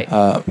 Right.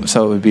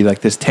 So it would be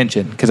this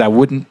tension because I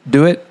wouldn't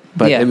do it,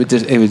 but it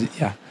was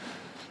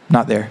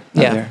not there.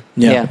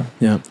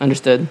 Yeah.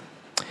 Understood.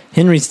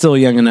 Henry's still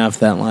young enough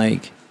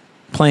that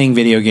playing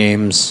video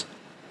games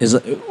is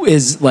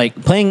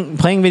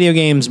playing video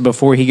games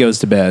before he goes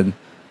to bed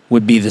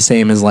would be the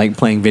same as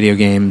playing video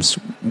games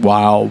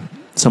while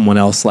someone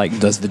else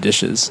does the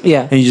dishes.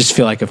 Yeah. And you just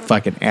feel like a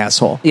fucking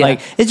asshole. Yeah.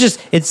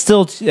 It's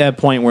still to a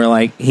point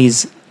where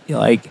he's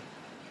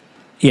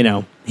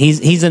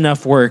he's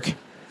enough work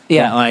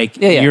Yeah. That, like,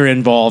 Yeah. you're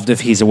involved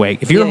if he's awake.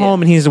 If you're Yeah,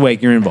 home and he's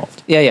awake, you're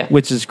involved. Yeah.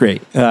 Which is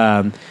great.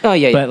 Oh,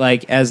 yeah. But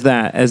like as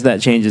that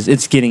changes,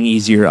 it's getting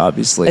easier,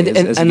 obviously, And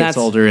as he that's gets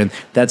older, and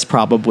that's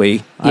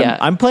probably Yeah.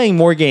 I'm playing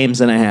more games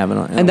than I have in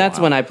a And that's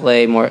while. when I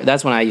play more.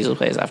 That's when I usually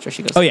play is after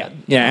she goes. Oh to yeah, bed.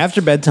 yeah.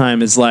 After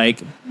bedtime is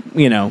like,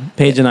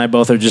 Paige and I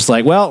both are just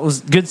like, well, it was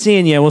good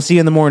seeing you. We'll see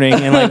you in the morning,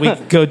 and like we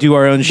go do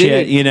our own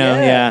shit.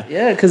 Yeah.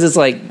 Because it's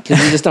like because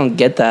we just don't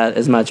get that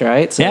as much,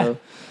 right? So,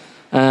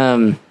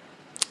 I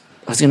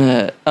was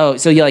gonna. Oh,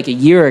 so like a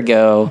year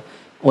ago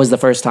was the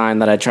first time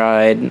that I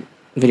tried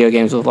video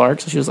games with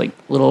Lark. So she was like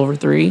a little over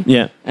 3.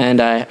 Yeah. And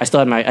I still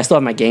had my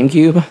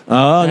GameCube.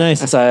 Oh,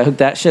 nice. And so I hooked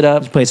that shit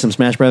up. Play some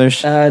Smash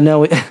Brothers. No,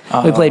 we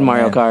played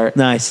Mario Kart.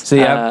 Nice. So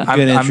yeah,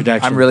 good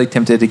introduction. I'm really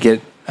tempted to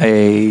get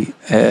a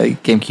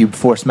GameCube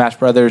for Smash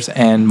Brothers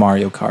and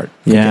Mario Kart.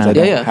 Yeah. because I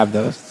don't Yeah. have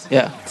those.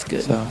 Yeah, it's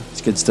good. So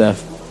It's good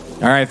stuff.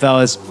 All right,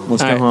 fellas,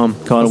 let's All go right. home.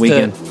 Call it a Let's do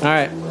weekend. it. All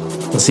right.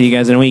 We'll see you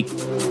guys in a week.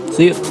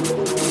 See you.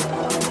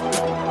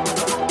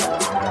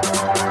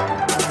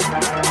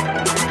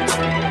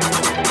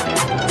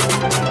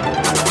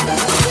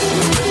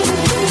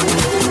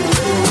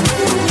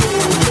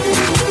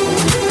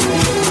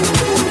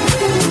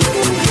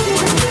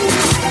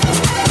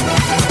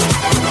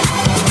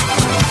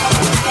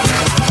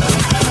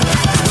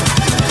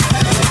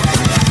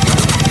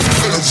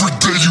 Every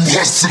day you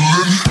hustling.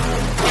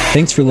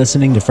 Thanks for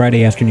listening to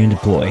Friday Afternoon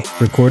Deploy,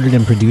 recorded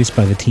and produced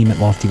by the team at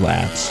Lofty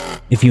Labs.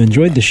 If you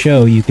enjoyed the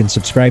show, you can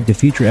subscribe to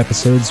future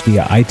episodes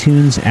via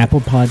iTunes,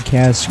 Apple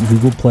Podcasts,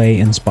 Google Play,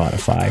 and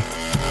Spotify.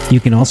 You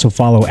can also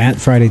follow at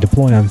Friday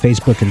Deploy on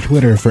Facebook and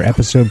Twitter for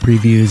episode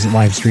previews,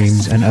 live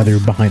streams, and other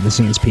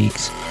behind-the-scenes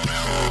peeks.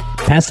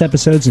 Past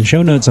episodes and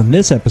show notes on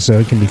this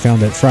episode can be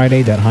found at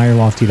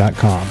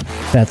friday.hirelofty.com.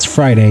 That's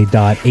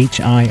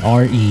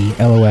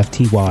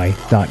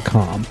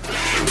friday.hirelofty.com.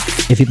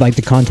 If you'd like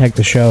to contact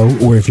the show,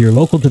 or if you're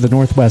local to the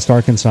Northwest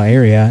Arkansas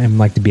area and would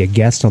like to be a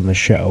guest on the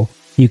show,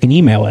 you can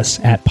email us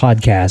at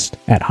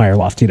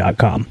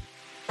podcast@hirelofty.com.